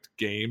perfect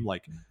game.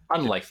 Like,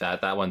 unlike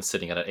that one's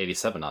sitting at an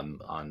 87 on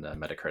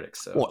Metacritic.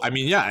 So well, I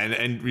mean, yeah,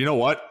 and you know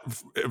what?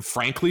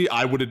 Frankly,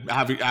 I would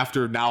have,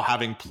 after now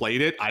having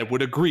played it, I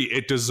would agree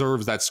it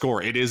deserves that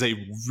score. It is a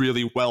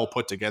really well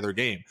put together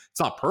game. It's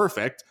not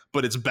perfect,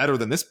 but it's better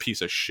than this piece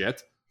of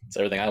shit. It's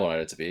everything I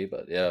wanted it to be,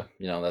 but yeah.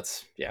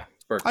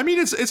 I mean,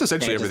 it's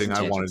essentially everything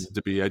I wanted it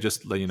to be. I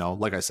just,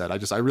 like I said,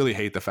 I really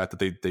hate the fact that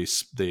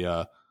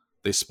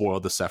they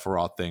spoiled the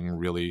Sephiroth thing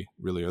really,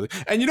 really early.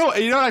 And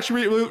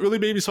actually really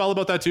made me smile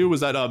about that too was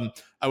that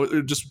I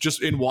was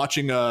just in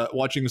watching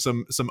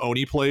some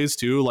Oni plays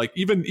too. Like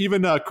even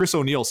Chris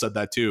O'Neill said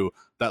that too.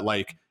 That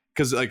like,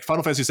 because like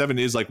Final Fantasy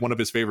VII is like one of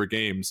his favorite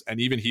games, and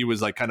even he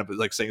was like kind of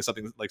like saying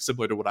something like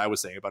similar to what I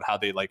was saying about how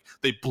they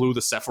blew the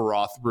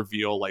Sephiroth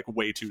reveal like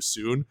way too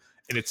soon,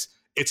 and it's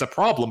a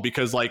problem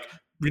because like,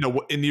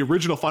 in the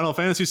original Final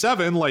Fantasy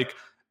VII, like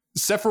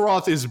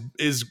Sephiroth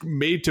is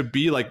made to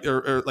be like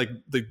or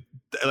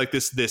like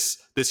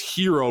this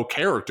hero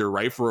character,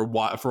 right, for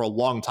a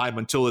long time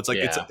until it's like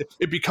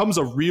it becomes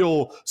a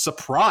real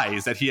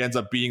surprise that he ends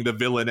up being the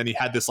villain and he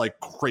had this like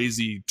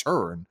crazy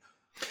turn.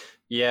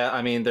 Yeah,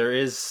 I mean there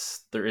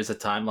is a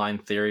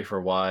timeline theory for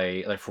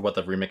what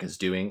the remake is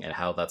doing and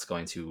how that's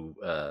going to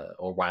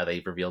or why they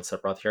revealed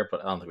Sephiroth here,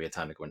 but I don't think we have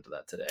time to go into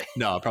that today.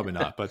 No, probably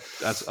not. But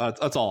that's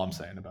all I'm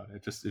saying about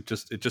it. It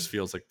just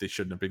feels like they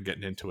shouldn't have been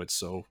getting into it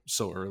so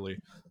early.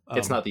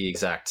 It's not the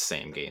exact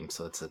same game,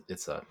 so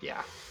it's a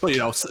yeah.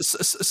 But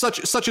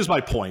such is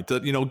my point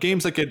that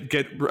games that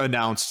get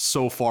announced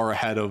so far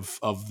ahead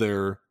of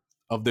their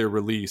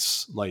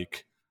release,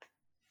 like.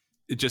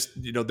 It just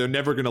they're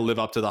never going to live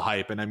up to the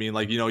hype. And I mean,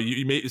 like, you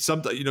may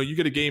you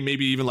get a game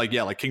maybe even like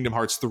Kingdom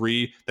Hearts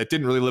 3 that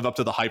didn't really live up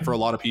to the hype for a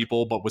lot of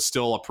people, but was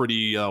still a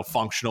pretty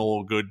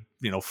functional, good,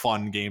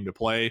 fun game to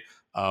play.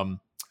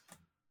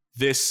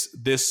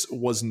 This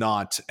was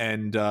not.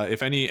 And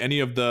if any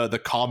of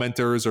the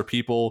commenters or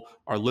people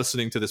are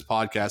listening to this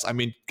podcast, I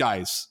mean,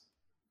 guys,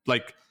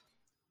 like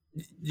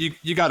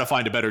you got to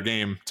find a better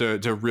game to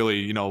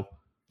really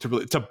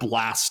to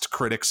blast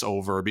critics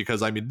over,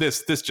 because I mean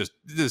this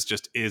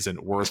just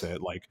isn't worth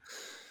it. Like,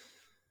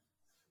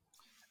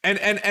 and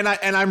I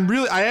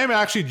am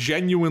actually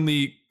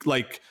genuinely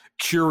like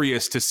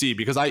curious to see,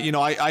 because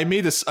I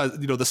made this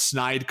the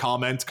snide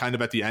comment kind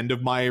of at the end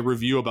of my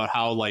review about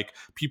how like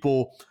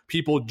people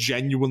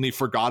genuinely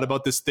forgot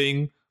about this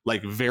thing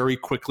like very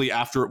quickly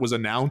after it was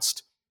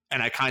announced,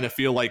 and I kind of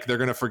feel like they're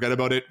gonna forget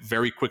about it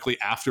very quickly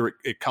after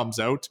it comes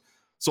out.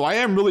 So I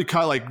am really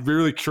kind of like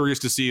really curious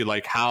to see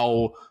like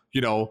how,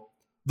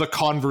 the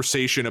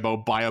conversation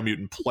about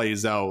Biomutant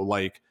plays out.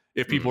 Like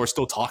if people are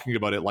still talking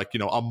about it, like,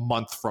 a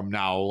month from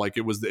now, like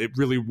it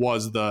really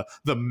was the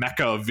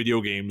mecca of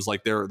video games.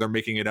 Like they're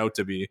making it out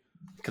to be.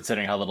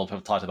 Considering how little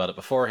people talked about it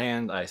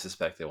beforehand, I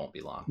suspect it won't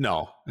be long.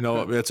 No,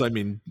 I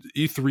mean,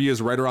 E3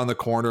 is right around the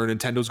corner.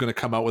 Nintendo's going to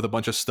come out with a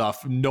bunch of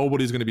stuff.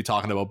 Nobody's going to be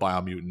talking about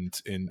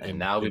Biomutant. And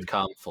now we've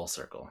come full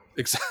circle.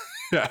 Exactly.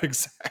 Yeah,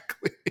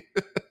 exactly.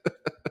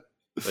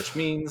 Which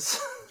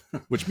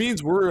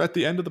means we're at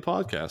the end of the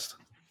podcast.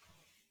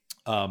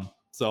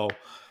 So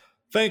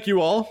thank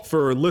you all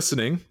for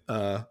listening.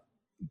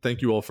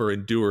 Thank you all for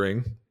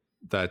enduring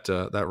that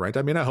rant.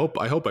 I mean, I hope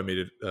I made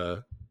it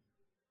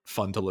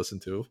fun to listen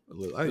to.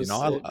 It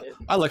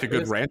I like a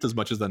good was- rant as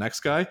much as the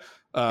next guy.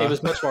 It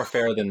was much more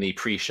fair than the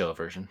pre-show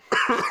version.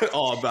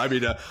 I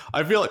mean,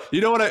 I feel like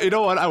you know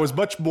what. I was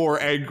much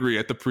more angry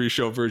at the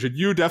pre-show version.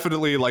 You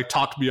definitely like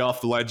talked me off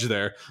the ledge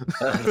there.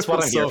 That's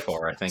what I'm here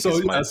for. I think.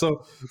 So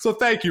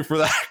thank you for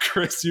that,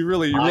 Chris. You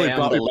really I am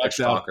brought the me back ledge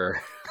down.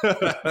 talker.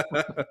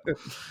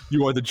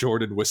 You are the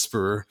Jordan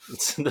whisperer.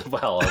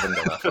 Well, I didn't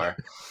go that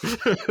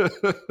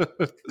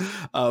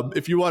far.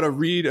 If you want to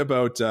read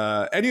about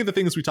any of the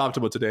things we talked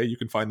about today, you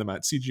can find them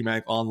at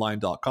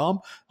cgmagonline.com.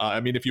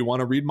 I mean, if you want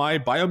to read my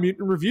Biomutant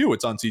review,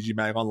 it's on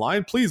CGMag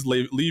Online. Please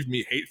leave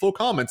me hateful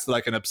comments that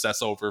I can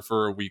obsess over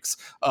for weeks.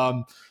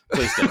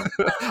 Please don't.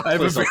 I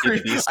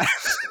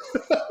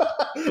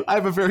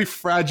have a very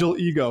fragile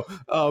ego.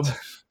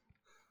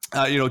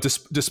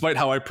 Despite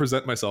how I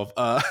present myself,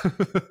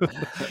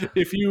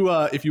 if you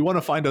want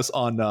to find us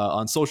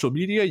on social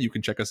media, you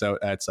can check us out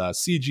at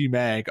CG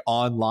Mag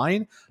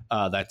Online.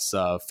 That's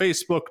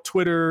Facebook,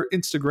 Twitter,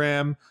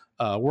 Instagram.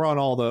 We're on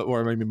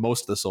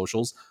most of the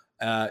socials.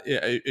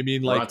 I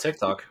mean, like, we're on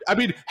TikTok. I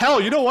mean, hell,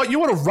 you know what? You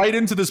want to write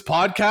into this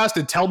podcast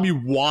and tell me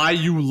why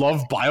you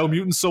love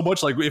Biomutant so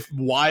much, like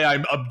why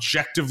I'm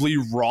objectively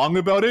wrong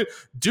about it.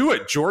 Do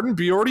it, Jordan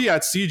Biordi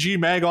at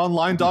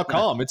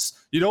cgmagonline.com.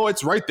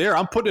 It's right there.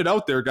 I'm putting it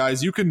out there,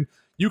 guys. You can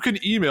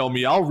email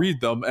me. I'll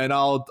read them and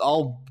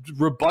I'll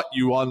rebut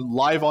you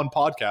live on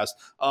podcast.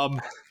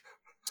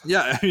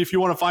 Yeah, if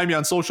you want to find me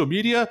on social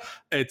media,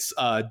 it's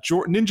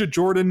Ninja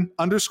Jordan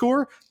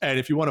 _. And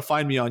if you want to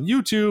find me on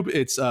YouTube,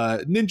 it's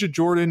Ninja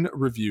Jordan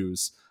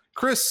Reviews.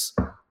 Chris,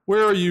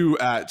 where are you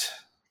at?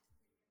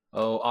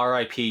 Oh,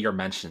 R.I.P. your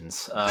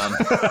mentions. No one's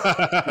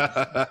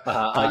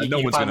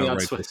going to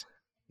write this.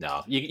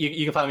 No,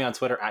 you can find me on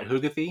Twitter at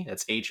Hoogathy.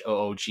 That's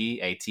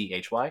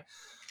HOOGATHY.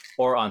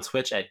 Or on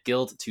Twitch at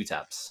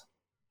Guild2Taps.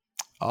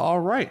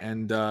 All right,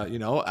 and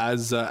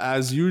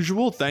as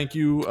usual, thank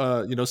you.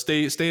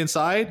 Stay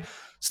inside,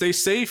 stay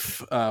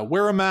safe,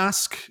 wear a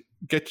mask,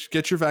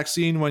 get your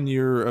vaccine when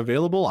you're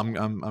available.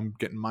 I'm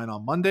getting mine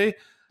on Monday.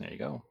 There you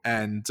go.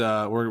 And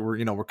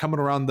we're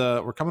coming around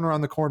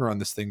the corner on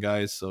this thing,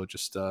 guys. So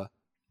just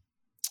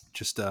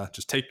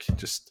take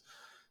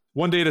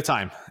one day at a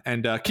time,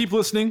 and keep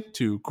listening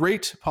to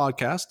great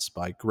podcasts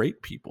by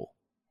great people.